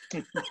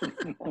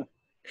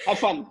 Have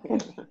fun.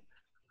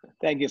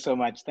 Thank you so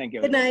much. Thank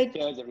you. Good night.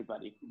 Cheers,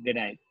 everybody. Good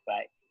night.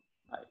 Bye.